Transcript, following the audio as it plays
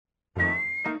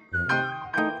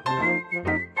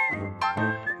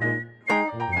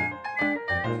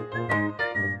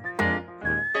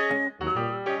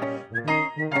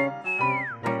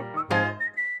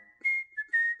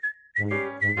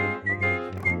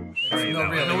No, really,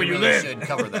 know where you really live. should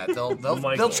cover that. They'll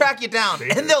Michael. track you down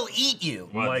and they'll eat you.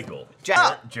 Michael.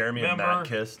 Jeremy and Remember? Matt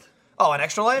kissed. Oh, an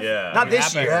Extra Life? Yeah. Not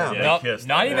this year. Yeah. Yeah, No, they kissed.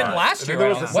 not even Yeah. last year. think it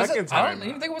was I the don't- second I time. don't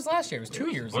even think it was last year. It was 2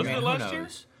 years Wasn't ago. it last year?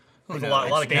 It was a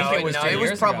lot of think kissing. it was No, 2 it was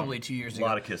years probably ago. 2 years A ago.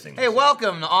 lot of kissing. Hey,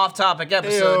 welcome to Off Topic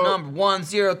episode Heyo. number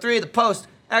 103, the post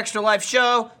Extra Life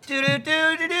show. Do.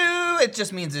 It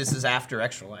just means this is after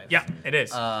Extra Life. Yeah, it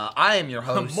is. I am your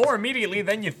host, More immediately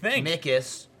than you think.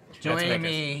 Mikis. Joining Mikis.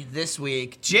 me this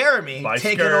week, Jeremy, By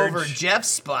taking Scourge. over Jeff's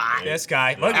spot. This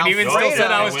guy. Look, Alfredo. and even still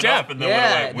said I was Went Jeff. up and then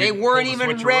Yeah, we're like, they we weren't pulled the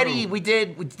even switcheroo. ready. We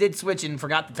did switch and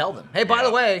forgot to tell them. Hey, by the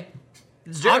way,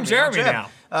 it's Jeremy. I'm Jeremy not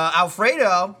Jeff. now.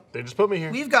 Alfredo, They just put me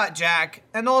here. we've got Jack,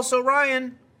 and also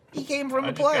Ryan. He came from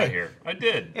I the just got play. here. I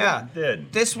did. Yeah.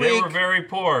 Did. This They week were very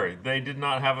poor. They did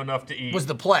not have enough to eat. was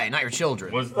the play, not your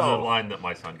children. Was the line that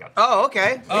my son got. Oh,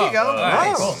 okay. There you go.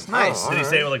 Nice. cool. Nice. Did he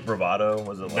say it with like bravado?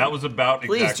 Was it like That was about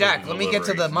Please, exactly Jack, the let me get to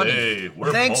the delivery. money. They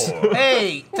were Thanks. poor.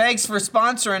 Hey, thanks for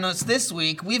sponsoring us this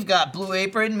week. We've got Blue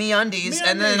Apron, MeUndies,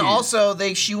 and then MeUndies. also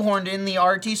they shoehorned in the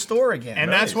RT store again. And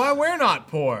Nice. that's why we're not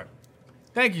poor.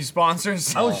 Thank you,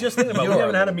 sponsors. I was just thinking about we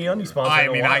haven't had a MeUndies sponsor. I in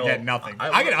a mean, I while. get nothing.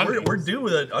 I get we're, undies. we're due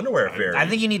with an underwear fairy. I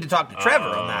think you need to talk to Trevor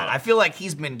on that. I feel like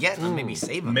he's been getting them. Maybe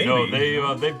save them. Maybe.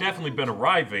 No, they've definitely been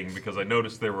arriving because I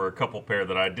noticed there were a couple pair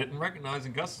that I didn't recognize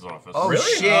in Gus's office. Oh, Really?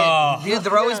 shit. Oh. Dude,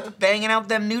 they're always banging out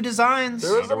them new designs.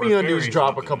 There was a Underwear MeUndies fairies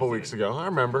drop a something couple is weeks it. ago. I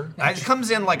remember. It comes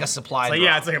in like a supply Like, drop.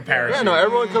 yeah, it's like a parachute. Yeah, no,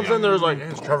 everyone comes in there is like, hey,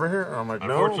 is Trevor here? I'm like, no.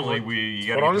 Unfortunately, I'm like, you put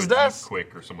gotta on get his to it desk.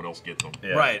 quick or someone else gets them. Yeah.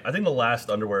 Right. I think the last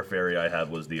underwear fairy I had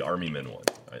was the Armyman one.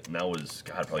 And that was,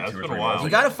 God, probably That's 2 or been 3 a while. months You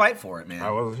ago. gotta fight for it, man. I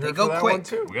was here They for go that quick. one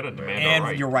too. We gotta demand And our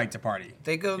right. your right to party.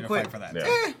 They go You gotta quick. fight for that.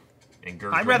 Yeah. And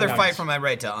girls I'd rather are fight for my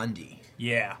right to undie.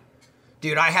 Yeah.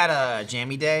 Dude, I had a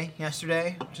jammy day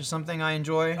yesterday, which is something I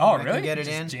enjoy. Oh, when I really? can get it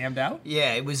Just in. jammed out?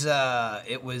 Yeah, it was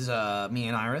me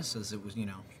and Iris, as it was,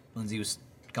 Lindsay was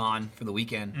gone for the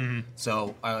weekend. Mm-hmm.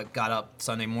 So I got up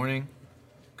Sunday morning,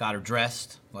 got her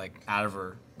dressed, like out of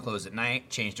her clothes at night,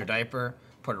 changed her diaper,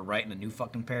 put her right in a new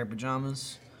fucking pair of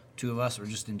pajamas. Two of us were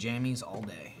just in jammies all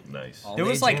day. Nice. All There day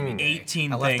was like jammy day.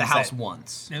 18 I left the things house that-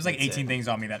 once. There was like That's 18 it. things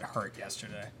on me that hurt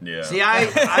yesterday. Yeah. See,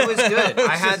 I was good.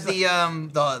 I had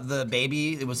the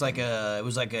baby. It was like a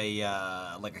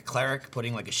cleric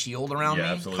putting like a shield around Yeah, me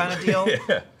absolutely. kind of deal.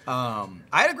 Yeah.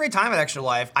 I had a great time at Extra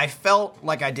Life. I felt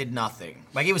like I did nothing.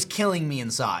 Like it was killing me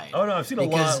inside. Oh no, I've seen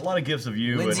Because a lot of gifs of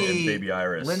you and Baby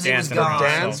Iris. Lindsay was Dancing gone. around.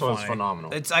 Dance So was funny.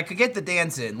 phenomenal. I could get the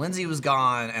dance in. Lindsay was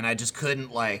gone, and I just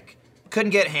couldn't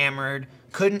get hammered.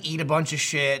 Couldn't eat a bunch of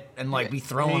shit and be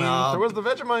throwing up. There was the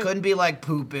Vegemite. Couldn't be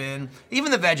pooping. Even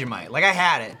the Vegemite. Like I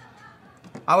had it.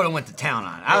 I would have went to town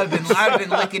on it. I'd have been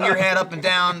licking your head up and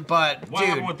down, but What dude,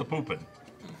 happened with the pooping?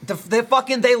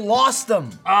 they lost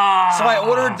them. So I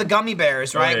ordered the gummy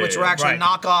bears, right, yeah, which yeah, were actually right.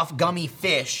 knockoff gummy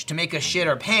fish to make us shit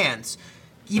our pants.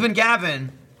 Even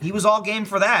Gavin, he was all game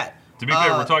for that. To be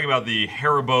fair, we're talking about the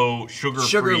Haribo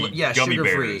sugar-free gummy sugar-free.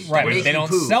 bears. Right, Make but they you don't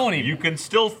poop. sell any. You can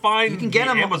still find You can get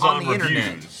the 'em Amazon on the internet.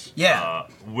 reviews, Yeah.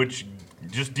 which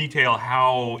just detail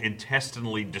how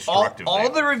intestinally All, destructive all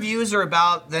they the are. reviews are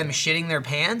about them shitting their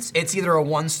pants. It's either a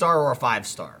 1-star or a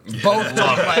 5-star. Both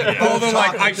talk Both are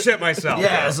like, I shit myself.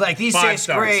 yeah, it's like these 5 taste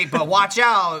stars. great, but watch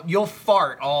out, you'll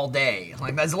fart all day.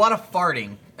 Like there's a lot of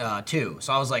farting too.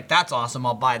 So I was like, that's awesome,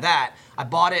 I'll buy that. I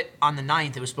bought it on the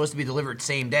 9th. It was supposed to be delivered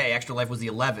same day. Extra Life was the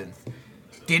 11th.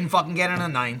 Didn't fucking get it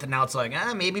on the 9th, and now it's like,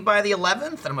 maybe by the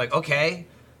 11th. And I'm like, okay.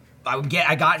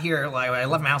 I got here, I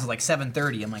left my house at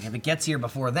 7:30. I'm like, if it gets here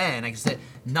before then, I said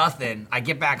nothing. I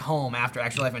get back home after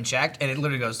Extra Life and checked, and it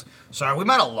literally goes, sorry, we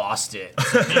might have lost it.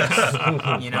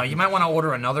 You might want to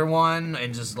order another one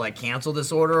and just cancel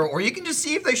this order, or you can just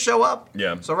see if they show up.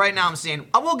 Yeah. So right now I'm saying,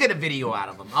 I will get a video out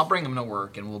of them. I'll bring them to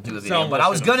work and we'll do a video. Sell 'em But I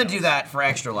was to gonna themselves. do that for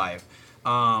Extra Life.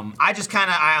 I just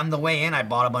on the way in, I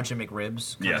bought a bunch of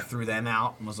McRibs, Yeah. threw them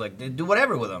out, and was like, do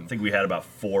whatever with them. I think we had about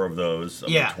 4 of those of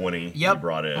Yeah. the 20 Yep. you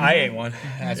brought in. I ate one.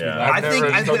 That's Yeah. what I I've think never-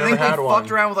 I I've think never we had fucked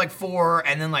one. around with 4,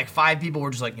 and then 5 people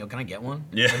were just like, can I get one?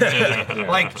 Yeah.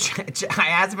 I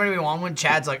asked if anybody wanted one.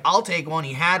 Chad's like, I'll take one.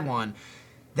 He had one.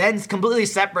 Then completely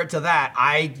separate to that,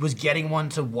 I was getting one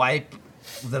to wipe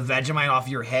the Vegemite off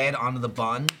your head onto the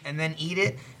bun and then eat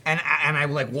it. And I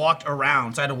walked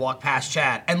around, so I had to walk past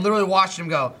Chad and literally watched him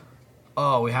go,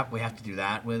 oh, we have to do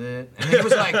that with it. And he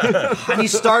was like, and he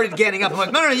started getting up. I'm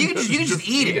like, no, you can just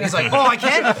eat it. And he's like, oh, I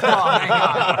can? Oh my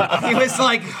god. He was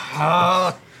like,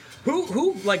 oh.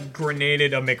 Who like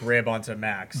grenaded a McRib onto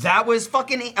Max? That was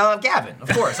fucking Gavin, of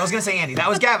course. I was gonna say Andy. That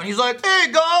was Gavin. He was like, "There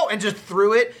you go," and just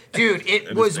threw it. Dude,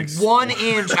 it was 1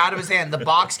 inch out of his hand. The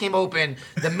box came open.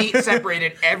 The meat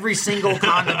separated. Every single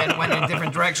condiment went in a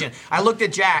different direction. I looked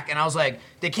at Jack and I was like,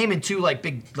 they came in 2 like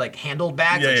big like handled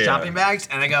bags, like shopping bags,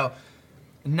 and I go,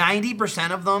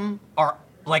 90% of them are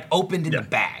like opened in the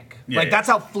bag. Like that's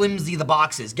how flimsy the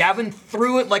box is. Gavin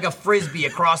threw it like a frisbee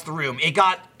across the room. It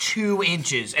got 2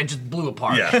 inches and just blew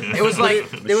apart. Yeah. It was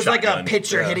like a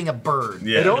pitcher hitting a bird.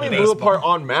 It only blew apart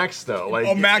on Max though.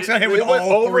 Like Max got hit with it went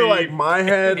all over 3. like my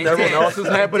head, and everyone else's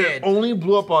head, but it only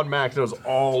blew up on Max. It was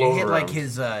all It over. hit like him.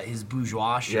 his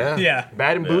bourgeois shit. Yeah.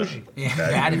 Bad and bougie. Yeah,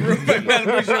 bad and bougie.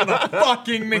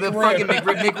 Fucking The McRib. fucking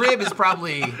McRib. McRib is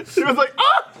probably He was like,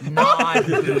 ah!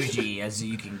 non-bougie as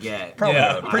you can get.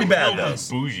 Yeah. Pretty bad What though. does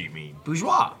bougie mean?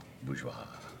 Bourgeois. Bourgeois.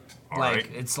 All Like right.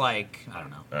 it's like I don't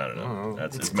know. I don't know.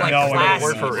 That's It's it's like No, classy.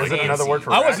 Word for, is it another word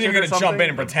for I wasn't even ratchet gonna or jump in something?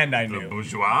 and pretend I The knew.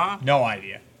 bourgeois? No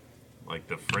idea. Like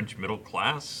the French middle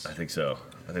class? I think so.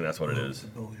 I think that's what it is.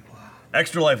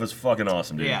 Extra Life was fucking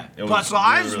awesome, dude. Yeah. It was But so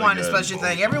I really, just really wanted to good. especially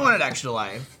thank everyone at Extra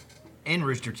Life, in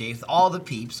Rooster Teeth, all the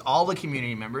peeps, all the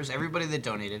community members, everybody that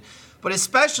donated, but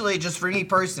especially just for me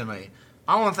personally,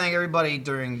 I want to thank everybody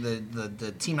during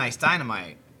the Team Nice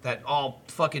Dynamite that all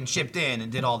fucking chipped in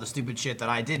and did all the stupid shit that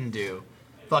I didn't do.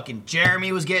 Fucking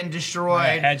Jeremy was getting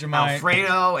destroyed. Hegemite.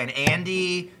 Alfredo and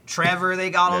Andy, Trevor, they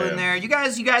got all in there. You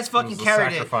guys fucking was a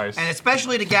carried sacrifice. it. And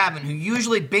especially to Gavin, who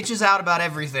usually bitches out about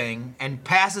everything and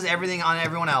passes everything on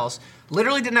everyone else.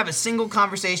 Literally didn't have a single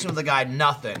conversation with the guy,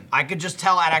 nothing. I could just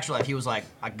tell at Actual Life, he was like,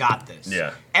 I got this.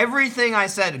 Yeah. Everything I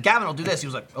said, Gavin will do this. He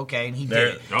was like, okay, and he There-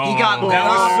 did it. He Oh. got That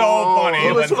was so funny.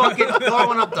 He was fucking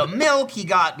throwing up the milk. He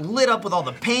got lit up with all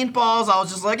the paintballs. I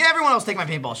was just like, everyone else take my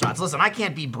paintball shots. Listen, I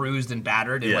can't be bruised and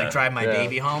battered and Yeah. like drive my Yeah.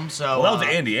 baby home. So Well, that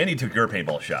was Andy. Andy took your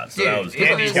paintball shot. So dude, that was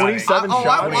Andy's- 27 I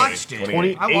shots. watched it.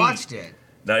 28. I watched it.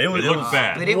 No, it It was looked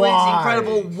bad. But it was Why?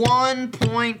 incredible.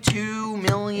 $1.2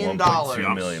 million.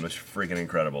 $1.2 million, which is freaking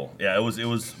incredible. Yeah, it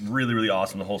was really, really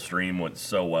awesome. The whole stream went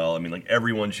so well. I mean, like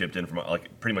everyone chipped in from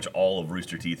like pretty much all of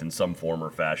Rooster Teeth in some form or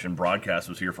fashion. Broadcast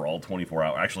was here for all 24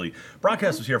 hours. Actually,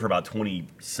 Broadcast was here for about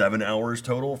 27 hours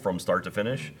total from start to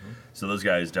finish. So those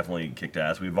guys definitely kicked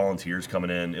ass. We had volunteers coming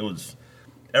in. It was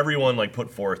everyone like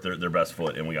put forth their best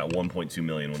foot, and we got 1.2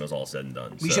 million when it was all said and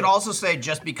done. We So- should also say,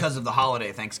 just because of the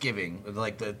holiday, Thanksgiving,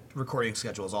 like the recording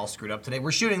schedule is all screwed up today.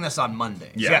 We're shooting this on Monday.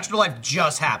 So Yeah. Extra Life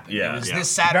just happened. Yeah. It was Yeah. this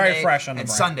Saturday Very fresh on the and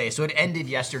brain. Sunday, so it ended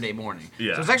yesterday morning.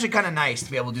 Yeah. So it's actually kind of nice to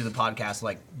be able to do the podcast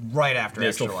like right after Yeah,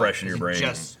 it's Extra still Life, fresh in your 'cause brain. it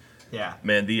Just, yeah.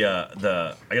 Man, the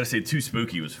I gotta say, Too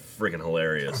Spooky was freaking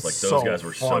hilarious. Like those So guys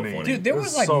were funny. so funny. Dude, there It was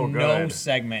was like so no good.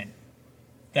 segment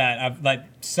that I've like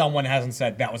someone hasn't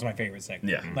said that was my favorite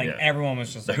segment. Yeah, Like yeah. everyone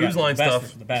was just The like, Who's yeah, Line the best stuff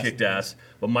was the best. kicked ass.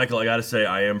 But Michael, I gotta say,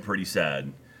 I am pretty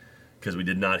sad because we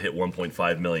did not hit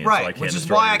 1.5 million. So I Right, can't which is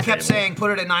destroy why I your kept table. saying put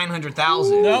it at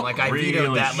 900,000. Nope. Like I vetoed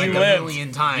Really? that like You a lived.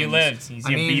 million times. You lived. He's I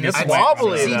gonna mean, beat his I- sweat.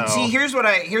 wobbly, see, though. see, here's what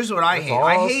I hate. all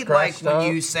I hate like scratched when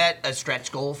up. you set a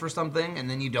stretch goal for something and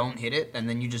then you don't hit it and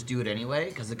then you just do it anyway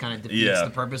because it kind of defeats Yeah.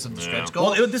 the purpose of the Yeah. stretch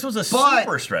goal. Well, this was a But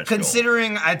super stretch goal.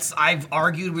 considering I've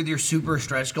argued with your super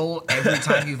stretch goal every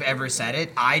time you've ever said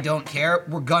it, I don't care.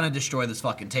 We're gonna destroy this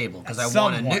fucking table because At I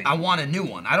some want point. I want a new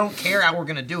one. I don't care how we're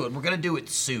gonna do it. We're gonna do it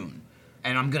soon,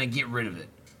 and I'm gonna get rid of it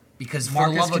because for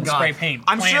Marcus the love of can God, spray paint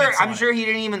I'm planets on it. sure he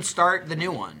didn't even start the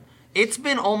new one. It's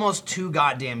been almost 2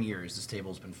 goddamn years. This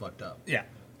table's been fucked up. Yeah.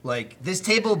 Like this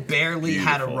table barely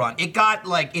had a Beautiful. run. It got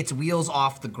like its wheels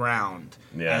off the ground.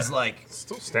 Yeah. As like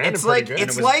Still standing it's pretty like good. it's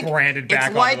And it was like branded back it's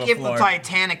onto like the if floor. the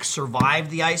Titanic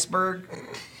survived the iceberg,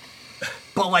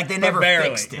 but like they never barely,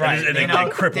 fixed it. right. And You they know?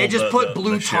 crippled They just the- put the-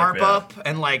 blue the ship, tarp yeah. up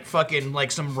and like fucking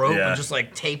like some rope Yeah. and just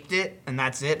like taped it and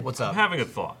that's it. What's I'm up? having a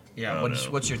thought. Yeah. Oh, what's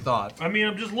no. what's your thought? I mean,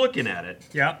 I'm just looking at it,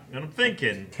 Yeah. and I'm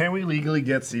thinking, Can we legally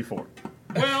get C4?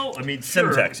 well, I mean,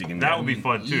 sure, Semtex you can that get. would be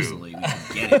fun too. Easily we can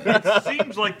get it. It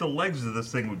seems like the legs of this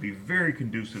thing would be very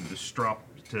conducive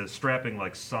to strapping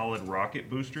like solid rocket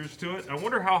boosters to it. I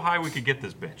wonder how high we could get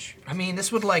this bitch. I mean,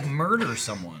 this would like murder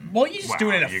someone. Well, you just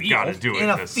do it in a you field. gotta do it In in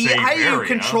a a field, safe how do you area.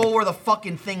 control where the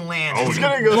fucking thing lands? Oh, You it's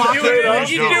gonna go block straight it up.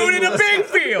 in. You do it in a big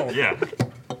field. Yeah.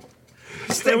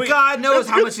 God knows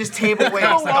how much this table weighs.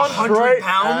 Like Launch 100 right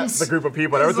pounds. at the group of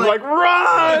people, and It's everyone's like,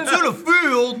 run! to the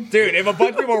field. Dude, if a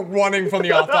bunch of people are running from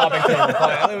the off-topic table,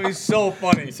 that would be so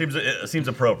funny. It seems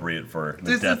appropriate for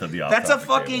the death of the That's a off-topic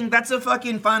fucking table. that's a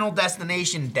fucking Final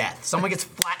Destination death. Someone gets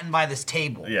flattened by this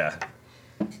table. Yeah.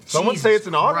 Someone say it's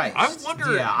an audience. I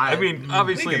wonder. Yeah, I mean,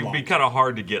 obviously, Think it'd be about kind of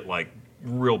hard to get like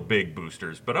real big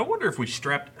boosters, but I wonder if we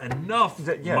strapped enough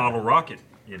Yeah. model rocket,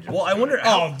 Well, I wonder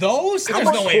how, those? How There's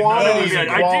much no way. quantity Those is are-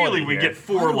 Ideally, we here. get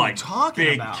 4 What are you like talking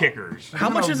big about? kickers. how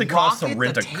much does it cost to rocket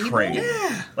rent the a table? crane?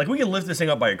 Yeah. Like we can lift this thing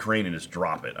up by a crane and just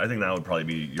drop it. I think that would probably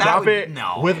be. Your That Drop would- it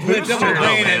no. with Lift up No, a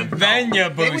crane man. and then you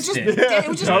It would boost just, it. it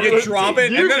would just You drop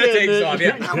it and then it takes it. off.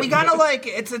 Yeah. we gotta like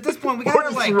it's at this point we gotta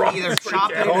like rock either straight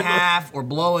chop it in down. half or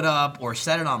blow it up or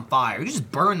set it on fire. You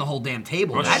just burn the whole damn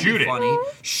table. Or That'd shoot be it. funny.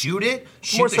 Shoot it.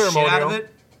 Shoot More the shit out of ceremonial.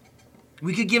 it.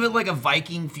 We could give it like a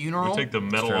Viking We funeral. take the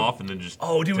metal true. off and then just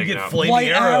Oh, dude, we take it get out. flaming White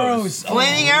arrows.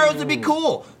 Flaming arrows would be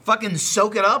cool. Fucking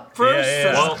soak it up first.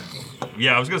 Yeah. Well,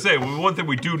 yeah, I was gonna say one thing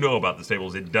we do know about this table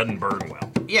is it doesn't burn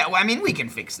well. Yeah, well, I mean we can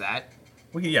fix that.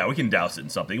 We can douse it in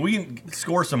something. We can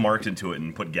score some marks into it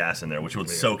and put gas in there, which would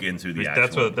soak into the That's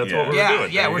actual. what we're doing. Yeah, There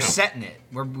yeah, you we're go. setting it.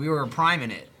 We were priming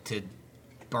it to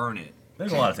burn it.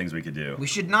 There's a lot of things we could do. We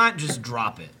should not just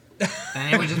drop it.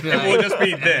 And it would just be like, will just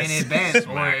be and this. it bent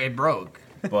or it broke.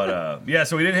 But yeah,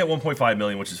 so we didn't hit 1.5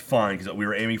 million, which is fine because we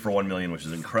were aiming for 1 million, which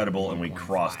is incredible, and we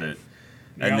crossed it.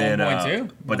 And got then,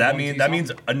 1.2? but that 1.2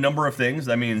 means a number of things.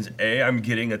 That means I'm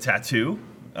getting a tattoo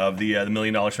of the $1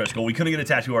 million stretch goal. We couldn't get a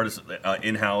tattoo artist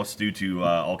in house due to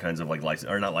all kinds of like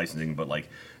not licensing, but like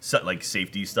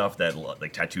safety stuff that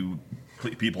like tattoo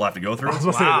people have to go through. I was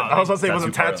gonna say, Tattoo was a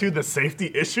part of- tattoo the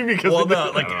safety issue? Because Well, of no,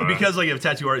 the- like because like if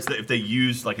tattoo artists, if they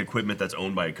use like equipment that's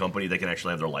owned by a company, they can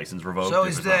actually have their license revoked. So if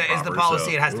is it's not the proper, policy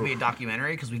so- it has to be a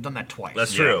documentary? Because we've done that twice.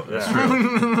 That's Yeah. true. That's true.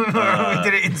 we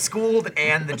did it in school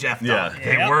and the Jeff Yeah. doc.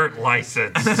 They weren't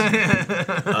licensed.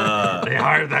 They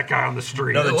hired that guy on the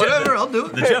street. No, the Whatever, I'll do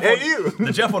it. The Jeff, Hey, one, you.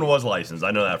 the Jeff one was licensed.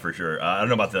 I know that for sure. I don't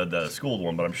know about the schooled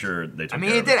one, but I'm sure they took I mean,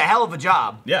 care he of did it. a hell of a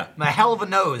job. Yeah. A hell of a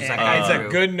nose. that guy It's drew.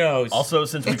 a good nose. Also,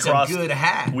 since we It's a crossed, good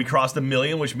hat. we crossed 1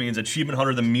 million, which means Achievement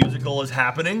Hunter the musical is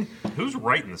happening. Who's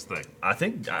writing this thing? I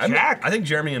think Jack. I think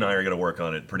Jeremy and I are gonna work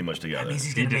on it pretty much together. Means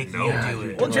he's He gonna make didn't you know. do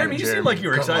it. Well, Jeremy, you seemed like you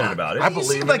were excited about it. I You believe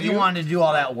seemed in like you you. wanted to do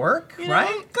all that work,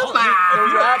 right? Come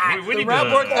on. We need rap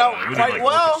to, worked out we need, quite like,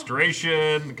 well.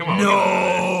 orchestration. Come on.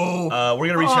 No. We're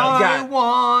gonna reach out. I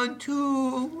want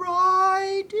to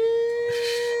ride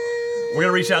it. We're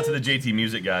gonna reach out to the JT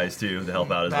Music guys too to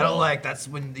help out as That'll well. that's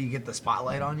when you get the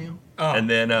spotlight on you. And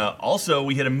then also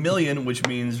we hit 1 million, which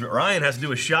means Ryan has to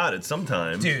do a shot at some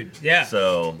time. Dude, yeah.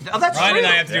 So Oh, that's Ryan true. and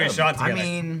I have to do Yeah. a shot I together.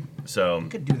 mean, so we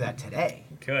could do that today.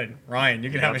 Good. Ryan, you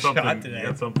can You have got a something, shot you today.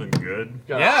 got something good.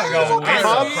 Yeah, we got All kinds Where's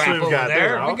of the crap we've over got there.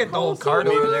 there, We get the whole card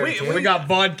over there. Wait, too. We got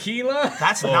vodka.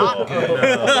 That's not good.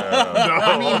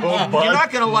 I mean, you're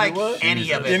not gonna like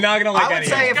any of it. You're not gonna like I would any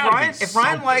say of if it.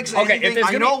 Ryan likes Okay, if anything, there's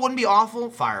you gonna know be- what wouldn't be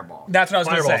awful? Fireball. That's what I was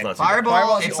Fireball's gonna say. not too bad. Fireball,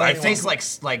 Fireball's it's the like only tastes one.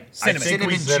 like Cinnamon.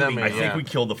 cinnamon Cinnamon, chewing. I think we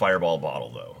killed the fireball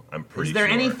bottle though. I'm pretty Is there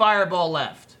sure. any Fireball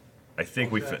left? I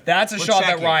think we That's a We're shot that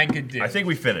checking. Ryan could do. I think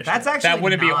we finished. That's it. actually That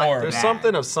wouldn't be not horrible. There's bad.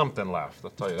 something of something left. I'll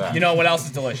tell you that. You know what else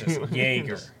is delicious?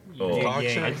 Jaeger. Oh.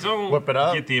 Yeah. I don't Whip it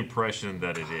up. get the impression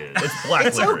that it is. It's black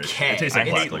It's licorice. okay. It tastes I like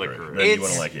black hate licorice. licorice. Then you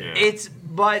want to like it. It's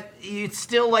but it's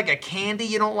still like a candy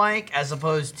you don't like, as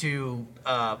opposed to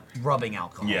rubbing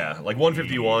alcohol. Yeah, like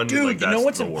 151. Dude, like, you know that's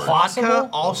what's the worst. impossible? Vodka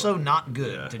also not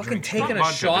good to Fucking drink. taking a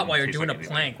Vodka shot didn't while you're taste doing like a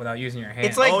anything. plank without using your hands.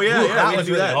 It's like Oh yeah, ooh, yeah, that we was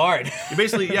do really that. hard. You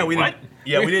basically, yeah, we What?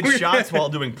 did shots while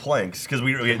doing planks because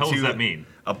we had The hell two. does that mean?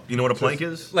 You know what a plank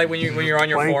is? Like when you're on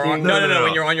your Planking? forearm. No, No,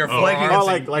 when you're on your Planking forearm. Oh,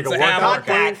 like a It's a workout hammer.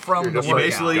 plank? From You're the just You workout.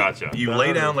 basically Gotcha. you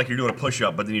lay down like you're doing a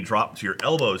push-up, but then you drop to your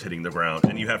elbows hitting the ground,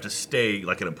 and you have to stay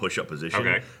like in a push-up position.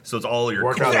 Okay. So it's all your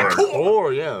Workout. core.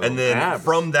 Or yeah. And then abs.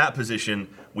 from that position,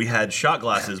 we had shot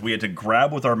glasses. We had to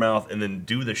grab with our mouth and then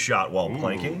do the shot while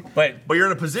planking. But you're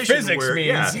in a position physics where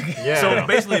means- Yeah. So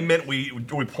basically, it meant we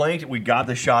planked, we got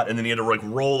the shot, and then you had to like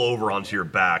roll over onto your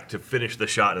back to finish the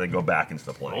shot and then go back into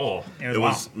the plank. Oh. It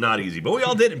was not easy, but we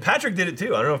all did. And Patrick did it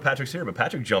too. I don't know if Patrick's here, but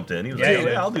Patrick jumped in. He was Yeah, like, he "Yeah,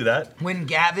 did. I'll do that." When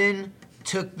Gavin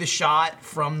took the shot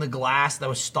from the glass that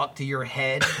was stuck to your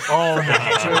head. Oh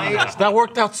my goodness, that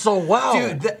worked out so well.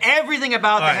 Dude, everything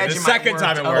about the All right, hedge the second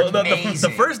time it worked.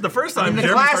 Amazing. The first time When the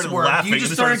Jeremy glass started worked, laughing. you and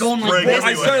just started going like spraying this.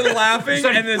 I everywhere. started laughing,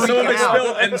 started and then freaking someone out.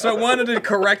 spilled, and so I wanted to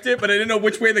correct it, but I didn't know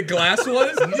which way the glass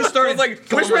was. You just started like,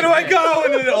 going which way do like I this. go?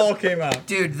 And then it all came out.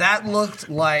 Dude, that looked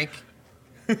like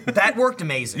that worked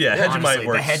amazing. Yeah, Hegemite honestly.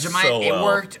 worked The Hegemite, so it well.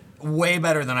 worked way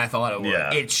better than I thought it would.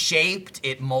 Yeah. It shaped,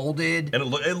 it molded.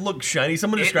 And it looked shiny.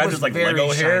 Someone It described it was as like very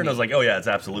Lego hair, and shiny. I was like, "Oh yeah, it's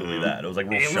absolutely that." It was like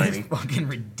real It shiny. was fucking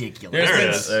ridiculous. There's There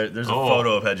it been- is. There's a Oh.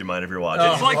 photo of Hegemite if you're watching.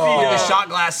 Oh. It's like the shot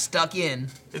glass stuck in.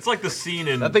 It's like the scene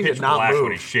in That thing Pitch did not Black move.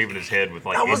 when he's shaving his head with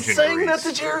like I was engine saying grease. that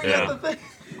to Jerry Yeah. at the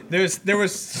thing. There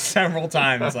was several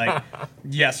times, like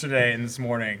yesterday and this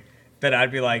morning, that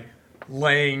I'd be like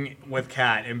laying with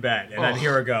Kat in bed, and I'd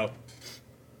hear her go,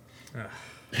 "Ugh."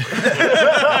 It's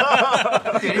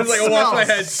like I wash my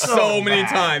head so many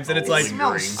times, and it's like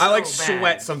Smells I like so bad.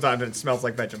 sweat sometimes, and it smells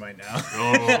like Vegemite now.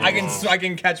 Oh. I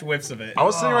can catch whiffs of it. I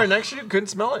was sitting right next to you, couldn't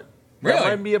smell it. Really? That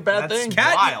might be a bad That's thing.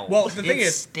 Cat. wild. Well, the thing It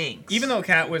is, stinks. even though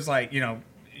Cat was like,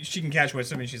 she can catch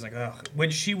whiffs of it, and she's like, ugh.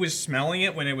 When she was smelling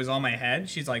it when it was on my head,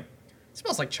 she's like, it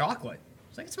smells like chocolate.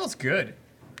 It's like, it smells good.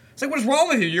 It's like, what is wrong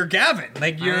with you? You're Gavin.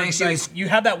 Like you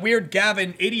have that weird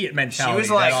Gavin idiot she mentality. was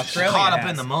like that Australia caught up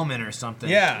has. in the moment or something.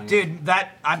 Yeah. dude,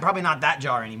 I'm probably not that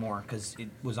jar anymore because it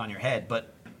was on your head,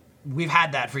 but we've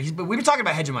had that but we've been talking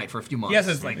about Vegemite for a few months. Yes,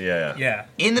 it's like Yeah.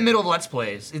 In the middle of Let's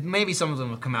Plays, maybe some of them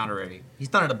have come out already. He's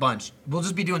done it a bunch. We'll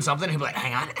just be doing something, and he'll be like,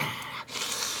 hang on.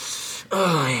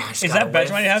 Oh, yeah. Is that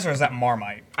Vegemite he has, or is that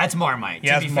Marmite? That's Marmite.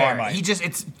 Yeah, to be it's fair. Marmite.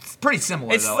 It's pretty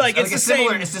similar, It's though. like it's a the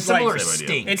similar, same. It's a similar like, Same idea.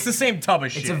 stink. It's the same tub of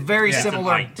shit. It's a very Yeah. similar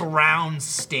bite. brown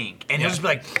stink. And he'll just be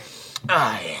like,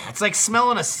 oh, yeah. It's like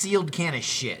smelling a sealed can of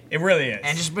shit. It really is.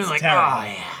 And just being It's like, terrible. oh,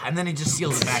 yeah. And then he just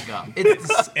seals it back up.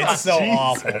 It's It's so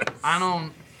awful. I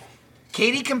don't.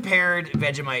 Katie compared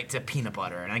Vegemite to peanut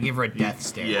butter, and I gave her a death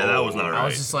stare. Yeah, that was not I right.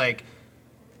 was just like,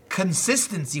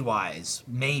 consistency-wise,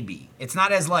 maybe. It's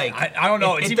not as like. I don't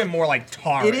know. It's even more like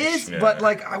tar. It is, Yeah. but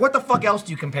like, what the fuck else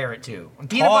do you compare it to?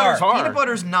 Tar. Peanut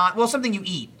butter's not, well, something you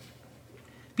eat.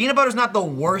 Peanut butter's not the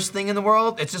worst thing in the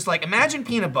world. It's just like, imagine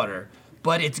peanut butter,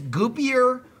 but it's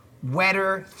goopier,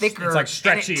 wetter, thicker. It's like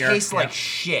And it stretchier. tastes like Yeah.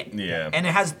 shit. Yeah. And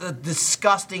it has a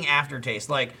disgusting aftertaste.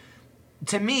 Like,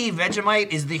 to me, Vegemite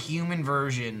is the human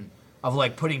version of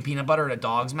like putting peanut butter in a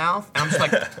dog's mouth. And I'm just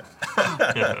like,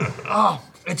 oh,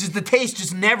 it's just, the taste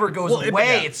just never goes Well,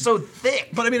 away. yeah. It's so thick.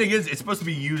 But I mean, it's supposed to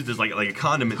be used as like a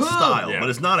condiment style, Yeah.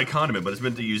 but it's not a condiment. But it's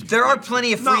meant to use. There are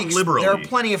plenty of not freaks. liberally. There are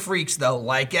plenty of freaks though,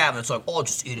 like Gavin. It's like, oh,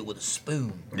 just eat it with a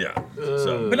spoon. Yeah.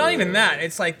 So. But not even that.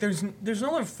 It's like there's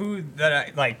no other food that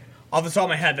I like off the top of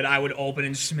my head that I would open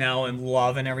and smell and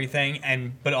love and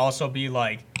everything, but also be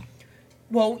like,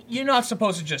 well, you're not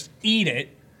supposed to just eat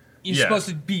it. You're Yeah. supposed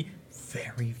to be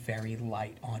very, very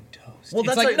light on toast. Well, It's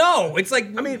that's like like- no. It's like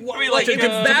I mean, like to it's be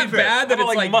that fair, bad that How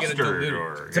it's about, like mustard dilute.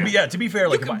 or To be fair,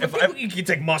 like You can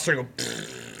take mustard and go.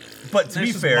 but to be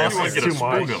This is fair, mustard. you want to get Too a spoon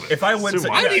much. of it. if I went, Too to,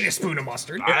 much. I need a spoon of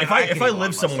mustard. if I I can eat a lot lived of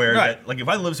mustard. somewhere Right. that if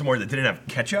I lived somewhere that didn't have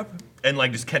ketchup and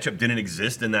like just ketchup didn't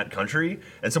exist in that country,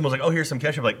 and someone was like, oh, here's some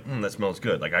ketchup, like that smells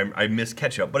good. Like I miss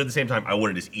ketchup, but at the same time, I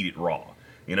wouldn't just eat it raw.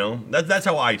 You know, that's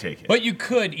how I take it. But you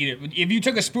could eat it if you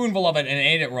took a spoonful of it and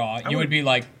ate it raw. You would be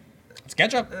like, it's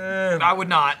ketchup. I would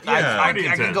not. Yeah. I Pretty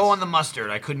can intense. go on the mustard.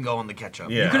 I couldn't go on the ketchup.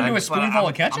 Yeah. You couldn't do a But spoonful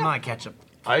of ketchup? I'm not a ketchup.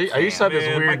 I used to have this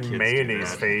Man, my weird kids do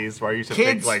mayonnaise that. phase where I used to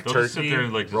Kids- take like They'll just sit turkey, there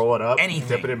and, like, just roll it up, Anything.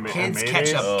 dip it in Kids, mayonnaise.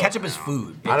 ketchup. Ketchup is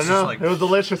food. I don't It's know. just like- It was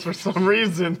delicious for some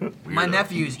reason. my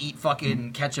nephews eat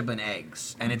fucking ketchup and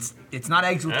eggs, and it's not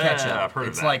eggs with Yeah, ketchup. I've heard of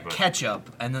it's that, like but- ketchup,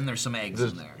 and then there's some eggs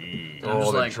in there. I'm Oh,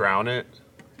 just to like, drown it.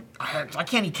 I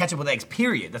can't eat ketchup with eggs.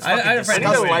 Period. That's I fucking had a friend- I need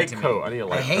a disgusting light to me. coat. I need a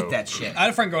light I hate coat. that shit. I had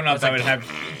a friend growing up that would have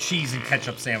cheese and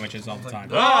ketchup sandwiches all the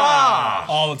time. Ah!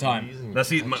 All the time. Now,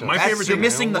 see, my That's, favorite you're thing.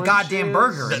 missing the goddamn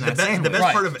burger in The that best sandwich.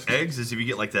 Right. part of eggs is if you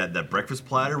get like that breakfast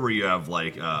platter where you have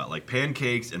like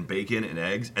pancakes and bacon and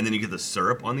eggs, and then you get the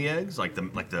syrup on the eggs, like the Are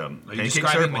you pancake syrup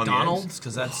describing on the McDonald's? eggs.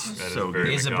 Because that's That is So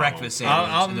very is a McDonald's. breakfast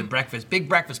sandwich. The big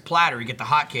breakfast platter. You get the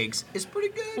hotcakes. It's pretty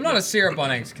good. I'm not a syrup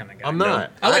on eggs kind of guy. I'm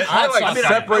not. I like hot sauce.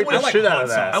 separate I the like shit hot out of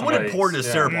that. I wouldn't Like, pour the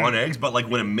yeah. syrup on eggs, but like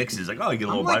when it mixes, like you get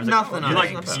a little like vibes. nothing on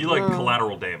like, eggs. You like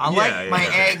collateral damage. I like Yeah, my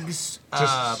yeah. eggs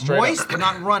Just straight moist up. but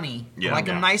not runny. Yeah. I like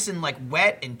them Yeah. nice and like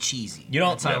wet and cheesy. You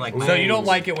don't. That's how I like so my you don't eggs.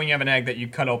 like it when you have an egg that you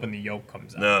cut open the yolk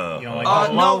comes out. No. You don't like I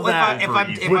that? No, love if that I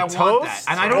for easy. want With that, toast?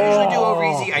 and I don't usually do over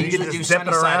easy. I You get usually to do dip sunny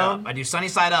it side around? up. I do sunny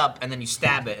side up, and then you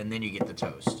stab it, and then you get the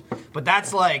toast. But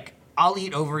that's like I'll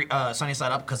eat over sunny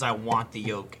side up because I want the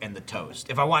yolk and the toast.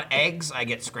 If I want eggs, I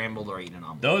get scrambled or eat an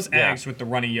omelet. Those Yeah. eggs with the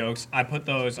runny yolks, I put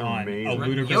those on a Amazing.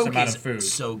 ludicrous Yolk amount is of food.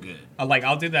 so good.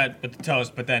 I'll do that with the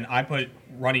toast, but then I put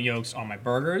runny yolks on my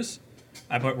burgers.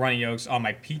 I put runny yolks on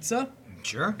my pizza,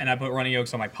 Sure. and I put runny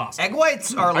yolks on my pasta. Egg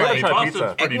whites are I gotta like try Pasta's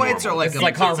pizza. pretty egg whites are normal. like It's a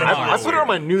like carbonara. I put it on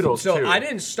my noodles So too. I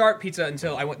didn't start pizza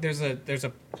until I went. There's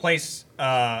a place,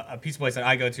 a pizza place that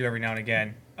I go to every now and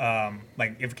again.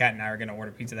 Like if Kat and I are gonna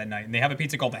order pizza that night, and they have a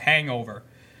pizza called the Hangover,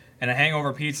 and a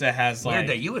Hangover pizza has weird like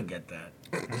that you would get that.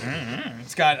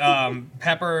 it's got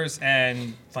peppers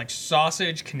and like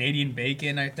sausage, Canadian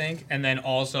bacon, I think, and then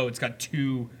also it's got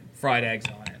 2 fried eggs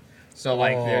on it. So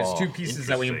like there's 2 pieces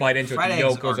that when you Interesting. bite into it, Fried the eggs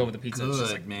yolk goes are over the pizza. It's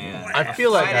just like man. I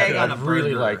feel like fried egg on a I'd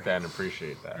really burger. like that and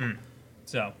appreciate that.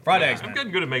 so fried eggs, I'm man.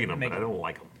 getting good at making them, Make but I them. don't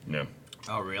like them.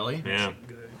 Yeah. Oh really? Yeah.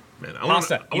 Man, I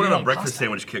Pasta. went Eat on it a on breakfast pasta.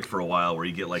 sandwich kick for a while where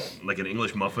you get like an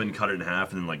English muffin, cut it in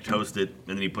half, and then like toast it,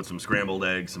 and then you put some scrambled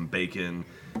eggs, some bacon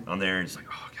on there, and it's like,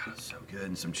 oh god, it's so good,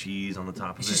 and some cheese on the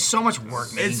top of It's it. just so much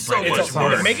work making It's so breakfast.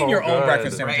 much work. Making So your own good.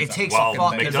 breakfast sandwich. Right, it takes Well,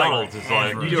 fucking McDonald's is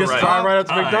like You You do just right. drive right up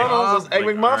to McDonald's, those egg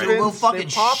Like, McMuffins. alright. We'll fucking they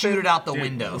pop shoot it out the Dude,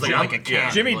 window like, like a yeah.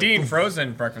 can. Jimmy Like, Dean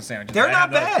frozen breakfast sandwiches. They're I not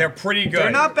have those. bad. They're pretty good.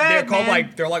 They're not bad, They're called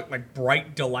man. they're like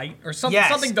Bright Delight or something. Yes,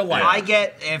 Something delight. I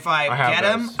get if I have get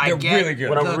them. those. I They're get really good.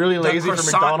 When I'm really the lazy for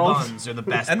croissant McDonald's. buns are the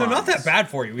best, And they're not buns. that bad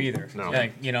for you either. No.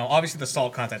 Like, you know, obviously the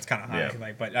salt content's kind of high. Yeah.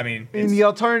 Like, but I mean, And the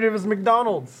alternative is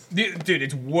McDonald's. dude,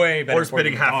 it's way better. Or for you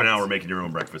spending than half an hour McDonald's. making your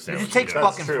own breakfast It sandwich. just takes That's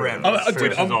fucking true. forever. That's Dude,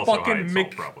 Which a is also high fucking in salt,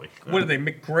 Mc. probably. What are they?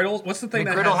 McGriddles? What's the thing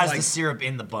that McGriddle has like, the syrup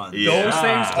in the bun. Yeah. those things?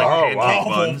 Like Oh, pancake wow.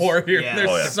 buns. Warrior. Yeah. They're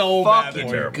Oh, yeah. so bad. Fucking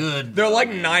for you. good. They're like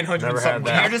though, man. 900 Never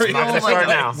something. had that. You're just Not feeling gonna start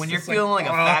like now. when you're feeling like a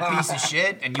fat piece of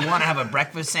shit and you want to have a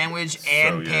breakfast sandwich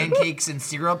and good. pancakes and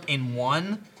syrup in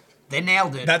one. They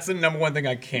nailed it. That's the number one thing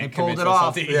I can't They pulled convince it myself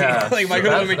off. to eat. Yeah, like, if I sure. go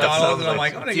to That McDonald's sounds and I'm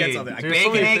like, like- I'm gonna get Dude, something. There's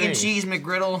so bacon, many egg, and things. cheese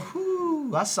McGriddle.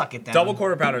 Whew, I'll suck it down. Double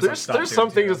quarter pounder. There's some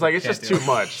things that's like it's just too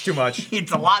much. Too much.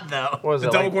 It's a lot though. What is The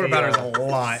it, double like quarter pounder is the, a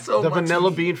lot. So the much vanilla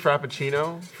meat. bean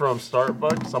frappuccino from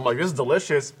Starbucks. I'm like, this is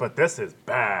delicious, but this is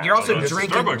bad. You're also This is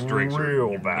drinking- Starbucks drinks are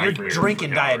real bad. You're for you.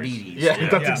 drinking calories. diabetes. Yeah,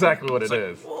 that's Yeah. exactly what it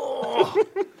is.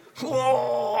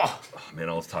 Oh,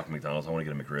 man, let's talk McDonald's. I want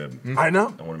to get a McRib. I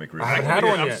know. I want a McRib. I haven't had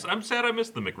one I'm, yet. I'm sad I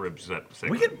missed the McRib set.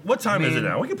 We could. What time is it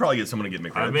now? We could probably get someone to get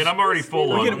McRibs. I mean, I'm already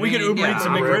full on. we could Uber Yeah. eat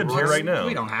some McRibs here right now.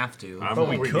 We don't have to. But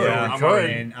we could. I'm could.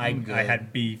 already- And I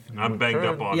had beef. I'm banged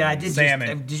up on Yeah, I did.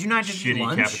 Salmon. Did you not just eat shitty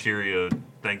lunch? cafeteria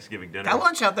Thanksgiving dinner. That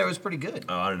lunch out there was pretty good.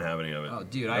 Oh, I didn't have any of it. Oh,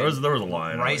 dude, there was a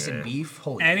line. Rice Oh, and yeah. beef.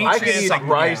 Holy Any fuck. I could chance eat I can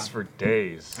rice get- for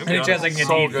days. Any chance I can get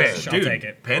So to eat good. fish, I'll Dude, take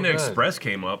it. Panda good. Express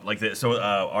came up like that. So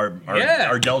Yeah.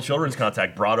 our Dell Children's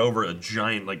contact brought over a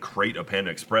giant like crate of Panda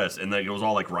Express, and like, it was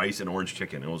all like rice and orange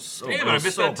chicken. It was so. Damn, it I was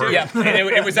missed so that too. perfect. Yeah, and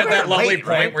it was at that lovely Late, point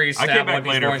right? where you I came stab back one piece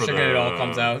of later orange for chicken and it all the-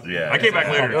 comes out. Yeah, I came back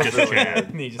later to kiss the Really chat.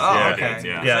 And you just- Oh, Yeah. okay.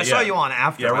 Yeah. So I saw you on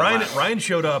after. Yeah, I left. Ryan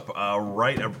showed up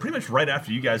pretty much right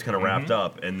after you guys kind of wrapped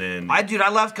up, and then I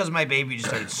left because my baby just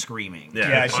started screaming.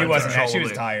 Yeah, she wasn't. She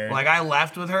was Uncontrollably. tired. Like I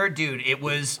left with her, dude.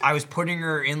 I was putting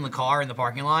her in the car in the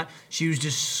parking lot. She was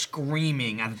just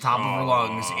screaming at the top of her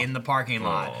lungs in the parking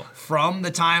lot. Aw. From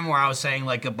the time where I was saying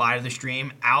like goodbye to the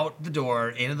stream, out the door,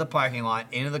 into the parking lot,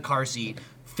 into the car seat.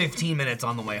 15 minutes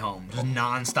on the way home, just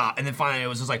nonstop. And then finally it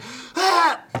was just like,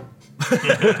 ah!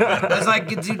 I was like,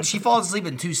 dude, she falls asleep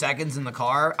in 2 seconds in the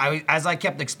car. As I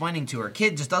kept explaining to her,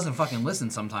 kid just doesn't fucking listen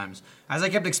sometimes. As I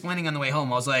kept explaining on the way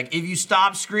home, I was like, if you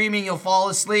stop screaming, you'll fall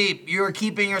asleep. You're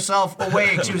keeping yourself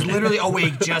awake. She was literally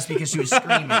awake just because she was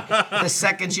screaming. The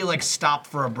second she like stopped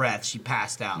for a breath, she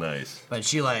passed out. Nice. But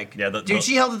she like, Yeah, dude,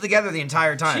 she held it together the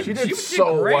entire time. She did did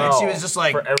so great. well. And she was just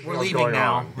like, for everything we're else leaving going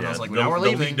now. on. And I was like, the, now we're the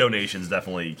leaving. lead donations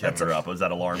definitely kept her up. It was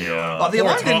that alarm going Well, off? the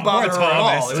alarm didn't bother her at all.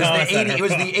 Thomas. It was Thomas the had 80. her It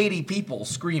was back. the 80 people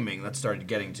screaming that started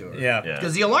getting to her. Yeah. Yeah.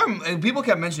 Because the alarm, people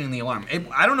kept mentioning the alarm.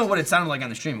 I don't know what it sounded like on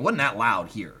the stream. It wasn't that loud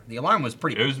here. The alarm was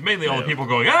pretty. It was mainly all the Yeah. people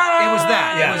going, ah! It was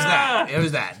that. Yeah. It was that. It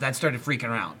was that. That started freaking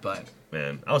her out. But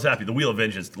Man, I was happy. The Wheel of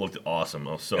Vengeance looked awesome.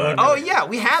 I was so happy. oh yeah,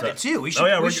 we have it too. We should. Oh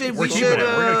yeah, we we're should. we're We keeping should. it.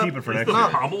 We're gonna keep it for next The year.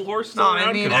 pommel horse No, still I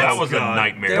around? mean, 'Cause that oh, was a God.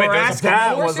 nightmare. They were asking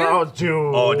That for was it. oh, dude.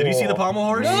 Oh, did you see the pommel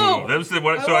horse? No. That was the, I so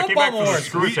I love came back from pommel the horse.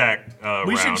 screw attack We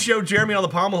round. should show Jeremy how the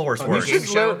pommel horse works. game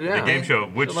show? Yeah. The game show,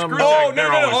 which Show them- screw Oh attack, no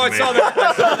they're no no! Oh, I always saw amazing.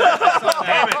 that.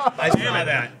 Damn it. I saw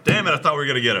that. Damn it! I thought we were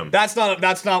gonna get him. That's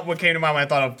not what came to mind when I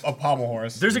thought of pommel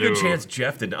horse. There's a good No. chance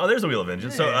Jeff did. Oh, there's a Wheel of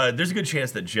Vengeance. So there's a good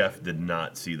chance that Jeff did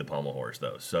not see the pommel horse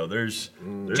though. So there's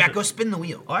Jack, go spin the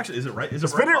wheel. Oh, actually, is it right? Is it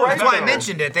Spin right? it Oh, right That's why I now.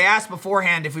 mentioned it. They asked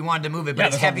beforehand if we wanted to move it, but Yeah,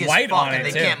 it's there's a heavy as light fuck on and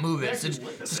it, they too. can't move it. So just go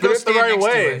Spin it the stand right next to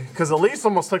way, it. because Elise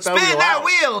almost took that Spin wheel that out.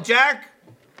 wheel, Jack.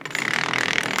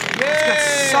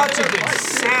 It's got such a good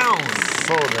sound.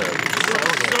 So good.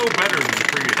 So better than the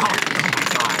previous Oh, year. oh my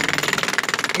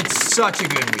god. It's such a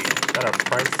good wheel. Got our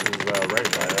prices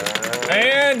right by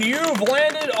And you've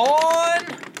landed on.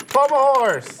 Pommel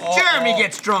horse. Jeremy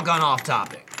gets drunk on off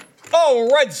topic. Oh,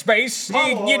 red space.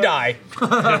 You die.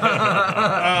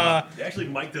 They actually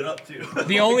mic'd it up too.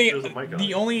 The only There's a mic on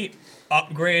the it. only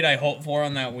upgrade I hope for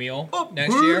on that wheel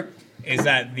next year is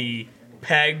that the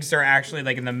pegs are actually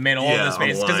like in the middle Yeah, of the on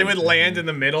space the because it line. would land in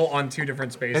the middle on two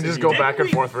different spaces. And just You go did. back and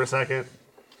forth for a second.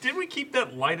 Did we keep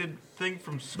that lighted thing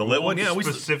from school lit one? Yeah, we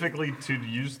specifically to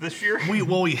use this year?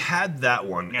 We had that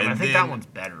one. Yeah, and but I think then that one's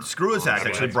better. Screw Attack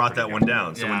actually that's brought that pretty one good.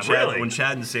 down. So Yeah, when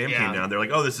Chad and Sam came down, they're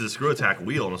like, "Oh, this is a Screw Attack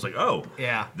wheel," and I was like, "Oh,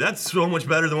 Yeah. that's so much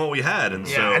better than what we had." And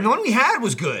Yeah, so and the one we had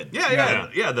was good. yeah.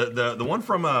 The one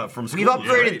from school. We've was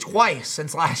upgraded great. twice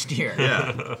since last year.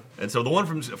 Yeah, and so the one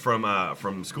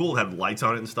from school had lights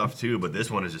on it and stuff too, but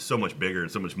this one is just so much bigger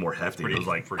and so much more hefty. It was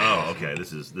like, oh, okay,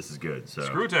 this is good. So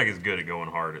Screw Attack is good at going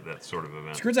hard at that sort of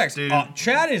event. Screw Attack's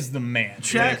Chad is the man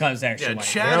when it comes to actual money.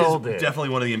 Chad Nailed is it. definitely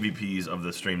one of the MVPs of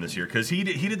the stream this year because he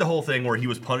did the whole thing where he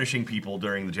was punishing people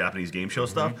during the Japanese game show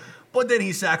stuff, but then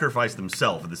he sacrificed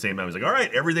himself at the same time. He's like, all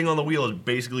right, everything on the wheel is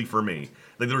basically for me.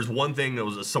 Like there was one thing that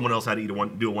was someone else had to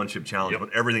do a one chip challenge,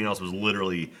 but everything else was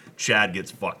literally Chad gets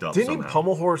fucked up. Didn't somehow. he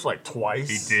pummel horse like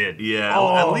twice? He did. Yeah,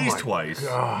 Oh at least my twice.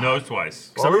 No, it's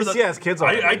twice. Well, at least he has kids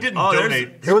already. I didn't Oh, there's- donate.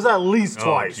 It was at least Oh,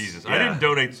 twice. Jesus. Yeah. I didn't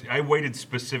donate. I waited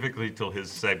specifically till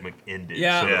his segment ended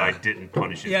Yeah. so that Yeah. I didn't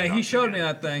punish him. Yeah, he showed me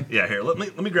that thing. Yeah, here, let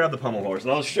me grab the pummel horse,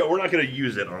 and I'll show. We're not going to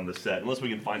use it on the set unless we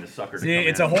can find a sucker to See, come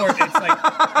it's in. a horse. It's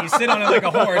like you sit on it like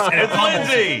a horse, and it pummels.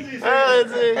 Lindsay! Biggest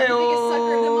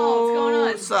sucker of them all. What's going on?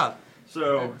 What's up?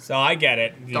 So, So I get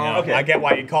it. You know, okay. I get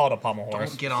why you call it a pummel horse.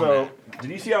 Don't get on so that.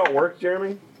 did you see how it worked,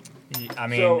 Jeremy? I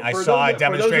mean, So, I for saw those a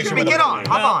that- for those demonstration that- Let me with get a on.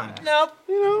 Hop on.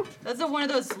 Nope. That's one of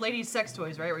those ladies' sex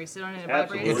toys, right? Where you sit on it and it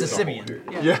vibrates. Absolutely. It's a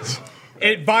Sibian. Yeah. Yes.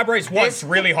 It vibrates once This-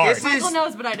 really hard. this Michael is-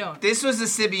 knows, but I don't. This was a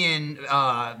Sibian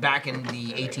back in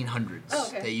the 1800s. Oh,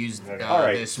 okay. They used All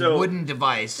right, this so- wooden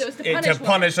device. So it's to to punish,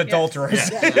 punish women. adulterers.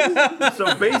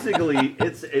 So basically,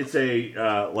 it's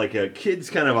a like a kid's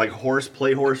kind of like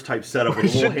play horse type setup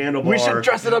with a little handlebar. We should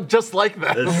dress it up just like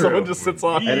that. That's Someone true. just sits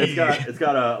on and it. it's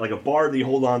got a bar that you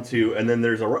hold on to, and then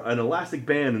there's an elastic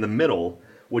band in the middle,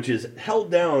 which is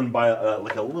held down by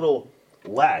like a little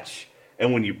latch.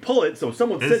 And when you pull it, so if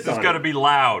someone This sits has on got to it, be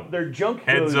loud. their junk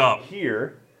Heads goes up.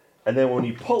 here, and then when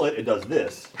you pull it, it does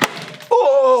this.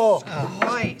 Oh!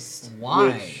 Christ. Why?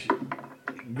 Which,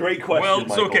 great question, Well,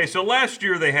 Michael. so okay, so last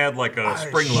year they had like a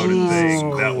spring-loaded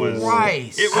thing that was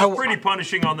Christ. it was pretty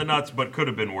punishing on the nuts, but could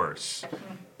have been worse.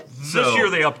 This year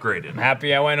they upgraded.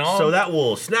 Happy I went on. So that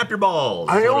will snap your balls.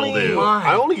 I is what only, it'll do. My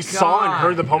I only saw and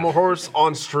heard the God. pummel horse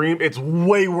on stream. It's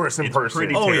way worse in It's person.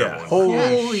 pretty Oh, terrible. yeah. Holy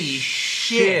Holy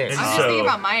shit. shit. I'm just So- thinking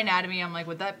about my anatomy. I'm like,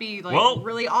 would that be like Well,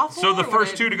 really awful? So the or would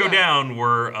first it- two to go yeah. down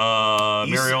were Issa.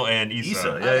 Mariel and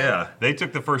Issa. Issa, yeah. They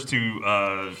took the first two.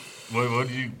 What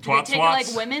did you Did twat they take it like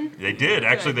swats? women? They did.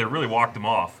 Actually, they really walked them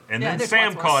off. And Yeah, then they're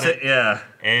Sam twat caught swats. it, Yeah.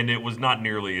 and it was not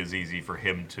nearly as easy for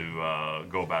him to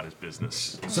go about his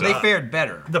business. So they fared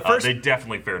better. The first, they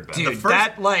definitely fared better. Dude, first-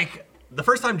 that like the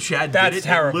first time Chad That's did it,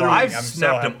 terrifying. it literally I'm so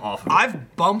snapped happy. him off. Of it.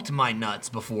 I've bumped my nuts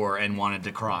before and wanted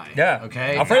to cry. yeah.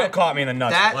 Okay. Alfredo caught me in the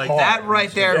nuts. That hard. that right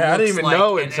there Yeah, I looks didn't even like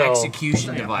know an until-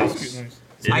 execution device.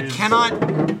 It I is- cannot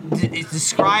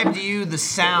describe to you the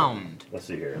sound. Let's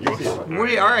see here.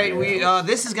 All right,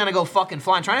 this is gonna go fucking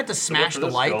flying. Try not to smash the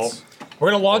lights.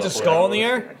 We're gonna launch a skull in the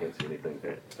air. I can't see anything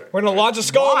there. Sorry. We're gonna launch a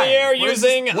skull in the air What is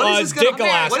using this- what is this dick gonna-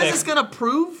 elastic. What is this gonna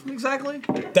prove exactly?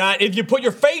 That if you put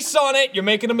your face on it, you're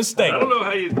making a mistake. I don't know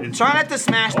how you. It's, Try not to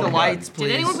smash the lights, please.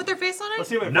 Did anyone put their face on it? Let's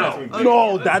see if I can No. find something.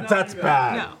 No, that's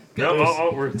bad. No.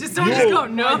 no, we're, Just don't just go,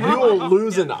 no. You will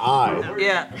lose an eye.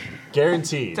 Yeah,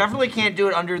 Guaranteed. definitely can't do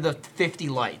it under the 50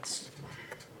 lights.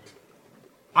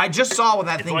 I just saw what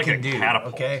that It's thing like can a do.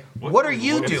 catapult. Okay, What- what are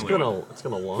you It's doing? gonna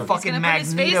launch. Fucking He's gonna put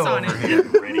his Magneto face on over it. here.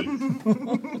 ready.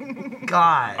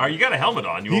 God. You got a helmet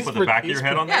on. You want He's to put the back of he's your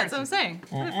head on Yeah, there? that's what I'm saying.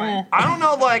 That's fine. I don't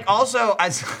know, like, also,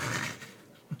 as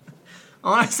I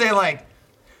want to say, like,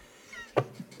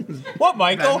 What,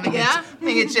 Michael? Yeah?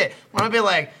 make it shit. I want to be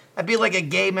like, I'd be like a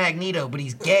gay Magneto, but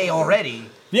he's gay already.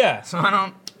 Yeah. So I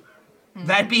don't.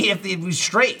 That'd be if he was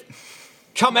straight.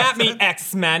 Come at me,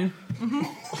 X-Men.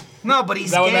 No, but he's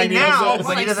That what gay Magneto now, says? but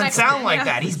he Like doesn't sex sound man, like yeah.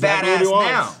 that. He's Exactly what badass he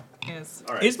wants. now. Yes.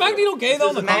 All right, Is Magneto gay though?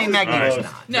 in the Manny comics? Magneto's Alright.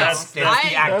 not. No, That's the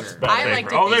actor. I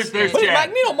liked it. Oh, these there's days. Wait, Chad.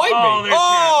 Magneto might Oh, be. there's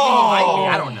Oh,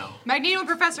 I don't know. Magneto and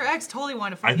Professor X totally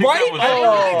want to I fight. think Right? that was.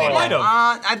 Oh, might have.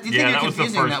 I think Yeah, you're that was the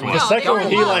confusing first that one. one. No, The second they one, were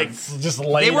he love. like just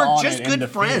laid They were on just it good in the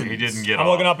friends. He didn't get I'm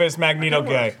off. looking up his Magneto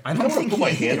gay. I don't think put my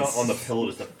he hand is. on the pillow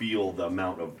just to feel the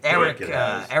amount of Eric, dick it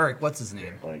has. Eric, what's his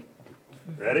name? Like,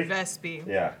 ready? Vespi.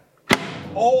 Yeah.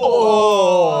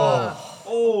 Oh,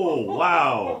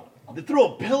 wow. To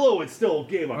throw a pillow, it still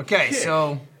gave a Okay, kick.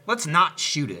 so let's not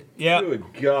shoot it. Yeah. Good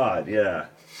God, yeah.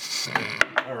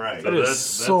 All right. It is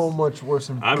so much worse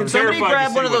in I'm Can somebody terrified to grab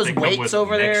see one of what those they come weights with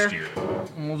over next there? year.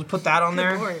 And we'll just put that on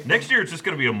there. What Next year, it's just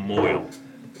going to be a moil.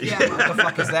 Yeah. the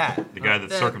fuck is that? The guy that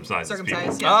The circumcises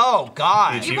circumcised, people. yeah. Oh,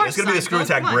 God. It's You going to be the watched Screw Seinfeld?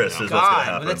 Attack Come on. Briss is what's going to God,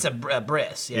 happen. but that's a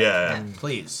bris. Yeah.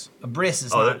 Please. A bris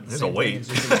is Oh, not the there's a same weight.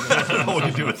 thing as I don't know what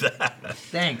to do with that.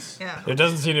 Thanks. Yeah. There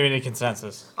doesn't seem to be any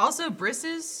consensus. Also, bris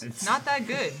is not that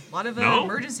good. A lot of No?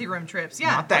 emergency room trips.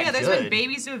 Yeah. Not that there's good. been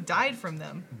babies who have died from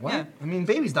them. What? Yeah. I mean,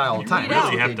 babies die all the time. read That's out.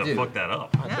 Really what have they to do. fuck that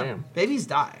up. Yeah. Damn. Babies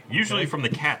die. Usually from the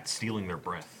cat stealing their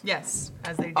breath. Yes,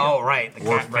 as they do. Oh, right. The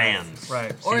Or cat breath. fans.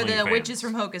 Right. Or Stealing the fans. witches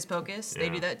from Hocus Pocus. They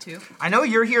Yeah. do that too. I know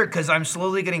you're here because I'm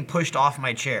slowly getting pushed off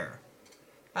my chair.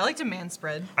 I like to man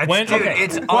spread. When- Dude, okay,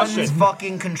 it's question.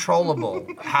 unfucking controllable.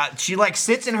 She like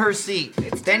sits in her seat,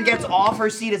 then gets off her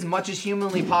seat as much as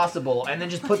humanly possible, and then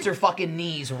just puts her fucking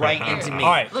knees right into me. All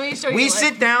right. Let me show you. We like-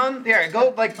 sit down. Here,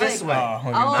 go like this way. Oh,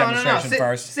 we'll do Oh, a no, demonstration Sit,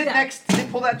 first. sit Yeah. next.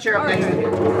 Pull that chair up next to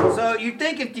you. So you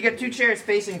think if you get two chairs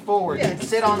facing forward, you Yes.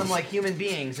 sit on them like human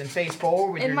beings and face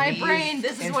forward with In your my knees brain,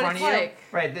 this is in what front it's of you. like.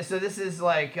 Right. So this is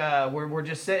like we're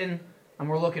just sitting and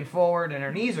we're looking forward and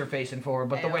our knees are facing forward.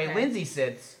 But the way Okay. Lindsay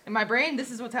sits. In my brain, this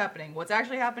is what's happening. What's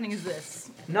actually happening is this.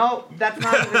 No, that's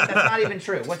not even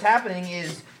true. What's happening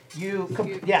is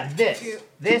this.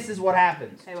 This is what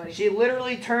happens. Hey, buddy. She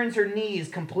literally turns her knees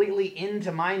completely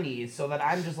into my knees so that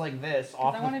I'm just like this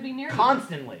off I wanna be near you.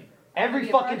 constantly. Every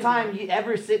get fucking right in time you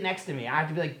ever sit next to me, I have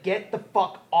to be like, get the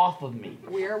fuck off of me.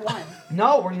 We're one.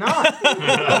 No, we're not.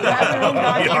 Grab your own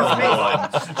goddamn are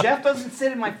space. Jeff doesn't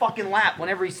sit in my fucking lap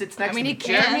whenever he sits next I mean, to he me.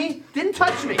 can. Jeremy didn't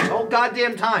touch me the whole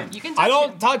goddamn time. You can touch I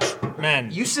don't him. touch men.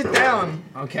 You sit down,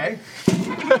 okay?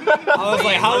 I was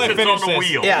like, how do I Unless it's finish on the this?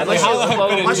 wheel. Yeah, Like, how do I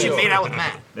finish unless you this? made out with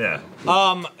Matt. Yeah.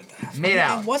 Made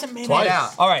out. It wasn't made Twice.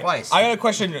 out. All right. Twice. I got a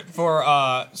question for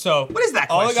so. What is that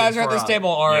All the question guys are at for, this table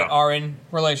are Yeah. are in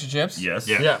relationships. Yes.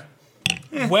 Yeah.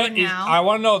 When is, now. I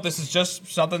want to know if this is just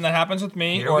something that happens with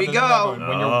me, Here or we if this is go.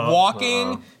 when you're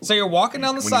walking. So you're walking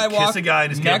down the When you sidewalk. kiss a guy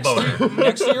and just get a next, boner.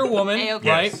 next to your woman, A-okay.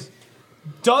 right? Yes.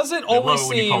 Does it always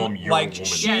love it when you call 'em seem your like woman.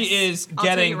 she Yes. is I'll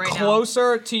tell getting you right now.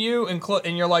 closer to you,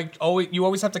 and you're like, oh, you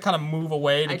always have to kind of move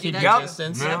away to I do keep that your too.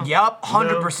 distance? No. Yup,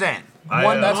 100%.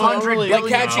 I, That's 100 Like, billion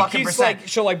Kat, she fucking keeps percent. like,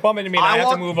 she'll like bump into me, and I I have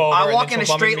walk- to move over. I and walk then in a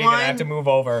she'll bump into straight me, and I have line. to move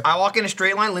over. I walk in a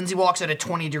straight line. Lindsay walks at a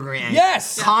 20-degree angle.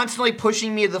 Yes. Constantly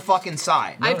pushing me to the fucking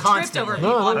side. I've tripped Constantly. over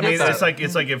people. I mean, That's-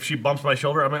 it's like if she bumps my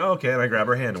shoulder, I'm like, oh, okay, and I grab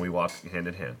her hand and we walk hand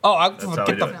in hand. Oh, That's how I get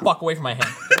do the it. fuck away from my hand.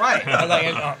 Right.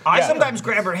 I Yeah. sometimes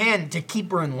grab her hand to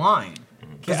keep her in line.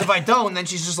 Because if I don't, then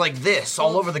she's just like this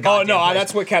all over the Oh goddamn no, place.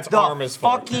 that's what Kat's The arm is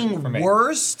for. fucking for me.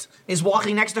 worst is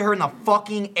walking next to her in the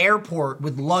fucking airport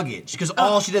with luggage. Because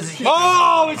all she does is hit me.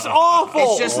 Oh, it's awful.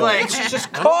 It's just like she's just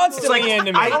It's constantly like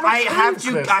into me. I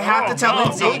have to tell no,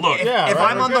 Lindsay no, look. if, Yeah, if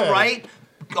right, I'm we're on the good. right,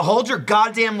 hold your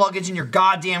goddamn luggage in your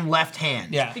goddamn left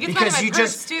hand. Yeah. You can find Because my you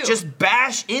purse, too. just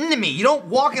bash into me. You don't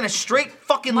walk in a straight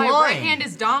fucking My line. right hand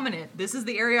is dominant. This is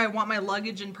the area I want my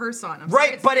luggage and purse on. I'm sorry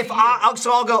Right, it's but not if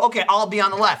you. I'll go, okay, I'll be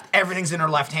on the left. Everything's in her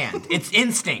left hand. It's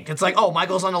instinct. It's like, oh,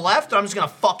 Michael's on the left, I'm just gonna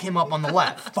fuck him up on the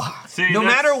left. See, No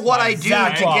that's matter what my I do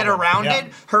exact to get problem. around Yeah.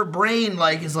 it, her brain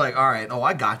like is like, all right, oh,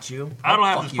 I got you. I don't I'll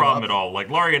have fuck this you problem up. at all. Like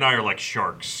Laurie and I are like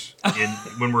sharks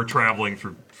when we're traveling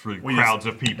through We crowds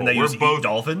just- of people. and they We're just eat both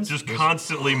dolphins? just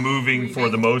constantly moving for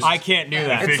the most. I can't do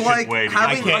that. It's efficient like way to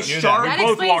having get a can't do that. shark. that we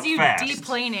both explains walk you fast.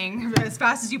 deplaning as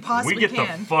fast as you possibly We get the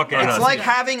can. fuck out It's of like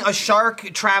here. having a shark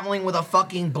traveling with a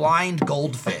fucking blind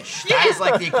goldfish. That is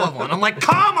like the equivalent. I'm like,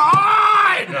 come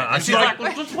on! And she's like,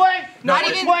 which way? No, Not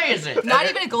which even- way is it? Not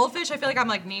even a goldfish. I feel like I'm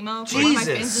like Nemo. One of my fins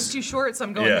Jesus. is too short, so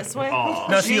I'm going Yeah. this way.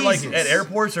 Now, see, like Jesus. at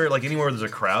airports or like anywhere where there's a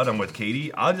crowd, I'm with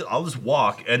Katie. I'll just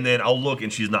walk and then I'll look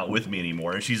and she's not with me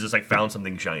anymore, and she's just like found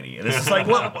something shiny, and it's just like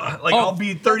what? Like I'll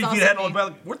be 30 That's feet ahead, and awesome. I'll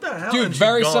be like, what the hell? Dude, And she's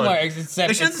very gone. similar, And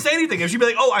except she doesn't say anything. If she'd be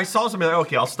like, oh, I saw something, like,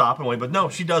 okay, I'll stop and wait. But no,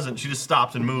 she doesn't. She just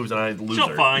stops and moves, and I lose She'll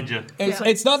her. find you. It's, Yeah.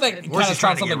 it's not that We're kind of just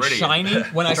trying found to get something rid of you. shiny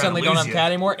when I Trying to suddenly don't lose have you.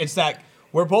 Cat anymore. It's that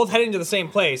we're both heading to the same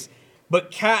place,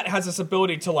 but Cat has this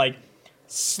ability to like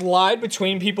slide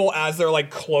between people as they're like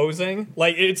closing.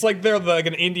 Like it's like they're like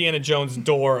an Indiana Jones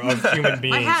door of human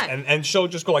beings, hat. and she'll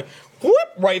just go like whoop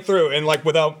right through, and like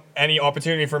without any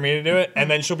opportunity for me to do it, and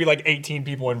then she'll be like 18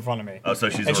 people in front of me. Oh, so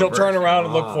she's and a she'll reverse. turn around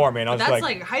and look for me, and I was That's like,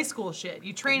 like high school shit.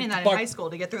 You train in that Fuck. in high school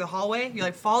to get through the hallway. You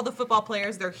like follow the football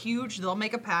players. They're huge. They'll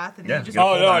make a path, and Yeah, you just. get a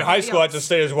oh full no, in back. high school I just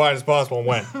stayed as wide as possible and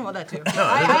went. Well, that too.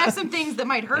 I have some things that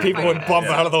might hurt. People if I would do bump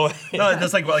that. out of the way. No,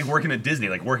 that's like working at Disney,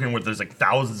 like working where there's like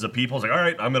thousands of people. It's like, all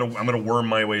right, I'm gonna worm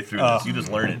my way through this. You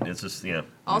just learn it. It's just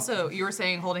Also, you were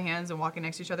saying holding hands and walking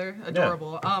next to each other.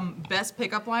 Adorable. Best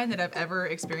pickup line that I've ever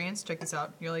experienced. Check this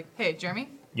out. You're like, hey, Jeremy.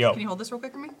 Yo. Can you hold this real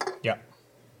quick for me? Yeah.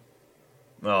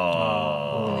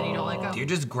 Oh. And then you don't let go. You're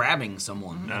just grabbing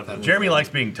someone. Jeremy likes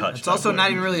being touched. It's also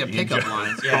not even really a He pickup enjoy-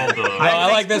 line. Called,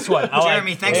 I like this one. I like,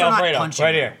 Jeremy, thanks hey, for not Alfredo, punching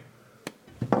right me. here.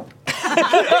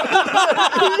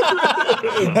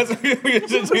 That's what we used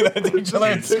to do that to each other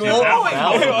in school.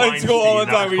 Yeah, In school all the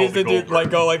time, we used to do Goldberg. like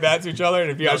go like that to each other,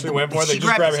 and if you actually went for it, they She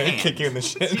just grabbed grab your his hand and hand. kick you in the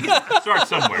shit. Start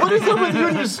somewhere. What is up with you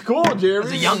in your school, Jeremy?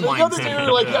 It's a young The wine other day thing. we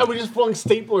were like, yeah, we just flung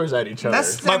staplers at each other.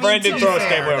 My friend did to be throw a fair,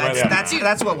 stapler at my that's, dad.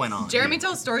 that's what went on. Jeremy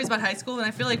tells stories about high school, and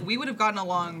I feel like we would have gotten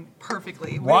along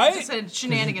perfectly. We Right? just had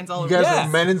shenanigans all You over. guys Yeah. are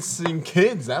menacing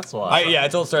kids, that's why. I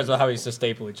told stories about how we used to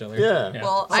staple each other. Yeah.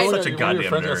 Well, So I- one Such a of your goddamn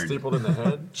friends got nerd. stapled in the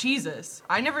head. Jesus,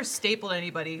 I never stapled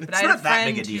anybody, but It's I had a not that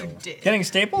friend big a deal. who did. Getting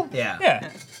stapled? Yeah. Yeah.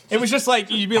 It was just like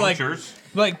you'd be Punctures.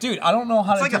 like, dude, I don't know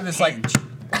how to like do a this. pinch.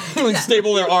 Like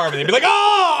staple their arm, and they'd be like,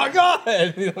 oh god!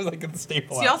 It was like the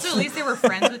staple. See, out. also, at least they were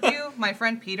friends with you. My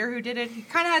friend Peter, who did it, he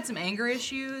kind of had some anger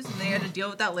issues, and they had to deal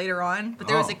with that later on. But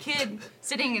there was a kid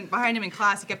sitting behind him in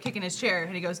class. He kept kicking his chair,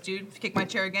 and he goes, "Dude, if you kick my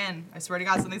chair again, I swear to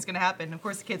God, something's gonna happen." And of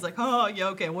course, the kid's like, "Oh, yeah,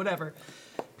 okay, whatever."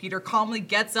 Peter calmly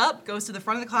gets up, goes to the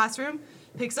front of the classroom,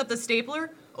 picks up the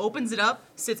stapler, opens it up,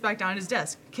 sits back down at his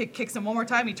desk, kicks him one more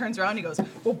time. He turns around, and he goes,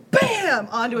 well, bam,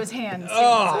 onto his hand.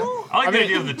 Oh. I like the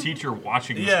idea of the teacher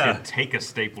watching this Yeah. kid take a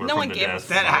stapler No from one the gave a desk.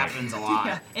 That happens a lot.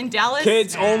 Yeah. In Dallas,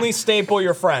 Kids only staple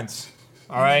your friends.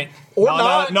 All right. Or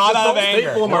not not out of just don't anger.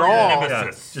 staple them Or at all. your Yeah,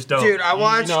 nemesis. just don't. Dude, I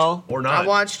watched. know, or not. I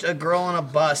watched a girl on a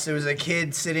bus. There was a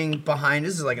kid sitting behind.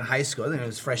 This is like in high school. I think it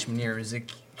was freshman year. It was a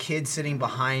kid sitting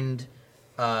behind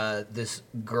this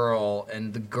girl,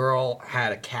 and the girl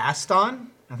had a cast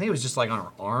on. I think it was just like on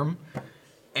her arm,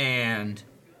 and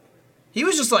he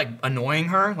was just like annoying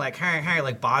her, like hey,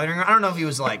 like bothering her. I don't know if he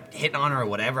was like hitting on her or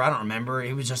whatever. I don't remember.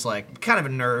 He was just like kind of a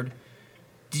nerd.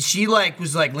 She like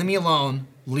was like, leave me alone,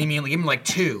 leave me, give him like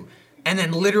 2. And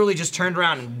then literally just turned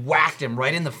around and whacked him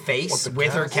right in the face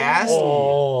with her cast.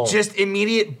 Oh. Just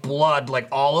immediate blood like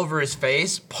all over his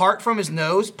face, part from his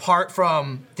nose, part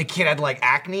from the kid had like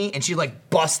acne, and she like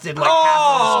busted like half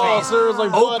of his face so there was like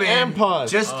blood open and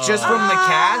pus. just from the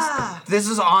cast. This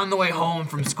is on the way home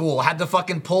from school. Had to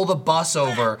fucking pull the bus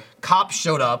over. Cops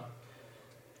showed up,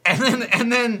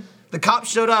 and then the cops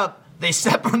showed up. They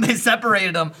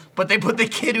separated them, but they put the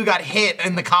kid who got hit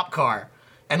in the cop car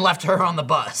and left her on the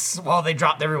bus while they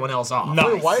dropped everyone else off. Nice.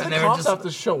 Wait, why And did they the were cops just- have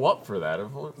to show up for that?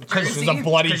 This is a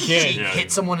bloody 'Cause kid. She Yeah.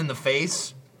 hit someone in the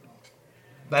face.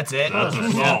 That's it. That's Yeah,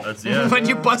 assault. that's yeah. When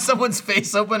you bust someone's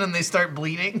face open and they start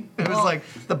bleeding, it was like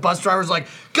the bus driver's like,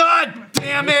 "God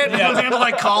damn it!" Yeah. And they had to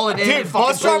like call it in. Dude, and fucking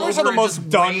bus pull drivers are over the and most just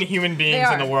done wait. human beings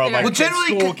They in the are. world. They Like are. Well,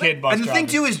 generally, school kid bus and the thing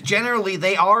drivers. too is generally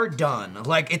they are done.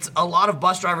 Like it's a lot of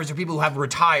bus drivers are people who have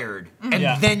retired, and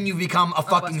Yeah. then you become a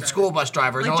fucking driver. school bus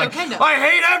driver. And Like they're Joe like, Kendo. I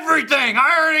hate everything.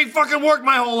 I already fucking worked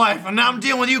my whole life, and now I'm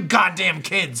dealing with you goddamn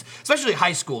kids, especially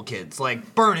high school kids,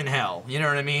 like burn in hell. You know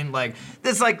what I mean? Like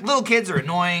this, like little kids are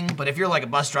annoying, but if you're like a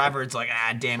bus driver, it's like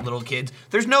damn little kids.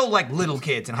 There's no like little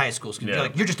kids in high school. Yeah. You're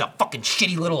like, you're just a fucking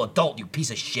shitty little adult, you piece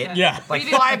of shit. Yeah. Like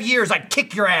Even- 5 years, I'd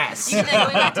kick your ass. Even then,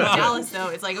 going back to Dallas, though,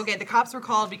 it's like, okay, the cops were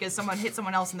called because someone hit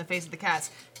someone else in the face with the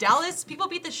cast. Dallas, people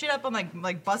beat the shit up on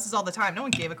like buses all the time. No one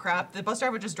gave a crap. The bus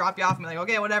driver would just drop you off and be like,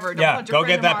 okay, whatever. Don't Yeah, punch your go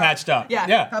friend get that tomorrow. patched up. Yeah,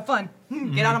 Yeah. have fun.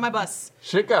 Get out on my bus.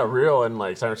 Shit got real in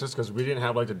like San Francisco because we didn't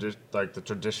have like the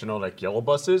traditional like yellow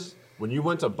buses. When you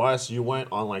went to bus, you went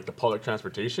on like the public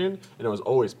transportation, and it was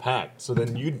always packed. So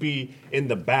then you'd be in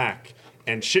the back,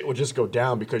 and shit would just go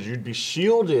down because you'd be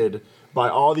shielded by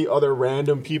all the other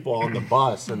random people on the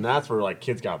bus, and that's where like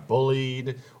kids got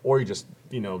bullied, or you just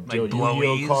deal Yu-Gi-Oh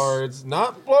blowies? cards,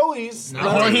 not blowies. No.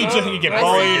 Not- Or you get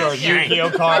bullied or Yu-Gi-Oh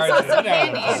I cards. saw some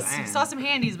whatever. handies. Saw some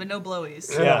handies, but no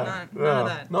blowies. Yeah. None of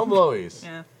that. No blowies.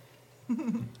 Yeah.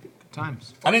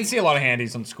 Times. I didn't see a lot of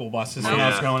handies on school buses when I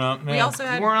was Yeah. growing up. We Yeah. also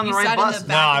had You weren't on the right sat bus. in the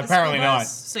No, back of the apparently school not.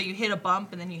 bus, so you hit a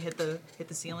bump and then you hit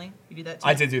the ceiling. You do that too.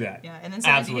 I did do that. Yeah, and then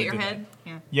sometimes you Absolutely hit your did head.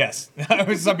 that.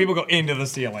 Yes. Some people go into the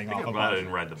ceiling off I'm of glad I it.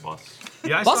 didn't ride the bus.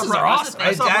 Yeah, I Buses stopped are riding- awesome.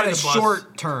 I stopped had riding a the bus.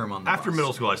 short term on the After bus.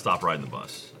 middle school, I stopped riding the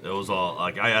bus. It was all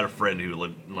like I had a friend who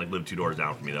lived 2 doors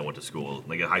down from me that went to school.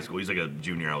 Like at high school, he's like a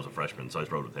junior. I was a freshman, so I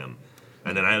just rode with him.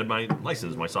 And then I had my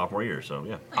license my sophomore year. So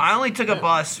yeah. I only took a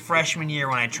bus freshman year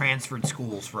when I transferred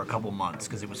schools for a couple months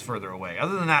because it was further away.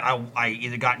 Other than that, I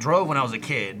either drove when I was a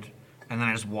kid, and then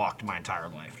I just walked my entire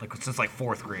life. Like since like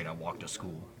 4th grade, I walked to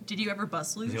school. Did you ever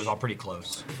bus luge? It was all pretty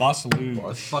close. Bus luge. What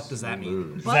the fuck does that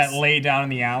mean? Is that lay down in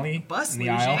the alley? Bus in the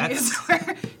aisle? luging is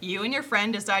where you and your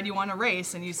friend decide you want to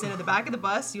race, and you sit at the back of the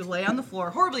bus, you lay on the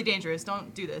floor. Horribly dangerous.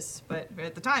 Don't do this. But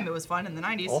at the time, it was fun in the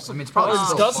 90s. Also, I mean, it's it's probably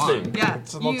probably still disgusting. fun. Yeah,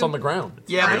 It's you- on the ground.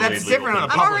 Yeah, but Fairly that's legal different on a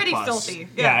thing. I'm public already bus. filthy.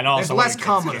 Yeah, and also There's less like-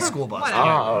 cum on a school bus. Whatever.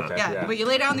 Ah, okay. Yeah, but you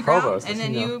lay down on the ground, Provost, and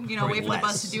then yeah. you wait Probably for the bus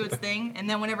less. to do its thing, and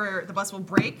then whenever the bus will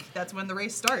break, that's when the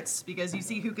race starts because you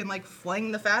see who can like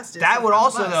fling the fastest. That would on the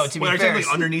also, bus. though, to be Wait, fair, like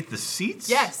underneath the seats?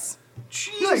 Yes.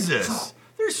 Jesus.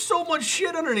 There's so much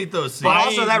shit underneath those seats. But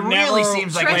also, that I really never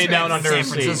seems like lay it's down in under San a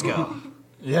seat. Francisco.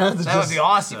 Yeah, That would be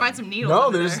awesome. Find some needles. No,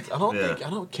 under there's. there. I don't think. I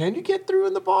don't. Can you get through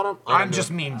in the bottom? I I'm don't just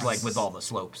know. mean like with all the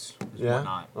slopes. Yeah.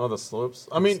 Whatnot. Oh, the slopes.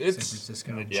 I mean, San it's.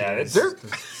 Francisco. Yeah, it's.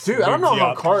 Dude, I don't know how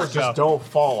Yup, cars yup. just don't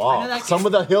fall know off. that Some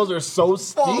of the hills are so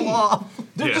steep. Fall off.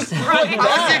 They're Yeah. just Right. like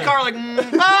I see a that. car like,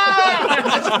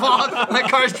 it just falls. That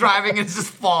car's driving and it just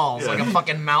falls like a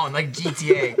fucking mountain, like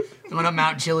GTA. Someone up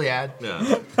Mount Chiliad.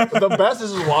 Yeah. The best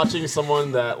is watching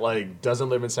someone that like doesn't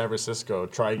live in San Francisco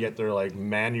try to get their like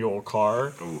manual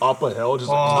car up a hill, just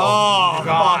Oh, God.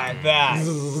 fuck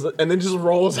that. and then just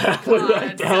rolls halfway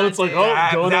back down. It's like, oh,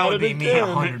 That, going that out would it be me again.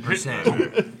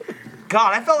 100%.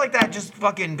 God, I felt like that just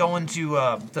fucking going to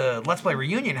the Let's Play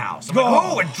Reunion house. I'm like,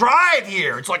 oh, and drive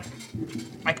here. It's like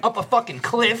up a fucking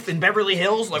cliff in Beverly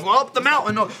Hills, like well, up the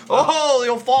mountain. Oh,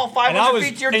 you'll fall And I 500 was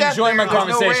feet to your death. enjoying my there. There's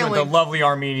no conversation with the railing. lovely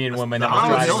Armenian woman that was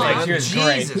I was driving. like, She was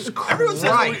great. Jesus Everyone says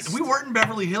Christ. we weren't in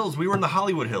Beverly Hills. We were in the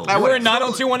Hollywood Hills. I We were in would've-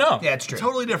 90210. Yeah, it's true.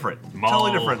 Totally different. Mall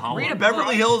Totally different. Hollywood.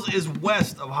 Beverly Hills is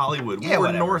west of Hollywood. Yeah, we were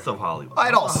whatever. north of Hollywood.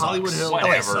 It all The Hollywood sucks. Hills.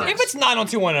 Whatever. If it's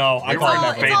 90210, I You're call it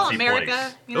right. that. It's all Fancy America.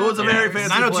 place. You It know? was a very fancy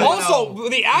 90210. place. Also,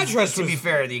 the address To was be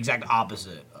fair, the exact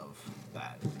opposite of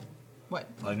that. What?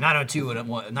 Like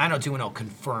 90210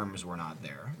 confirms we're not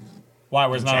there. why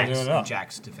was Jack's, 90210?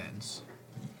 Jack's defense.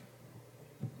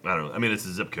 I don't know. I mean, it's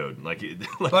a zip code. Like,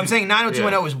 But I'm saying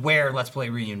 90210 is where Let's Play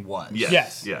Reunion was. yes,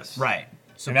 Yes. yes. Right.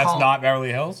 So And that's call- not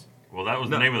Beverly Hills? Well, that was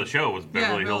the name of the show. Was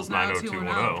Beverly Hills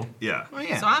 90210. Yeah. Oh,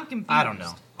 yeah. So I'm confused. I don't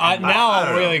know. Now I I'm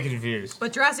don't know. really confused.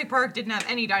 But Jurassic Park didn't have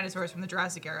any dinosaurs from the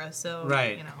Jurassic era, so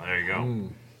Right. you know. There you go.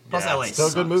 Plus Yeah, LA Still a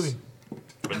good sucks. movie.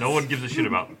 But no one gives a shit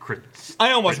about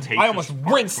I almost Cretaceous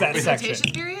rinsed that Park. section.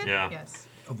 Cretaceous period? Yeah. Yes.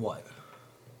 Of what?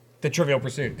 The Trivial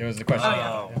Pursuit. There was the question.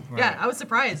 Oh, yeah. Yeah, I was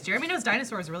surprised. Jeremy knows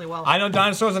dinosaurs really well. I know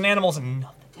dinosaurs and animals and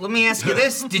nothing. Let me ask you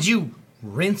this. Did you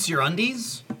rinse your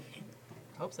undies?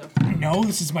 hope so. No,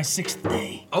 this is my 6th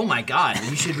day. Oh my God!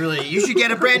 You should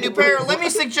get a brand new pair. Let me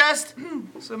suggest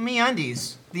some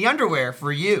MeUndies, the underwear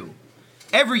for you.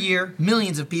 Every year,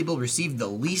 millions of people receive the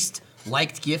least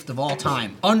liked gift of all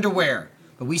time, underwear.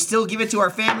 But we still give it to our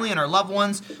family and our loved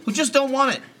ones who just don't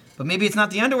want it. But maybe it's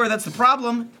not the underwear that's the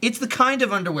problem. It's the kind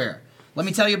of underwear. Let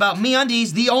me tell you about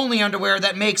MeUndies, the only underwear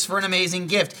that makes for an amazing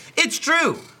gift. It's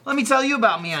true. Let me tell you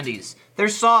about MeUndies. They're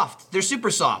soft. They're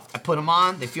super soft. I put them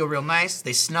on. They feel real nice.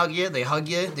 They snug you. They hug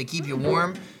you. They keep you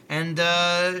warm. And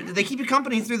they keep you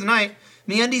company through the night.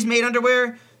 MeUndies made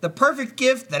underwear the perfect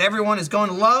gift that everyone is going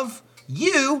to love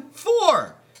you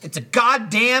for. It's a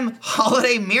goddamn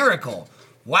holiday miracle.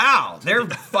 Wow, they're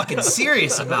fucking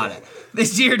serious about it.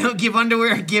 This year, don't give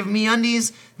underwear, give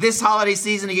MeUndies. This holiday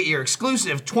season to get your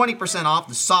exclusive 20% off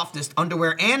the softest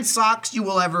underwear and socks you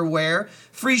will ever wear,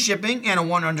 free shipping, and a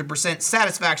 100%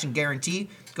 satisfaction guarantee.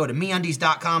 Go to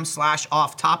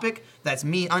MeUndies.com/off-topic. That's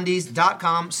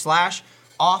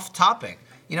MeUndies.com/off-topic.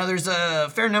 You know, there's a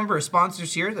fair number of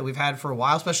sponsors here that we've had for a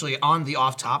while, especially on the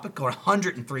off-topic. Got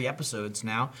 103 episodes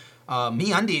now.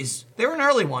 MeUndies, they were an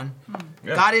early one.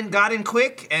 Yeah. Got in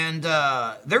quick, and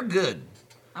they're good.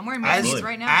 I'm wearing As, MeUndies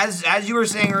right now. as you were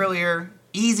saying earlier,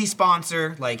 easy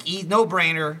sponsor, like no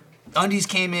brainer. Undies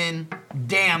came in.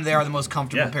 Damn, they are the most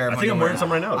comfortable Yeah, pair of I think I'm underwear wearing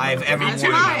some right now. I've ever worn As in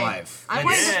am my I. life. I'm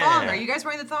wearing the Yeah. thong. Are you guys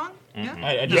wearing the thong? Yeah.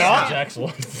 I just Yeah. saw Jack's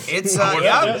one. It's there you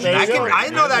go. I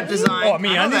know that design. Oh, I know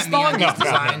MeUndies that thong? MeUndies No,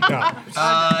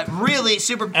 design. Really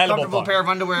super comfortable thong. pair of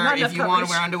underwear. Not If enough you want to coverage.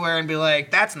 wear underwear and be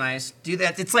like, that's nice, do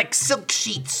that. It's like silk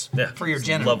sheets Yeah, for your it's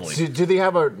genitals. lovely. Do they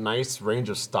have a nice range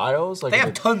of styles? Like They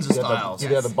have tons of do they have styles. Do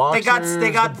they have the boxers?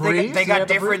 They got the briefs? they Do got have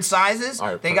the different briefs? sizes. All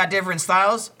right, They perfect. got different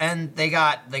styles, and they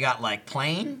got like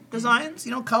plain designs,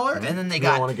 color, and then they You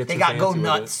don't wanna got get they too got go fancy with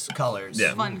nuts colors.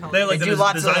 Yeah. Fun color. They have like They the do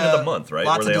lots design of the month, right?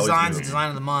 Lots Where of they always designs, do. design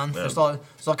of the month. Yeah. There's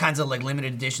all kinds of like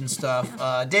limited edition stuff.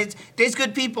 Days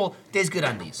good people, Days good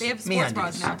undies. They have sports MeUndies.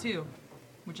 bras now too,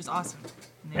 which is awesome.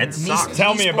 And Me- socks.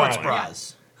 Tell me sports about it.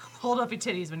 bras. Hold up your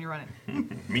titties when you're running.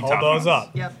 Me Hold top those ones.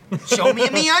 up. Yep. Show me a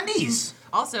MeUndies.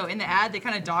 Also, in the ad, they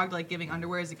kind of dogged like giving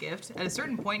underwear as a gift. At a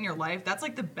certain point in your life, that's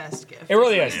like the best gift. It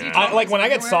really is. Like, I, like when I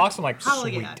get underwear, socks, I'm like, hell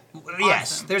sweet. yeah.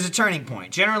 Yes, Awesome. there's a turning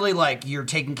point. Generally, like you're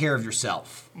taking care of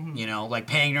yourself. Like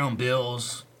paying your own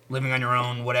bills, living on your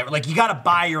own, whatever. Like you gotta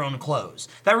buy your own clothes.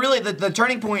 That really, the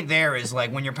turning point there is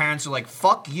like when your parents are like,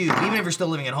 "Fuck you." Even if you're still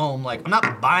living at home, like I'm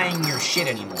not buying your shit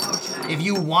anymore. If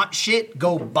you want shit,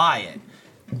 go buy it.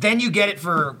 then you get it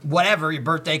for whatever, your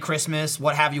birthday, Christmas,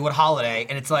 what have you, what holiday,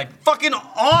 and it's like, fucking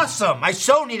awesome! I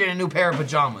so needed a new pair of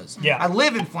pajamas. Yeah. I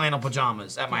live in flannel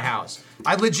pajamas at my house.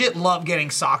 I legit love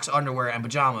getting socks, underwear, and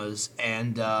pajamas,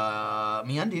 and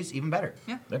MeUndies, even better.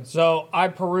 Yeah. So I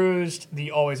perused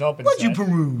the Always Open What'd you set,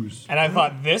 peruse? and I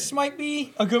thought this might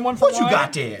be a good one for What you Ryan.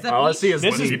 got there? Is that All I see is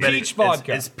This is Wendy. peach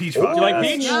vodka. It's peach Do vodka. you like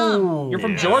peach? Yum. You're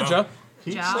from Yeah. Georgia,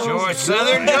 Jow. George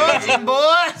Southern Georgian,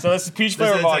 boy! so this is peach This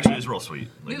flavor is vodka. actually it's real sweet.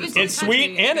 Like, Moving this- to It's the sweet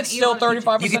country, and it's eat still all the peaches.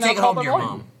 35% You can take it alcohol home to by your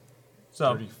volume. mom.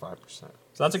 So 35%.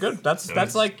 that's a good.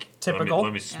 That's like typical.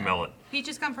 Let me smell it.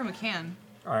 Peaches come from a can.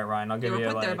 All right, Ryan, I'll They give were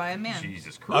you put there like, by a man.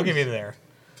 Jesus Christ. I'll give you there.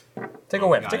 Take a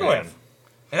whiff. Take a whiff.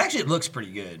 It actually looks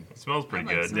pretty good. It smells pretty I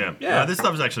like good. some. yeah. Yeah. This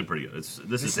stuff is actually pretty good.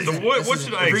 This is. So what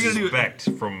should I if you're gonna do- expect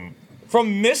from?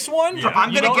 From this one, Yeah. I'm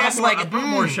you gonna don't guess have- like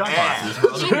more shot yeah.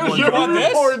 glasses. You want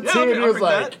this? He was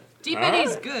like, Deep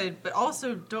Eddy's good, but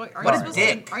also are What you is supposed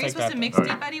dick? to? Are you Take supposed that. to mix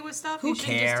Alright. Deep Eddy with stuff? Who You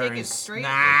shouldn't just take it cares? straight.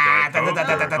 Nah.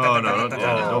 Oh no!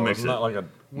 Don't mix it's it. not like a.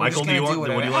 Michael, do you want? Would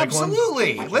you like one?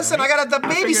 Absolutely. Listen, I got the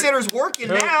babysitter's working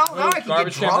now. Now I can get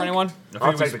Garbage can for drunk. anyone?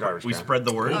 I'll take the garbage We can. spread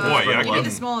the word. boy, yeah, Give me love the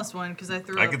it. smallest one because I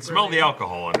threw I up can smell the earlier.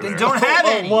 alcohol under Then there. don't have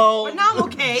any. But now I'm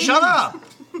okay. Shut up.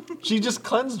 She just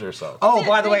cleansed herself. Oh,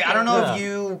 by the way, I don't know Yeah. if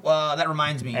you. That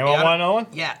reminds me. Anyone Yeah, want another one?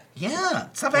 Yeah. Yeah.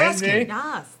 Stop Lindsay? asking.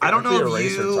 Yes. I don't know The if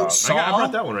eraser you top. saw. I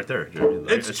brought that one right there. Jeremy.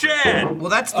 It's Chad. Well,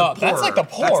 that's the Oh, pour. that's like the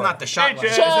pour. That's not the shot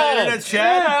glass. That's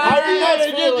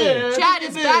Chad. Chad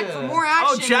is back for more action.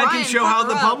 Oh, Chad can Ryan, show how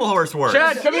the cover up. pommel horse works.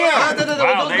 Chad, come here. Wow,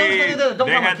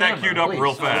 they had that queued up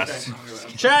real fast.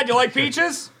 Chad, you like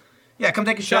peaches? Yeah, come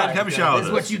take a Chad, shot. have a shower This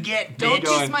is with what us. you get. Don't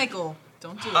bitch. kiss Michael.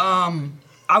 Don't do it.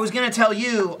 I was gonna tell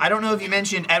you. I don't know if you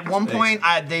mentioned at one point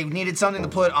they needed something to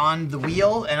put on the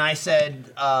wheel, and I said,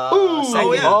 second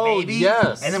yeah. Oh, baby.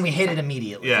 yes. And then we hit it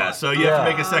immediately. Yeah, so you have to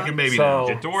make a second baby So- now.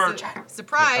 Get to work.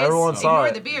 Surprise. Everyone saw Ignore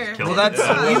it. the beer. Kill Well, it.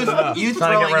 that's you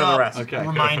Trying to throwing get rid of the up rest. Okay.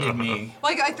 reminded me.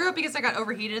 Like I threw up because I got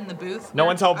overheated in the booth. No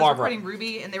one tell I was Barbara. recording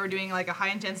Ruby, and they were doing like a high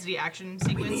intensity action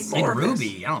sequence. In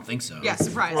Ruby, I don't think so. Yeah,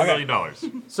 surprise. $4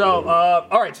 million. So,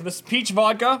 all right. So this is peach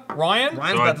vodka. Ryan,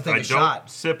 Ryan's So about to take I a don't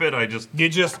shot. sip it. I just you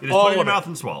just You just all put it in your of it. mouth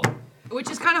and swallow.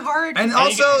 Which is kind of hard. And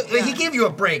 'cause also, yeah. he gave you a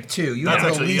break too. You That's have the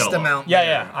actually least yellow. amount.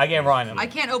 Yeah. I gave Ryan. I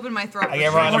can't open my throat. I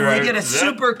gave Ryan a Sure. We break. get a That-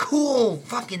 super cool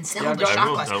fucking cylinder I've got- shot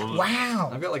will- glass. I will-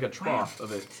 Wow. I've got like a trough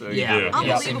of it. So Yeah. Yeah. Yeah,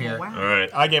 Unbelievable. same here. Wow. All right.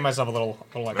 I gave myself a little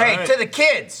like. Hey, to the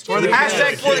kids. For the Hashtag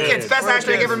kids. for the kids. Best For the hashtag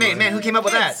kids. ever made. Man, who came up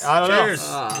with that? I don't know. Cheers.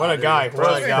 What a guy.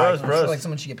 What a guy. I feel like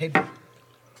someone should get paid for it.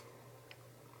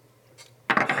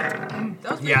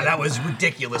 That was pretty Yeah, good. that was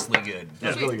ridiculously good.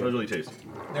 Yeah, that was really tasty.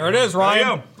 There it is,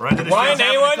 Ryan. Ryan did the Ryan shots.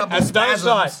 Haywood couple has done his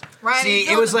shot. spasms. Ryan, See, you it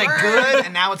feel was the like burn. good,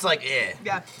 and now it's like eh.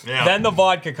 Yeah. Yeah. Then the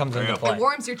vodka comes into you go. play. It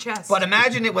warms your chest. But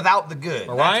imagine it without the good.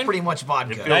 Ryan? That's pretty much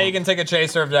vodka. Now you can take a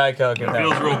chaser of Diet Coke. It with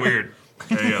feels that. real weird.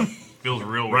 There you go. Feels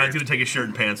real Ryan's weird. gonna take his shirt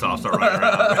and pants off, start running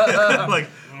around. Like,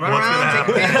 Run what's gonna around,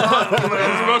 happen? take pants off, do Is it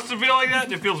whatever. supposed to feel like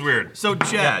that? It feels weird. So,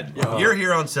 Chad, you're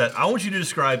here on set. I want you to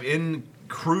describe in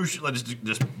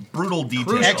just brutal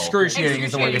detail. Excruciating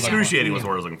is the word. you're looking for. Excruciating was the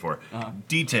word I was looking for.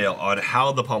 Detail on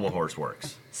how the pommel horse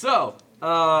works. So,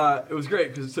 it was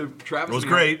great because Travis. It was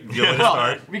and I- great. Good way to Well,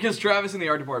 start. because Travis in the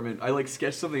art department, I like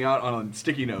sketched something out on a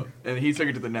sticky note, and he took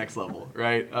it to the next level,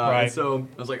 right? Right. And so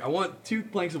I was like, I want 2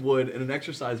 planks of wood and an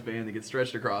exercise band that gets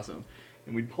stretched across them,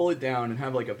 and we'd pull it down and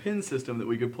have like a pin system that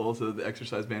we could pull so that the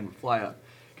exercise band would fly up.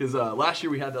 Because last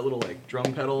year we had that little like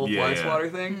drum pedal Yeah, fly yeah. swatter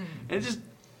thing, and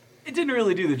it didn't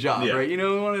really do the job, Yeah. right? You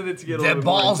know, we wanted it to get a The little bit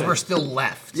more balls were intense. still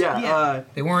left. Yeah.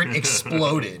 They weren't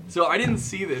exploded. So I didn't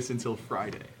see this until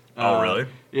Friday. Oh, really?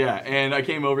 Yeah, and I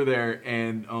came over there,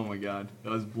 and oh my god, I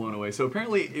was blown away. So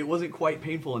apparently, it wasn't quite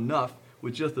painful enough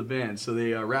with just the band, so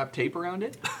they wrapped tape around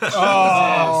it.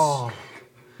 Oh.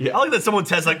 I like that someone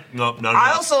tests like, no, not I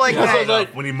enough. also like Not that.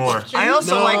 enough. We need more. I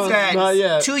also No, like not that.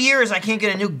 yet. 2 years, I can't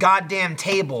get a new goddamn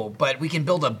table, but we can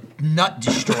build a nut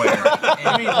destroyer.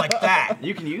 I mean, like that.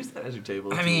 You can use that as your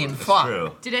table. I if you mean, want. fuck.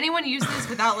 True. Did anyone use this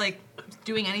without like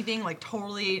doing anything, like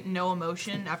totally no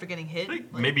emotion after getting hit? I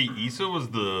think Like, maybe Issa was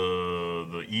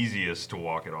the easiest to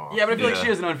walk it off. Yeah, but I feel like Yeah. she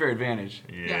has an unfair advantage.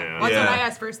 yeah. Yeah. Well, that's Yeah. what I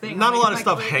asked first thing. Not a Like, lot of is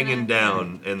stuff my clit hanging gonna-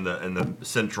 down in the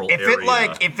central If it, area.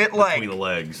 like- if it, like- between the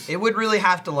legs. It would really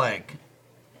have to, like,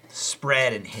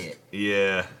 spread and hit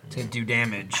Yeah. to do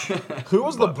damage. Who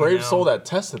was the brave know. soul that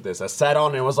tested this? That sat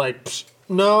on it and was like, Psh,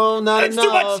 no, not It's enough.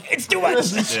 too much. It's too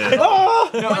much.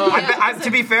 Yeah.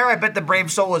 To be fair, I bet the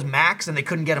brave soul was Max, and they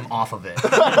couldn't get him off of it.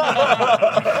 He's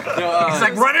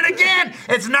like, run it again.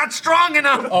 It's not strong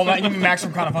enough. Oh, you mean Max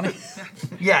from Kind of Funny?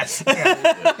 Yes.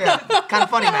 Yeah. Kind of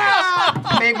funny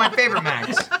Max. My favorite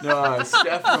Max. No,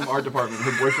 Steph from art department,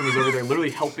 her boyfriend was over there literally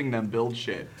helping them build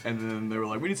shit. And then they were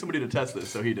like, we need somebody to test this,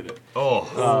 so he did it.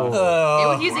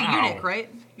 He's a eunuch, right?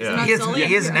 He's Yeah. not He is, Sully?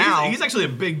 he is now. He's actually a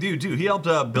big dude too. He helped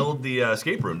build the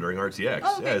escape room during RTX.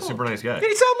 Oh, okay, yeah, cool. super nice guy. Did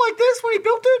he sound like this when he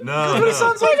built it? No, That's what he no.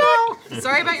 sounds like now.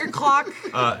 Sorry about your clock.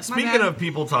 Speaking bad. of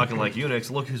people talking like eunuchs,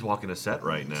 look who's walking a set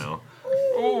right now.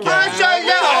 What the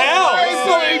hell?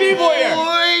 It's the B-boy here.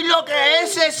 Boy, look at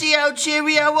SSEO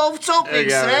Cheerio off topic Hey,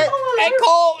 Gavin. set.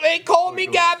 They call me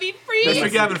Gabby Free.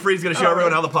 Mr. Gavin Free's gonna show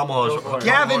everyone how the pommel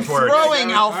Gavin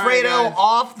throwing Alfredo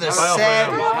off the set.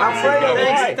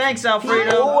 Alfredo, Thanks, He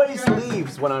Alfredo. always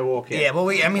leaves when I walk in. Yeah, well,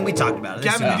 we talked about it.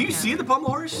 Gavin, did you see the pommel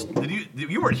horse?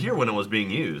 You weren't here when it was being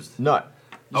used? No.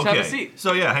 Just have a seat.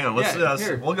 So yeah, hang on. Let's Yeah,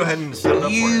 here. we'll go ahead and set it up for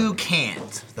You you.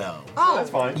 can't though. Oh, That's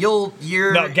fine. You're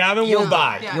Gavin will you'll-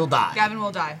 die. yeah. You'll die. Gavin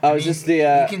will die. Oh, is this the?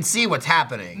 You can see what's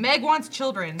happening. Meg wants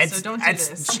children, so don't do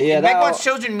this. Yeah, Meg that'll- wants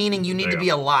children, meaning you need to be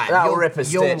alive. That'll You'll rip a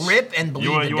You'll stitch. rip and bleed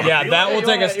want- to you death. want- Yeah, that will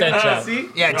take a stitch out.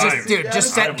 Yeah, Alright.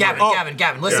 just set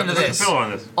Gavin, listen to Put this. the pillow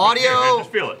on this. Audio, Here, just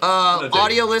feel it.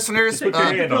 audio listeners, Just put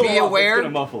your hand on be it. It's aware. gonna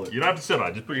muffle it. You don't have to sit on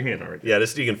it. Just put your hand on it right there. Yeah,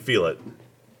 just so you can feel it.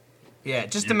 Yeah,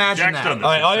 just imagine Jack's done that. this. All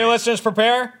right, audio listeners,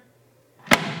 prepare.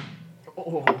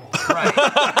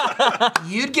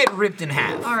 You'd get ripped in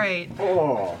half. All right.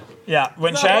 Yeah,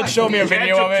 when Chad showed me a Chad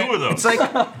video took of it, two of those. It's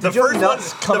like The first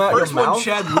nuts one, come the out your first one, mouth?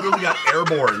 Chad literally got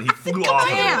airborne. He flew off of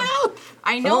it. Damn.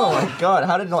 I know. Oh my god,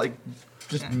 how did like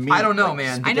just me? I don't know,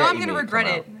 man. I know I'm spaghetti gonna meat regret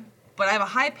come it, but I have a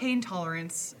high pain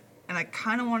tolerance, and I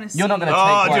kind of want to see. You're not gonna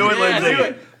Oh, take do one. it, Lindsay. do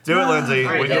it. Do it, Lindsay.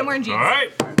 All right, We get him got- wearing jeans. All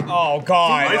right. oh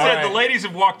god, Like I all said, right. the ladies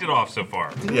have walked it off so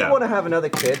far. Do you Yeah. want to have another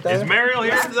kid Is there? Mariel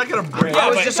here? Is that gonna bring? I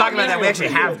was but- just talking about that. We actually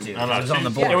have to. No, no, It was on the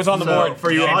she's- board. It was on the board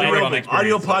For you Yeah, audio, everyone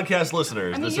experienced it. podcast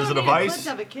listeners, this is a device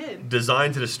have a kid.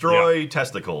 designed to destroy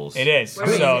testicles. It is.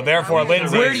 So therefore,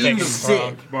 Lindsay Where is do you taking sit?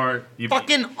 control. Smart.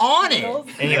 Fucking on it.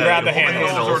 And you Yeah, grab the you hold the handle.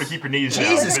 handle. Sort of keep your knees down.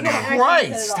 Jesus Bend down.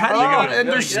 Christ. How do you not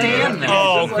understand that?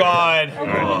 Oh god.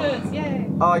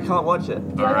 Oh, I can't watch it.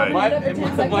 All right.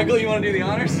 Michael, you want to do the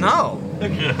honors? No.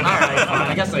 Alright, fine.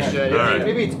 I guess I should. All right.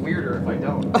 Maybe it's weirder if I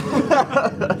don't.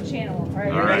 Channel. All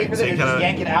right. All right. So you Just kind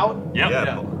yank it out? Yep.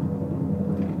 yeah.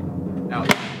 Now,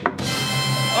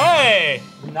 Hey.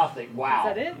 Nothing. Wow.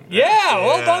 Is that it? Yeah.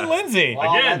 Well Yeah. done, Lindsay.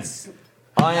 Well, Again. that's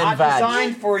Iron not vag.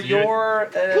 designed for your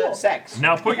sex.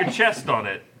 Now put your chest on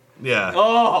it. Yeah.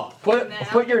 Oh, put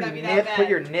your That'd be that nip, bad. put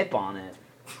your nip on it.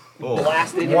 Oh.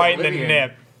 Blast it in Right in the oblivion.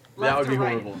 nip. that would be to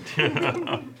right. horrible.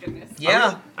 Goodness.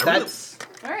 Yeah, I really- that's.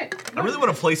 All right. I really want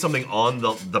to play something on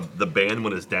the band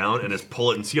when it's down and just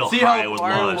pull it and see how See how high it would far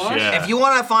it launch. launch? Yeah. If you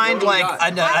want to find What do we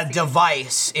like got? a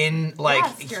device in like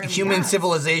Yes, Jeremy, human yes.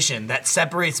 civilization that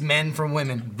separates men from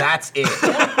women, that's it,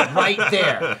 right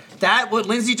there. That what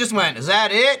Lindsay just went. Is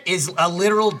that it? Is a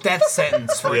literal death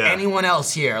sentence for Yeah. anyone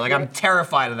else here? Like I'm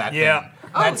terrified of that. Yeah. thing.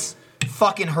 That's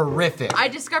fucking horrific. I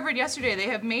discovered yesterday they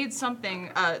have made something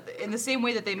in the same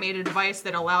way that they made a device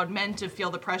that allowed men to feel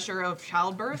the pressure of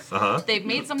childbirth. They've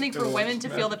made something for women to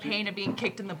feel the pain of being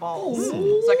kicked in the balls. So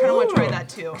I kind of want to try that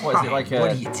too. What is it like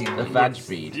What a, do you do? a vag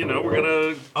feed? You know, we're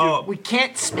gonna. Oh, We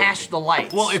can't smash the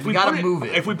lights. well, if we gotta put it, move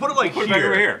it. If we put it like Put it back here,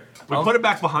 over here. we put it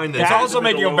back behind this. It's That also is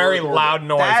making a the very lower loud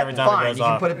noise That's every time fine. it goes You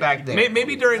can off. put it back there.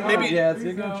 Maybe during maybe Yeah, it's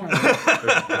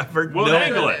gonna for We'll no.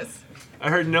 angle it. I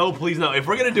heard no, please no. If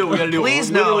we're gonna do it, we gotta do Please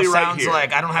it no literally right sounds here.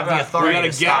 like I don't have the we authority gotta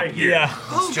to stop get you. here. Yeah.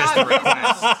 It's just a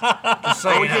request. Just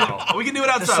so you know. We can do it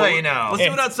outside. Just so you know. Let's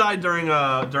do it outside during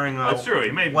That's true.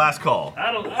 He made. last call.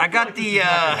 I don't. I got the.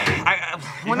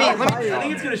 Let me. I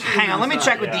think it's gonna shoot Hang on. Let me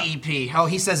check with Yeah. the EP. Oh,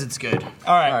 he says it's good.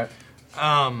 All right.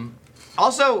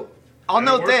 Also, I'll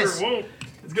note this.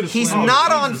 It's gonna He's smell.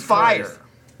 not on Jesus fire. Christ.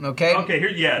 Okay. Okay, here.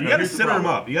 Yeah. You no, gotta here's the center him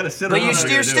problem. up. You gotta center But him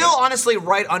up. you're still honestly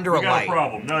right under We a got a light.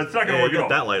 problem. No, it's not gonna Yeah, work you at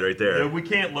got all. that light right there. We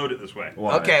can't load it this way.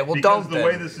 Why? Okay. Well, Because don't the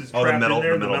way then. this is Oh, the trapped metal- in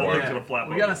there, the the metal metal bar. is gonna flap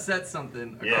We over. gotta set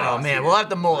something. Yeah. Oh man, we'll have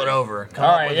to mull it over. Come All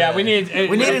up right. with Yeah, a- we need. We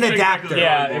need an Let's take it back to adapter. the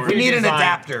Yeah, drawing if board. We need an design-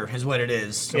 adapter, is what it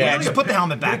is. Yeah, just put the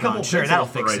helmet put a back couple on. Sure, pins that'll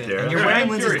up fix right it. there. And you're Yeah, wearing I'm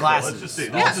Lindsay's curious, though. Let's glasses. just see.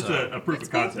 Yeah. This is just a proof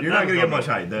of concept. You're not gonna get much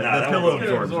height. The, Nah, the that pillow won't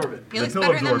work. absorbs. He The looks pillow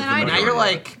better than absorbs I the do. Now you're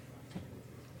like,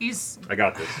 He's I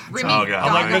got this. Remy. Oh, God.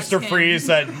 I'm like Gauntlet Mr. Tim. Freeze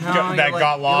that no, that you're got like, You're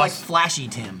like lost. Flashy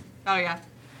Tim. Oh yeah.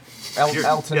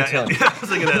 Elton Yeah, Tim. yeah, I was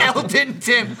thinking that. Elton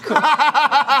Tim.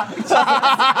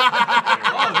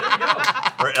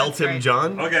 Or Elton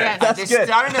John. Okay. Yes. That's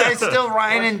good. I don't know. It's still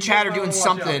Ryan and Chad are doing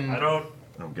something. I don't.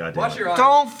 Oh god. Watch your eyes.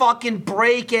 Don't fucking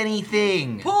break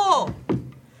anything. Pull.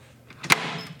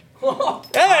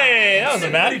 Hey, that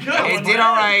wasn't bad. It did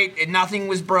all right. Nothing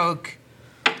was broke.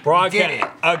 Broadcast did it.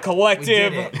 a collective We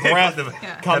did it. breath.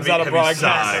 Yeah. comes Heavy- out of heavy broadcast.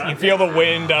 sigh. You feel the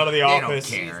wind out of the They office.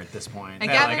 don't care at this point. And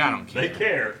They're Gavin- like, I don't care. They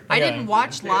care. I didn't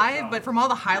watch live, but from all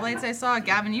the highlights I saw,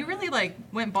 Gavin, you really like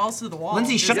went balls to the wall.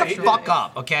 Lindsay, shut the Yesterday. fuck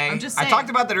up, okay? I'm just I saying. talked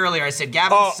about that earlier. I said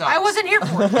Gavin sucks. I wasn't here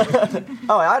for it.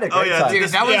 Oh, I had a great yeah, time. Dude,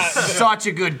 that was Yeah. such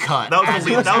a good cut. That was as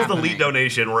the it lead, that was the happening. lead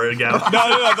donation where Gavin.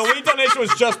 No. The lead donation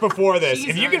was just before this.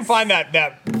 If you can Jesus. find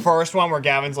that first one where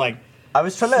Gavin's like, I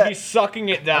was trying he's to. sucking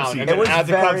it down, and It then was as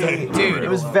it comes very, in, Dude, it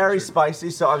was very spicy,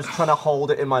 so I was trying to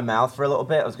hold it in my mouth for a little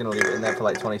bit. I was gonna leave it in there for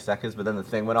like 20 seconds, but then the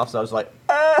thing went off, so I was like,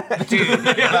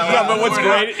 Yeah, but what's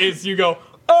great is you go,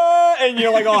 and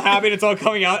you're like all happy, and it's all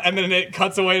coming out, and then it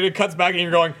cuts away, and it cuts back, and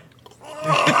you're going,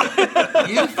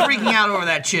 You freaking out over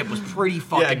that chip was pretty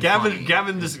fucking Yeah, Gavin. funny.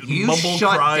 Gavin just You mumbled,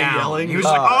 shut crying, down. yelling. He was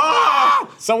like, "Ah!"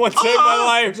 someone saved my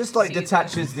it life. just like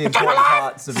detaches the important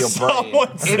parts of your brain.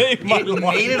 Someone saved my It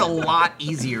life. made it a lot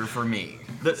easier for me.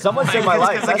 Someone saved my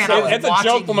life. Because, That's again, I was It's a joke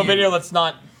watching from a you. video that's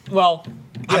not, well, I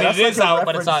mean, that's it is like a out,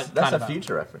 but it's reference- not That's kind of a out.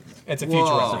 future reference. It's a future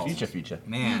Whoa. reference. Future.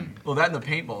 Man, Well, that and the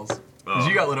paintballs. Because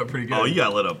you got lit up pretty good. Oh, you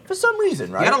got lit up. For some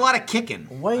reason, you right? had a lot of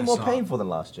kicking. Way I more saw. painful than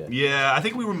last year. Yeah, I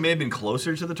think we may have been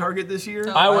closer to the target this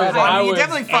year. I was, Well, I you was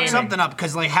definitely fucked aiming. something up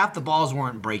because like half the balls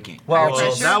weren't breaking. Well,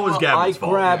 Well, that was I Gavin's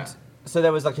fault. grabbed. So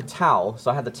there was like a towel,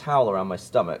 so I had the towel around my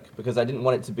stomach because I didn't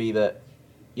want it to be that,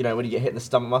 you know, when you get hit in the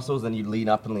stomach muscles, then you lean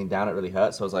up and lean down, it really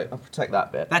hurts. So I was like, I'll protect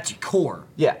that bit. That's your core.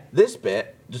 Yeah, this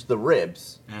bit, just the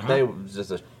ribs, Uh-huh. they was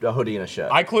just a hoodie and a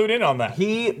shirt. I clued in on that.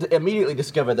 He immediately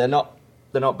discovered they're not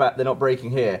breaking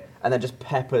here, and then just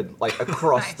peppered like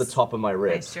across Nice. the top of my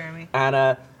ribs. Nice, Jeremy.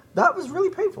 And that was really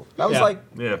painful. That was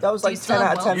Yeah. that was Do like you still 10 out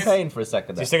have of 10 welts? pain for a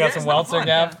second. You There. still got Yeah, some it's not welts there, fun,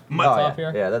 Gav? My- Oh, Top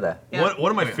yeah. here? Yeah, they're there. Yeah. One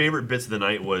of my favorite bits of the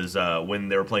night was when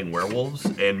they were playing werewolves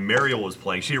and Mariel was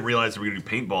playing. She didn't realize we were going to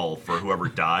do paintball for whoever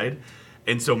died.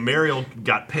 And so Mariel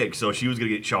got picked, so she was gonna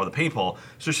get shot with a paintball.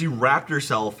 So she wrapped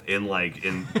herself in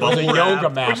bubble a wrap, yoga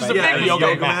mat. which is a Yeah, big a yoga,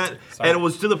 yoga mat. mat. Sorry. And it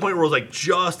was to the point where it was like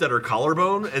just at her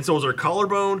collarbone, and so it was her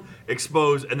collarbone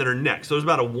exposed, and then her neck. So it was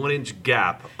about a 1-inch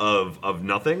gap of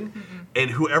nothing. And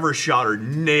whoever shot her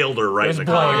nailed her right was in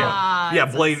the Blaine. collarbone.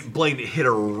 Yeah, Blaine hit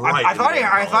her right. I in thought the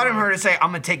I thought him collarbone. heard her say,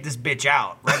 "I'm gonna take this bitch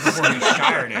out" right before he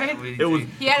shired it. It was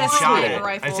He had a shot sniper it.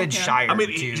 rifle. I said yeah. shired. I mean,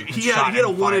 too. he Shot had a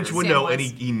and 1-inch fired. window Same and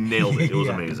he nailed it. It was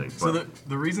amazing. So But-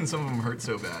 the reason some of them hurt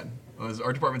so bad was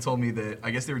our department told me that I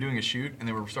guess they were doing a shoot and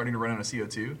they were starting to run out of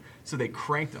CO2, so they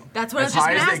cranked them That's what I as was just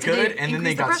high gonna as they ask, did could, they and then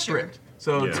they increase the got pressure? stripped.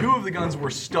 So Yeah. 2 of the guns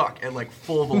were stuck at like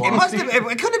full It must velocity. have.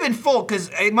 It could have been full because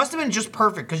it must have been just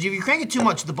perfect. Because if you crank it too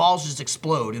much, the balls just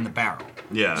explode in the barrel.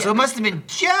 yeah. So it must have been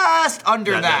just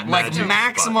under Yeah, that, that like magic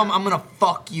maximum. spot. I'm gonna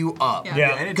fuck you up. Yeah. Yeah.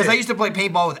 and it Because I did. used to play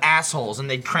paintball with assholes, and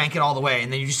they'd crank it all the way,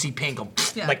 and then you just see paint go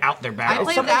Yeah. like out their I barrel. played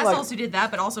with something like- assholes who did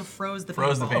that, but also froze the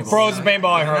Froze the paintball. paintball. Frozen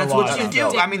paintball, I heard That's a lot. what you Yeah.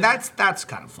 do. I mean, that's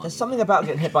kind of fun. There's something about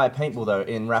getting hit by a paintball though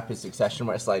in rapid succession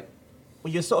where it's like,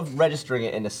 well, you're sort of registering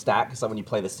it in a stack. It's like when you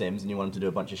play The Sims and you want them to do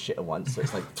a bunch of shit at once. So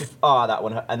it's like, that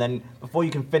one hurt. And then before you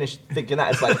can finish thinking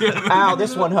that, it's like, ow,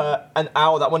 this one hurt, and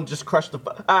ow, that one just crushed the,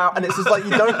 ow, and it's just like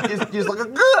you don't, you're just like,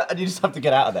 and you just have to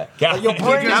get out of there. Yeah. Like your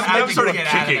brain just is have I'm to sort of get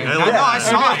out of kicking. there. I I like know, I that.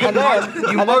 saw it. And then- You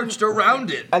and then- marched around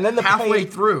it, And then the halfway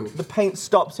paint, through. the paint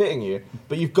stops hitting you,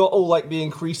 but you've got all like the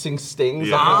increasing stings.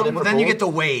 Yeah. of all the But different then you balls. get the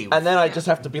wave. And then I just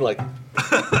have to be like,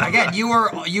 Again, you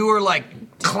were like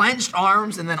clenched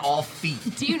arms and then all feet.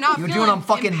 Do you not You were feel doing on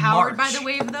fucking empowered March. by the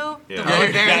wave though? Yeah. The Yeah,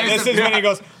 wave- there- Yeah, there's this the- is when he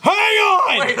goes, hang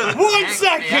on! 1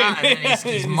 second! Yeah, and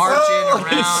then he's marching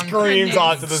He around. screams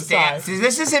onto the side. See,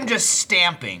 this is him just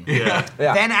stamping. Yeah.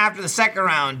 yeah. Then after the second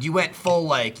round, you went full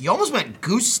you almost went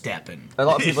goose stepping. A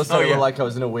lot of people said Oh, it yeah. were like I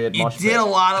was in a weird You mosh did pit. a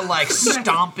lot of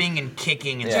stomping and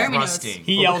kicking and Jeremy knows. thrusting.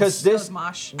 He Well, yelled, because That was this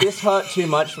mosh. this hurt too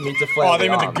much for me to flare oh, they the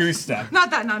meant the arms. goose step. Not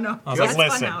that, no. I was That's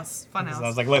like, listen. Funhouse. Funhouse. I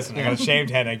was like, listen, I got a shaved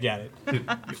head, I get it.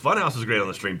 Funhouse was great on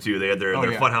the stream too. They had their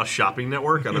yeah. Funhouse shopping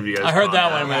network. I don't know if you guys. I heard caught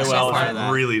that one really I well. saw part of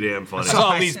that. Really damn funny. I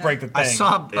saw at least break the thing. I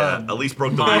saw Yeah, at least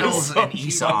broke the Miles rules. and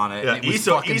Issa on it. Yeah, It was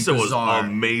Issa fucking was bizarre.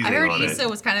 amazing I heard on Issa it.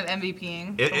 was kind of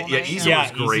MVPing. the whole Yeah, night, Issa Yeah,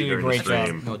 was great Issa did a during the great job.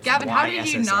 stream. No, it's Gavin, how did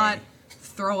you YSSA. not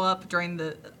throw up during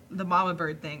the mama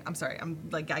bird thing? I'm sorry, I'm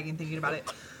like gagging thinking about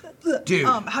it. Dude.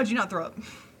 How'd you not throw up?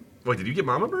 Wait, did you get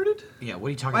mama birded? Yeah, what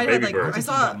are you talking I about? did, Baby like bird. I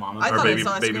saw. Mama I Or thought baby- I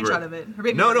saw a baby screenshot bird. of it. Her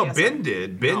baby No, bird, no, yes. Ben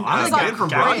did. Ben, I saw Ben from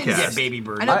Gavin I didn't broadcast. get baby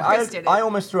bird. I know Chris did it. I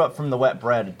almost threw up from the wet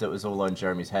bread that was all on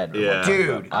Jeremy's head. Yeah.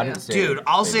 Dude, I didn't see dude, it.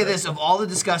 I'll say this: of all the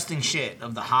disgusting shit,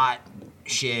 of the hot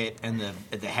shit and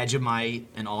the Hegemite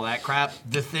and all that crap.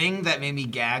 The thing that made me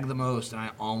gag the most, and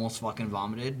I almost fucking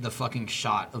vomited, the fucking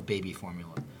shot of baby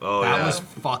formula. Oh, that yeah. was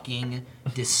fucking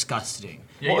disgusting.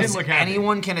 Yeah, you didn't look happy.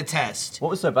 Anyone can attest.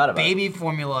 What was so bad about it? Baby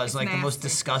formula is like the most nasty.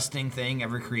 disgusting thing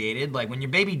ever created. Like when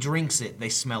your baby drinks it, they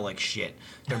smell like shit.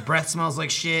 Their breath smells like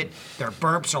shit. Their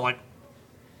burps are like,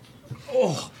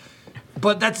 oh.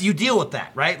 But that's, you deal with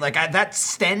that, right? Like that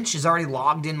stench is already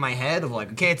logged in my head of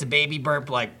like, okay, it's a baby burp.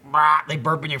 Like they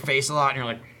burp in your face a lot, and you're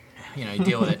like, you know, you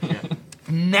deal with it.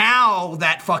 Now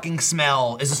that fucking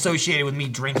smell is associated with me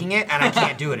drinking it, and I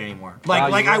can't do it anymore.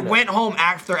 Like I went home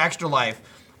after Extra Life.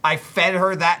 I fed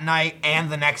her that night and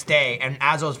the next day, and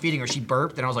as I was feeding her, she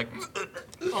burped, and I was like,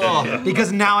 oh,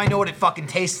 because now I know what it fucking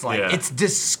tastes like. Yeah. It's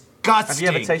disgusting. Have you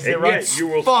ever tasted it And right? yet you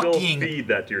will fucking- still feed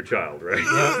that to your child, right?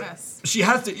 Yes. She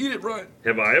has to eat it right.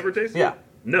 Have I ever tasted Yeah. it?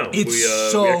 No. It's we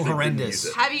so actually didn't horrendous. use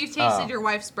it. Have you tasted your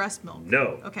wife's breast milk?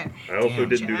 No. Okay. I also Damn,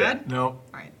 didn't do that. Chad? No, All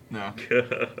right. no.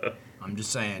 I'm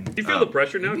just saying. Do you feel the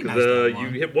pressure now? it'd be Because nice to have you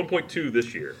one. hit 1.2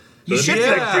 this year. So You that should means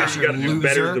feel next year pressure, you got to do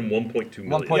better loser. than 1.2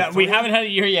 million. 1.2. Yeah, we haven't had a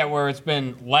year yet where it's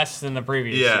been less than the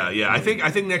previous. Yeah, year. yeah. I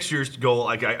think next year's goal,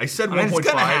 like I said, I mean, it's 1.5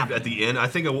 gonna happen. at the end. I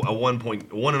think a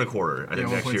 1.1 and a quarter. I think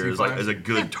Yeah, next year is like 1.25. a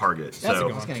good target. That's So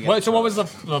a good one. So what was the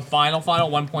final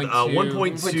 1.2?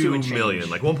 1.2 million,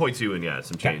 like 1.2 and yeah,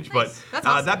 some change. Nice. But That's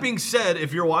awesome. that being said,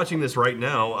 if you're watching this right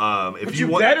now, if But you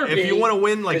you want, better if you be, want to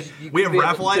win, like 'cause you we could have be able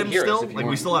raffle to items hear us still, if you like we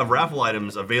want. still have raffle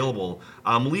items available.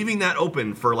 I'm leaving that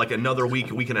open for like another week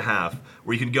and a half,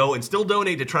 where you can go and still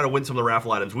donate to try to win some of the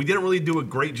raffle items. We didn't really do a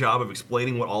great job of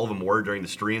explaining what all of them were during the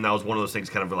stream. That was one of those things,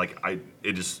 kind of like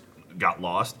it just got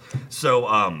lost. So,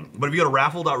 but if you go to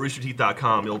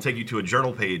raffle.roosterteeth.com, it'll take you to a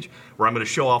journal page where I'm going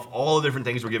to show off all the different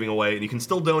things we're giving away, and you can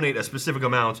still donate a specific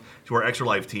amount to our Extra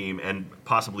Life team and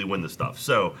possibly win the stuff.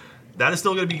 So that is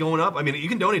still going to be going up. I mean, you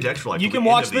can donate to Extra Life. You till can the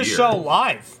end watch of the this year. show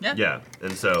live. Yeah. Yeah,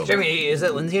 and so. Jeremy, is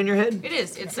that Lindsay on your head? It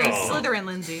is. It's Slytherin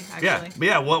Lindsay, actually. Yeah, but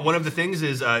yeah. One of the things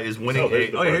is winning. Oh,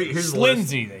 there's the here- person. here's the list.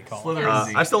 Lindsay, they call it.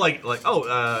 I still like no,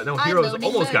 I'm Heroes voting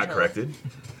almost got Virgil. corrected.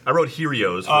 I wrote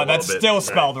Heroes for a Oh, little that's bit. still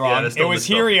spelled Yeah, wrong. that's It still was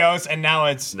misspelled. Herios, and now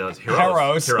it's No, it's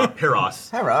Heroes. Heros. Heros.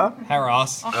 Hello.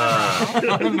 Heros.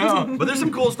 But there's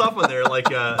some cool stuff on there, like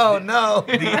Oh no.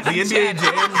 the NBA Jam.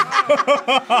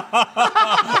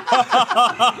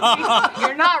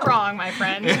 You're not wrong, my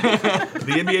friend.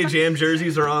 The NBA Jam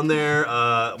jerseys are on there.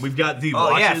 We've got the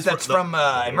Oh watches. yeah, that's from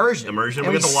Immersion. Immersion. And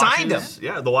We we got the watches. signed them.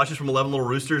 Yeah, the watches from 11 Little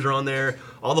Roosters are on there.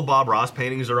 All the Bob Ross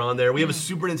paintings are on there. We have a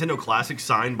Super Nintendo Classic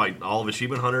signed by all of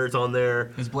Achievement Hunters on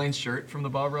there. Is Blaine's shirt from the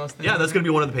Bob Ross thing? Yeah, that's gonna be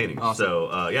one of the paintings. Awesome.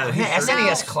 So yeah, Yeah, his shirt-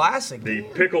 SNES Classic. The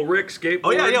Pickle Rick skateboard.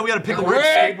 Oh yeah, we got a Pickle Rick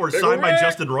skateboard signed by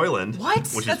Justin Roiland. What?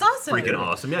 Which That's is awesome. freaking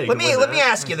awesome. Yeah, you Let can me win let me that.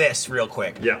 ask you this real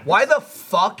quick. Yeah. Why the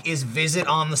fuck is Visit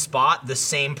on the Spot the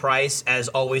same price as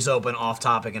Always Open, Off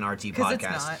Topic, and RT 'Cause it's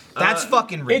Podcast? not. That's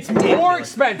fucking It's ridiculous. more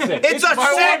expensive. It's a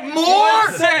by cent one- more.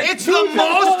 1 cent. It's the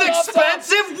most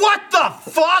expensive. What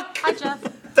the fuck? Hi, Jeff.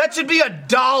 That should be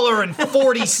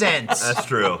 $1.40. That's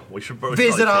true. We should probably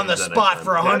Visit probably on the change that spot next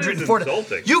for time. That is 140.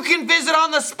 insulting. You can visit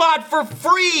on the spot for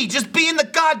free. Just be in the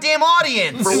goddamn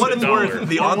audience. For what it's $1. worth,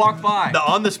 the Or walk by. the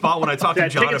on the spot when I talked to Yeah,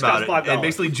 John tickets about cost it, and $5.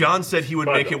 basically John said he would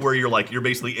make it $5. where you're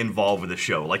basically involved with the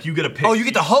show. Like you get a pick. Oh, you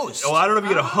get to host. Well, I don't know if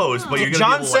you get a host, but you're gonna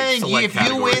John's be able to, like, saying select if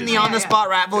you win categories. the on the spot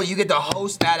raffle, you get to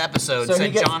host that episode. So he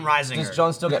said gets, John Reisinger. Does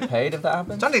John still get paid if that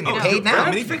happens? John didn't get Oh, paid now.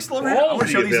 Minifig still around? I All want to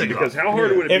show of these them, things because off. how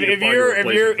hard would it be If to find a replacement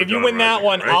for you John win that Reisinger,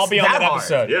 one, right? I'll be on That that hard.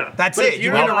 episode. Yeah. That's But it. if You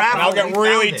you win win the the raffle. I'll get we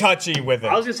really found it. touchy with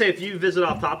I was it. gonna say, if you visit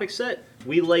off topic set,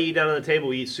 we lay you down on the table,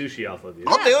 we eat sushi off of you.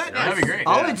 I'll do it. That'd be great.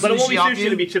 I'll Yeah. eat But it won't be sushi off sushi, you.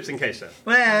 it'll be chips and queso.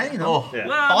 Well, you know, Yeah.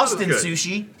 Austin good.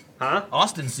 sushi. Huh?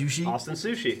 Austin sushi. Austin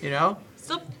sushi. You know,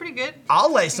 Still pretty good.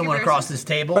 I'll lay someone Comparison. across this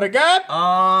table. Pretty good.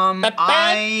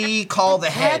 I call the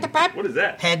head. What is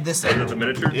that? Head this Is that end. the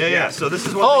miniatures? Yeah. So this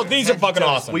is what Oh, these are fucking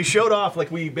awesome. we showed off.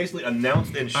 Like we basically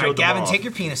announced and showed All right, them Gavin, off. take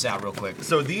your penis out real quick.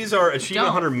 So these are Achievement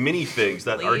Don't. Hunter minifigs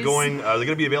that are Please. going. They're going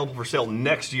to be available for sale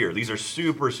next year. These are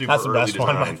super That's the early best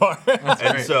one by design. far.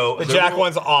 And so The they're Jack little-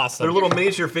 one's awesome. They're little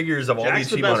miniature figures of all Jack's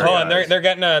the the Achievement best Hunter Oh, and guys.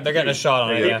 they're getting a shot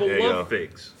on it. Yeah. People there you love go.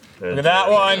 figs. Look at that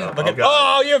one. Look at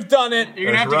oh, you've done it. You're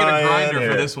gonna have to get a There's Ryan grinder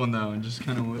here. for this one though, and just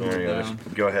kind of whittle There it you go. down.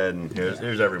 Just go ahead and here's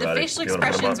The everybody. facial You wanna put 'em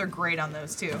expressions up? are great on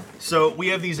those too. So we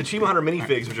have these Achievement Hunter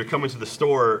minifigs, which are coming to the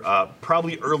store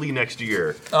probably early next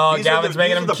year. Oh, These Gavin's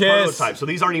making these them are the kiss. prototypes, so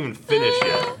these aren't even finished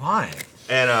yet. Why?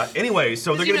 And anyway,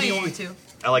 so they're You going know to you be want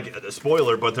to. like a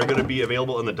spoiler, but they're going to be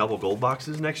available in the double gold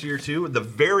boxes next year too. The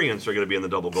variants are going to be in the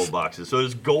double gold boxes. So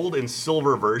there's gold and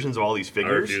silver versions of all these I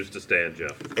figures. refuse to stand,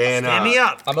 Jeff. And Stand me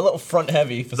up. I'm a little front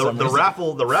heavy for some the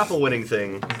reason. raffle winning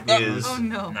thing is Oh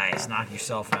no. Nice, knock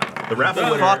yourself out. the raffle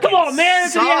winner. Come on, man!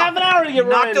 It took you half an hour to get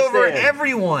Knocked Ryan over stand.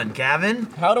 everyone, Gavin.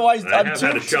 How do I? I have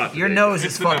had a shot. Your today. nose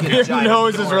is fucking Your giant.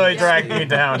 nose is really dragging me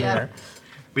down Yeah. here.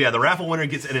 But yeah, the raffle winner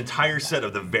gets an entire set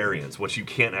of the variants, which you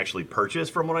can't actually purchase,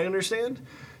 from what I understand.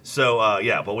 So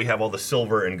yeah, but we have all the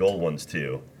silver and gold ones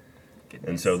too.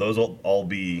 And so those will all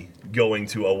be going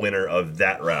to a winner of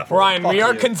that raffle. Ryan, we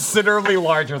are you. considerably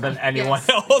larger than anyone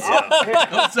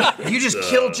Yes. else. You just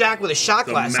killed Jack with a shot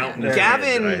glass. mountain of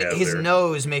Gavin, damage I have his there.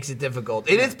 nose makes it difficult.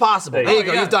 It is possible. Hey. There you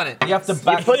go. You've done it. You have to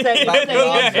back. Put that back arm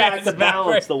arms back it's to balance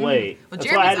backwards. the weight. Well,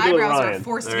 That's what I had Jeremy's to do with eyebrows are Ryan.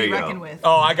 forced to There be you go. reckoned with.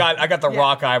 Oh, I got the Yeah.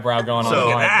 rock eyebrow going on. So-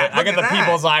 Look at that, I look got the at that.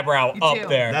 people's eyebrow You up too.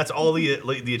 there. That's all the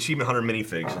Achievement Hunter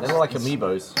minifigs. They look like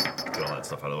amoebos. Get all that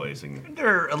stuff out of the way so you can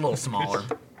They're a little smaller.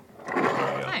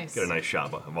 Nice. get a nice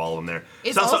shot of all of them there.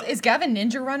 Is, So- so- also, is Gavin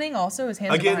Ninja running also? His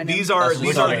hands are Again, behind him. these are That's the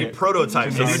right.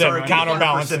 prototypes. So Yeah, these they're are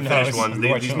counterbalancing 100% finished those, ones. These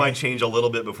unfortunately. might change a little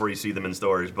bit before you see them in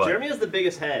stores, but Jeremy has the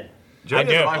biggest head.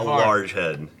 Jeremy I has do. a By far. large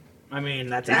head. I mean,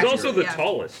 that's He's accurate. also the Yeah.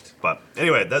 tallest. But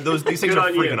anyway, these things Good are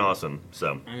on you. freaking awesome.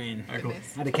 So I mean, I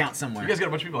Goodness. had to count somewhere. You guys got a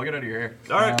bunch of people. I'll get out of your hair.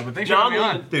 All right. But thanks for John, having me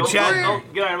on. Dude, don't, Chad-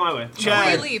 don't get out of my way. Before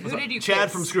Chad, you leave, who did you Chad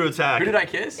kiss? from Screw Attack. Who did I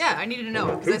kiss? Yeah, I need to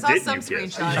know because Who I saw did some you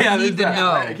kiss? screenshot. Yeah, I need to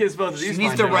know. I kissed both of these. She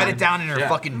needs to write it down in her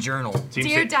fucking journal. Team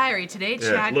Dear Sa- diary, today Yeah.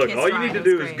 Chad Look, kissed all you Ryan. need to It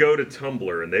was do is great. go to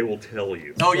Tumblr and they will tell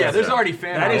you. Oh yeah, there's already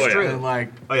fan That art. is true. And,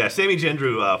 like, Oh yeah, Sammy Jen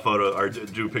drew photo or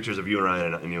drew pictures of you and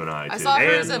Ryan and you and I too. I saw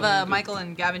hers And- of Michael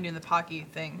and Gavin doing the Pocky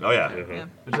thing. Oh yeah. Yeah.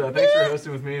 thanks for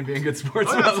hosting with me and being good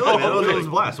sports. Oh, yeah, absolutely, man. It was a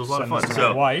blast. It was a lot of fun. My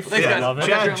So, wife, Thanks, yeah, guys. love it.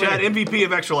 Chad, Chad, MVP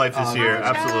of Extra Life this year.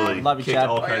 Chad. Absolutely. Love you, Kicked Chad.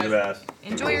 all kinds of ass.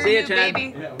 Enjoy your See ya, new Chad.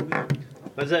 baby.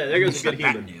 That's it. There goes a good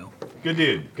human. Good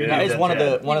dude. Good That dude, is one of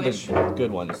the Chad. one of the good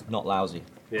ones, not lousy.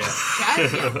 Yeah.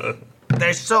 Chad, yeah.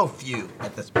 There's so few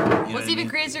at this point. You know What's what I even mean?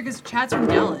 crazier because Chad's from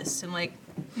Dallas and like,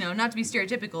 you know, not to be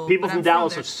stereotypical. People but from I'm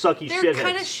Dallas there. are sucky They're shitheads.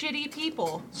 kind of shitty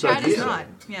people. So Chad is yeah. not.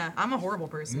 Yeah, I'm a horrible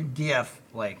person. DF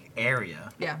like area.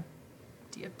 Yeah.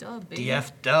 DF Dub, baby.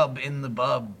 DF dub in the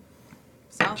bub.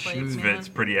 South Lakes, man. It's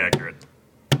pretty accurate.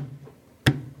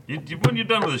 When you're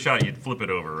done with a shot, you'd flip it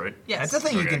over, right? Yes. That's the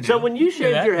thing you can do. So when you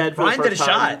shaved that? your head for Ryan the did first a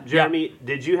time, shot. Jeremy,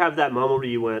 did you have that moment where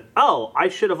you went, "Oh, I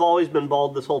should have always been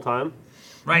bald this whole time"?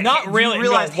 Right. Not You really, no,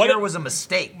 realized what hair it- was a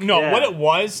mistake. No, Yeah. what it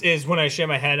was is when I shaved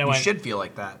my head, I You went, should feel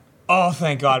like that. oh,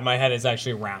 thank God, my head is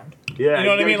actually round. Yeah, You know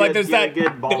what I mean? Like, there's that, Good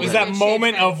there was that Good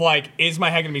moment shape. of like, is my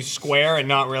head gonna be square and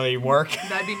not really work?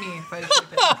 That'd be me if I had to shape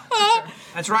it. For sure.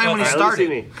 That's Ryan when he All right, let me see started.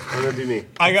 me. Let me be me.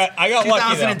 I got lucky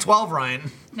though. 2012,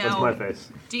 Ryan. That's Now, my face.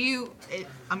 do you?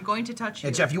 I'm going to touch you.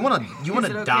 Hey Jeff, you wanna Is it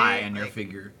okay? die on your Like,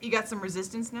 figure? You got some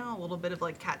resistance now, a little bit of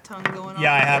like cat tongue going on.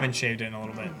 Yeah, I haven't shaved it in a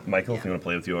little bit. Michael, if you want to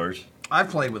play with yours. I've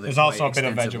played with it. There's also quite a bit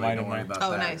of extensively, Vegemite Don't in worry there. about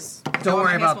Oh, that. nice. Don't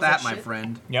worry Am I about supposed to that, my shit?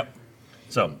 friend. Yep.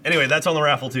 So anyway, that's on the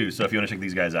raffle too. So if you want to check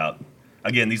these guys out,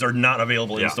 again, these are not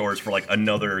available in Yeah. stores for like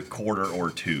another quarter or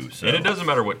two. So And it doesn't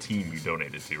matter what team you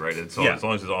donated to, right? It's Yeah. as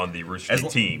long as it's on the Rooster as,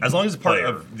 Teeth team. as long as it's part player,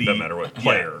 of the doesn't matter what yeah,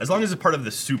 player. as long as it's part of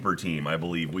the super team, I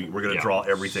believe we're going to Yeah. draw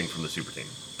everything from the super team.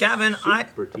 Gavin,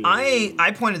 Super team.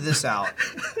 I pointed this out,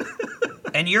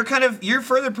 and you're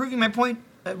further proving my point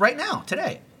right now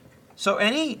today. So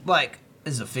any like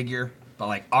this is a figure, but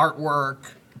like artwork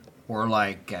or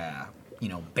like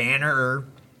banner,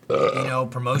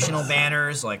 promotional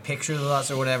banners like pictures of us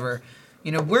or whatever.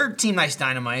 We're Team Nice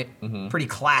Dynamite, pretty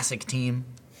classic team,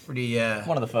 pretty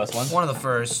One of the first ones. one of the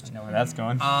first. I know where that's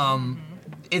going.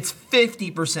 It's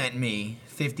 50% me,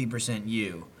 50%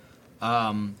 you.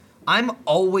 I'm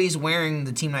always wearing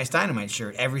the Team Nice Dynamite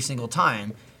shirt every single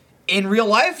time. In real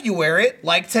life, you wear it.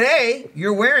 Like today,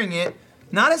 you're wearing it.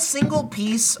 Not a single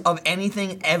piece of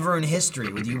anything ever in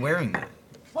history with you wearing that.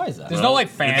 Why is that? There's no like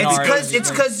fan art. It's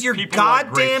because you're People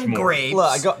like grapes goddamn more. grapes. Look,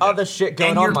 I got other shit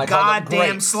going and on. you're Mike. I got goddamn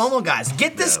grapes. slow-mo guys.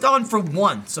 Get this done for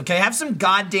once, okay? Have some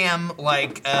goddamn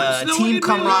Snowing team in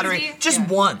camaraderie. Jersey? Just Yeah.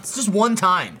 once, just one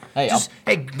time. Hey,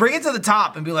 hey, bring it to the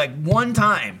top and be like, one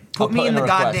time. Put I'll me put in in the a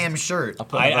request. goddamn shirt. I'll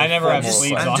put in a I very never have formal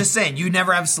sleeves request. on. I'm just saying, you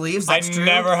never have sleeves. I That's true.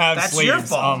 never have That's sleeves your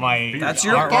fault. on my. That's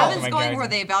your artwork. fault. Gavin's my going character. where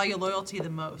they value loyalty the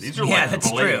most. These are Yeah, like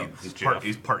that's blades, He's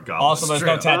Jeff. part goblin. Also, there's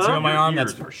no True. tattoo on my Your arm.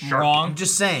 ears That's are sharp. wrong. I'm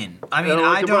just saying. I mean, don't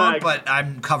like I to don't, brag. but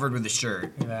I'm covered with a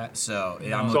shirt. That. So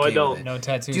yeah, I'm So okay I don't. with it. No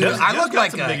tattoos. Dude, Jeff's I look got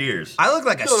like some a, big ears. I look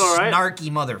like a Doing all right.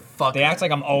 snarky motherfucker. They act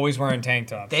like I'm always wearing tank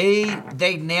tops.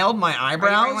 They nailed my Are you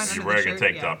wearing one eyebrows. under You're the wearing a shirt?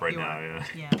 tank Yeah, top right you now, are. yeah.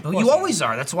 Yeah. Well, you always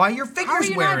are. That's why your How are figure's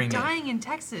you wearing dying in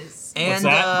Texas. What's And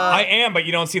that? I am, but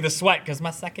you don't see the sweat because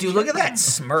my second. dude, look at that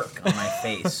smirk on my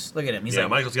face. Look at him. He's Yeah, like,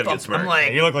 Michael's got a good "Fuck." smirk. I'm like,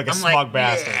 Yeah, you look like a I'm smug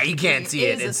bastard. Yeah, you can't see He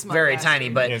it. is a It's smug very bastard. tiny,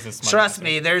 but He is a smug trust bastard.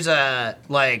 me, there's a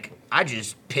like. I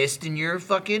just pissed in your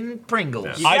fucking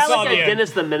Pringles. You I got saw like a the-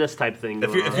 Dennis the Menace type thing. If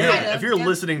going you're, on. if you're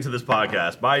listening to this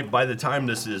podcast, by the time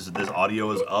this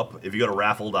audio is up, if you go to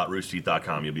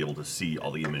raffle.roosterteeth.com, you'll be able to see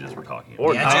all the images we're talking about.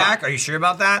 Or Yeah, not. Jack, are you sure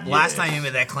about that? Last Yeah. time you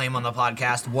made that claim on the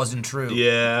podcast wasn't true.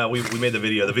 Yeah, we made the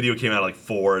video. The video came out at like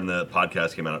 4 and the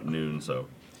podcast came out at noon, so.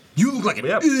 You look like an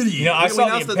Yeah. idiot. You know, I We saw the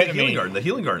announced the epitome. Healing Garden. The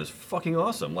Healing Garden is fucking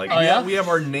awesome. Like, Oh, yeah? we have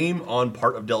our name on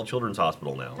part of Dell Children's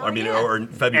Hospital now. Oh, I mean, yeah. or in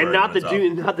February. And not when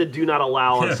the it's do not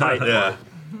allow on site. up. Yeah.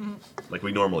 Like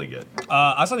we normally get.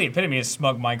 I saw the epitome of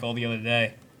Smug Michael the other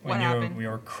day when What happened? we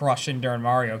were crushing during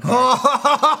Mario Kart.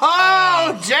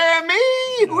 Oh,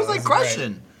 Jeremy! Who was like was great.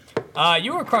 crushing?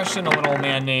 You were crushing a little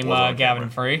man named Was on Gavin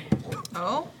camera. Free.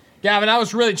 Oh, Gavin, I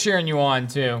was really cheering you on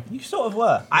too. You sort of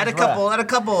were. I had a It was rare.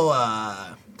 couple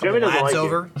Jeremy doesn't lads like you.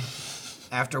 over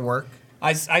after work. I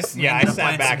Ended sat up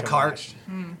playing back some and cart. watched.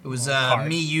 It was Cart.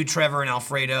 me, you, Trevor, and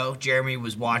Alfredo. Jeremy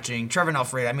was watching. Trevor and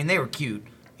Alfredo. I mean, they were cute.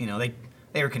 You know, they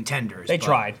were contenders. They but,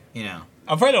 tried. You know,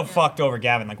 Alfredo fucked over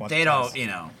Gavin like once. they or don't. twice. You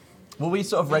know. Well, we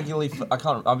sort of regularly.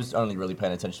 I was only really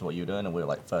paying attention to what you were doing, and we were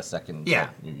like first, second. Yeah.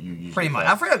 like, you usually Pretty much.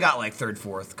 first. Alfredo got like third,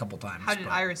 fourth, a couple times. how did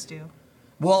but- Iris do?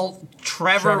 Well,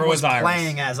 Trevor Trevor was was Iris.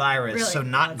 playing as Iris, Really? so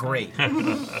not great.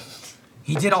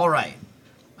 He did all right,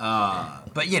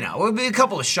 but you know, it would be a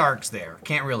couple of sharks there.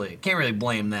 Can't really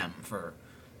blame them for.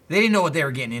 They didn't know what they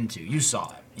were getting into. You saw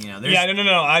it. You know. Yeah,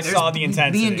 no. I there's- saw the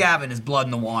intensity. Me and Gavin is blood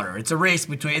in the water. It's a race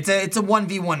between. It's a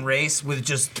 1v1 race with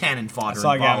just cannon fodder. I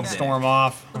saw Gavin involved in it. storm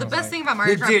off. Well, the best thing about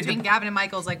Mario Kart Dude, between the- Gavin and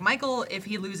Michael is like Michael, if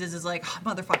he loses, is like, oh,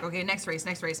 motherfucker. Okay, next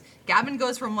race. Gavin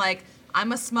goes from like,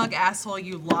 I'm a smug asshole.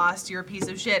 You lost. You're a piece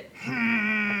of shit.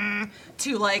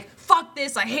 To like, fuck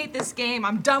this. I hate this game.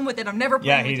 I'm done with it. I'm never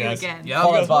Yeah, playing he with you does. again. Yeah.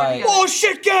 Followed by. Oh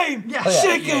shit game! Yeah. Oh, yeah.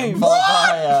 Shit game! Followed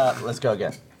by, let's go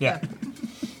again. Yeah.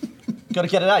 Got to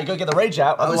get it out. You got to get the rage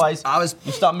out. Otherwise, I was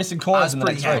you start missing I corners was in the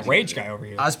pretty next happy. race. Rage guy over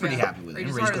here. I was pretty Yeah. happy with it.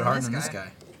 Rage's Rage harder harder than than this this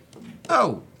guy. guy.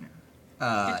 Oh. Good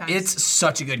times. It's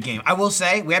such a good game. I will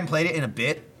say we haven't played it in a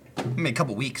bit. Maybe a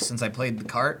couple weeks since I played the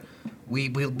cart. We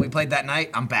played that night.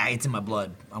 I'm back. It's in my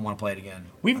blood. I want to play it again.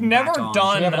 We've I'm never back on. Do we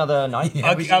have done another night?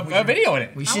 Yeah, we should- a video in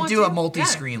it. We I should want do a to.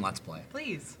 multi-screen Let's Play.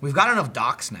 Please. We've got enough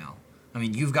docs now. I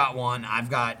mean, you've got one. I've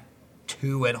got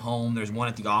 2 at home. There's one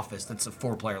at the office. That's a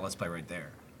 4-player Let's Play right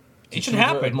there. It should Should we do it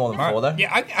happen. with more than Alright. 4 though?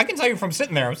 Yeah, I can tell you from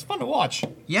sitting there, it was fun to watch.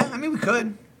 Yeah, I mean, we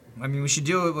could. I mean, we should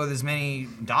do it with as many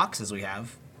docs as we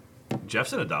have.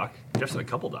 Jeff's in a doc. Jeff's in a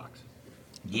couple docs.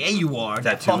 Yeah, you are.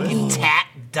 That Tattoo fucking it. tat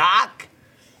doc.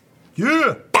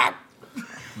 Yeah.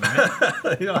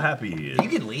 You know how happy he is. You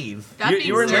can leave. That being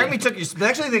you were in said, Jeremy took your.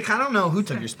 Actually, they kind of don't know who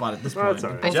took your spot at this point. That's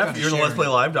all right. Both Jeff, kinda you're in the Let's sharing. Play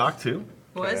Live doc too.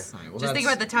 was. Alright, well, Just think that's-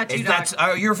 about the tattoo is doc.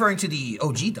 that's- You're referring to the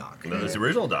OG doc. No, that's the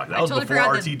original doc. That I was totally before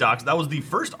forgot RT docs. That was the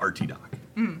first RT doc.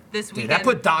 this Dude, weekend. that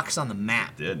put docs on the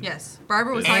map. Did. Yes.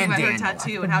 Barbara was talking And about her Daniel.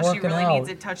 tattoo and how she working really out. needs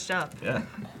it touched up. Yeah.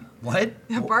 What?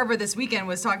 Barbara this weekend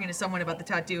was talking to someone about the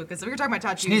tattoo because we were talking about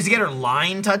tattoos. She needs to get her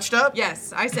line touched up.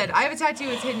 Yes, I said I have a tattoo.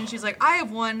 It's hidden. She's like, I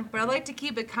have one, but I like to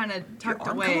keep it kind of tucked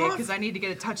arm away come off? because I need to get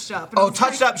it touched up. And I Oh, was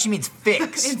touched like, up. She means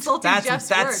fixed. Insulting Jeff's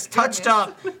that's work, touched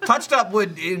goodness. up. Touched up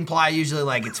would imply usually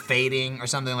like it's fading or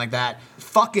something like that.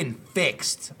 Fucking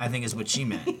fixed, I think is what she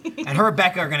meant. And her and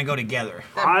Becca are gonna go together.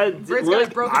 Britt's got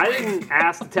a broken I leg. didn't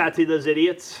ask to tattoo those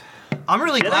idiots. I'm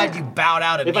really glad I? you bowed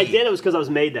out at If me. I did, it was because I was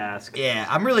made to ask. Yeah,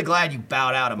 I'm really glad you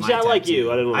bowed out at my See, I like tattoo.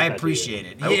 you. I didn't want I to tattoo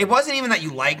appreciate you. it. It wasn't even that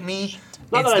you like me.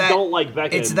 Not it's that I don't like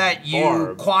Becca It's and that you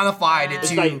Barb. quantified it It's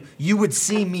to like- you would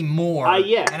see me more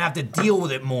yeah. and have to deal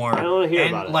with it more. I don't wanna hear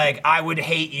and about it. like I would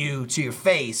hate you to your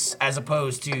face as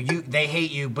opposed to you. They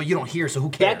hate you, but you don't hear, so who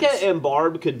cares? Becca and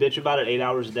Barb could bitch about it 8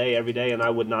 hours a day, every day, and I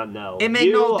would not know. it made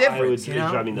You, no I difference. would, You it'd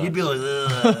know, drive me nuts. you'd be like,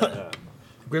 ugh.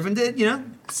 Griffin did,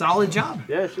 solid job.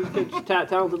 Yeah, she's a good,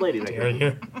 talented lady. That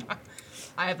girl.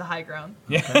 I have the high ground.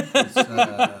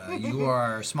 You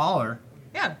are smaller.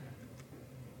 Yeah.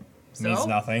 So? Means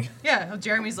nothing. Yeah. well,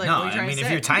 Jeremy's like, No, what are you I trying mean to if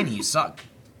say? you're tiny, you suck.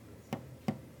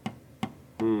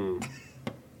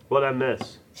 What'd I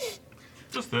miss?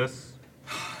 Just this.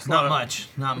 Not much.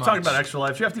 Not much. Talking about Extra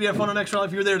Life. You have to have fun on Extra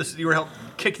Life. You were there you were help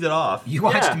kicked it off. You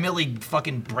watched Yeah. Millie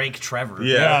fucking break Trevor.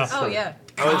 Yeah. Oh yeah.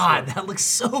 God, that looks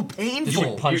so painful. Did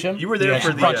you punch him? You were there Yeah, for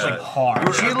she the, punched like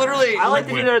hard. She literally. I like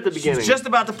to be there at the She's beginning. just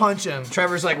about to punch him.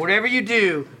 Trevor's like, whatever you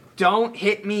do, don't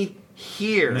hit me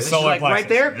here. The And she's solar like, right plexus.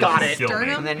 there, This got is it. filming.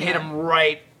 Sternum? And then hit him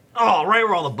right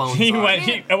where all the bones He are.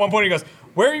 went. At one point, he goes,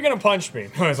 "Where are you gonna punch me?"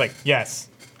 I was like, "Yes."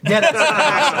 Yeah, that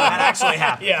actually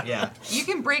happened. Yeah. You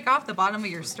can break off the bottom of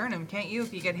your sternum, can't you?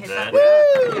 If you get hit that You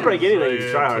way. can break anything if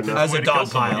you try hard enough. That was a dog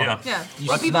pile. Yeah. You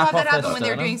Well, people snap have that off happen their when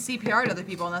they're sternum? doing CPR to other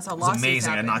people, and that's how It's losses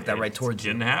amazing. I happen. knocked that right towards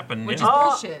you. Didn't happen. Which yeah.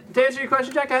 is bullshit. To answer your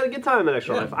question, Jack, I had a good time at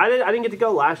Extra Life. I didn't get to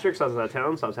go last year because I was out of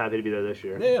town, so I was happy to be there this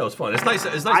year. Yeah, it was fun. It's nice.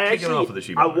 It's nice I kicking it off with the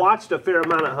actually, Shiba. I watched a fair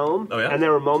amount at home, Oh, yeah? and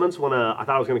there were moments when I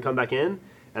thought I was going to come back in,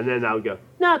 and then I would go,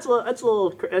 no,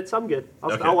 I'm good.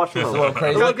 I'll watch from home. a little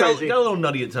crazy. It's a little crazy. Got a little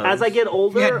nutty at times. As I get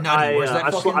older, Yeah, nutty. Where's that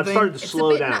I've fucking started to It's a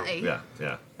slow bit down. nutty.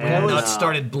 Yeah. And, Nuts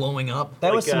started blowing up. There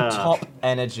Like, was some top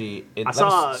energy. There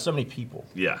saw- was so many people.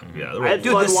 Yeah. I had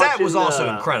Dude, fun the set was watching,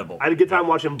 also incredible. I had a good time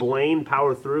watching Blaine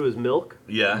power through his milk.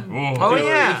 Yeah. Oh,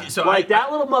 yeah. So Like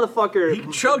that little motherfucker.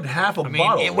 he chugged half a mean,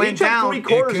 bottle. it went he took down. 3/4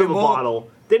 It of a came up. bottle.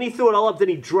 Then he threw it all up. Then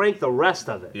he drank the rest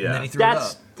of it. Yeah. And then he threw it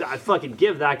That's up. I fucking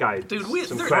give that guy Dude,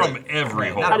 some they're credit. From every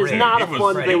hole. That is not a It was-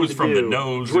 fun It thing was to from do. the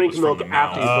nose. it Drink was milk from the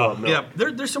after you mouth. fill up milk. Yeah,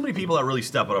 there's so many people that really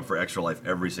step it up for Extra Life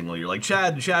every single year. Like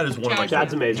Chad is one of my.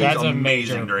 Chad's amazing. He's Chad's a amazing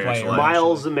major during player. Extra Life.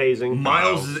 Miles amazing.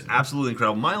 Miles is absolutely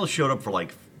incredible. Miles showed up for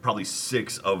like probably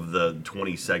 6 of the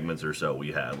 20 segments or so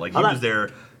we had. Like he was there,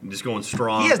 just going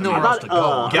strong. He has nowhere else to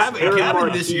go.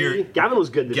 Gavin this year. Gavin was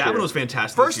good this year. Gavin was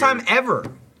fantastic. First this year. time ever.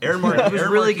 Aaron Marquis He was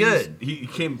really Marquis, good. He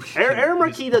came. Aaron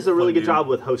Marquis does a really Fun good job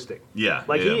with hosting. Yeah.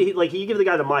 Like yeah. you give the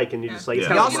guy the mic and you just like. Yeah. It's He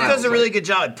kinda also like- does a really good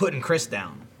job at putting Chris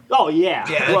down. Oh yeah.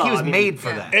 Yeah, Well, like he was I mean, made for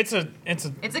that. It's a It's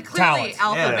a clearly talent.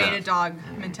 alpha Yeah. beta dog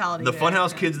mentality. The there.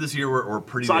 Funhouse kids this year were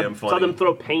pretty Saw, damn saw funny. them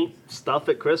throw paint stuff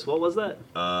at Chris. What was that?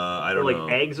 I Or don't like know.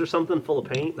 eggs or something full of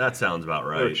paint. That sounds about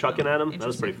They were right. chucking at him. That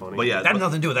was pretty funny. But yeah, That had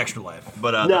nothing to do with Extra Life.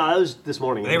 but no, that was this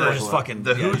morning. They were just fucking. the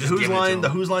yeah, Who's, just Who's giving it to line, him. the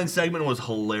Who's line segment was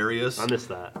hilarious. I missed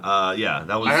that. Yeah,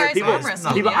 that was. You guys people- arm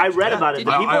wrestled. people- I read about it, Did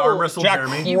but you? I arm people- wrestled Jack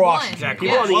Jeremy. You crushed won. Jack.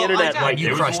 People on the Well, internet I- like You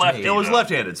It was crushed left. me. It was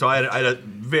left-handed, so I had a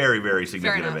very, very Fair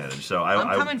significant enough. advantage. So I'm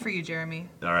I coming for you, Jeremy.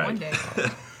 All right. One day.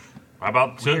 How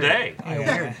about today?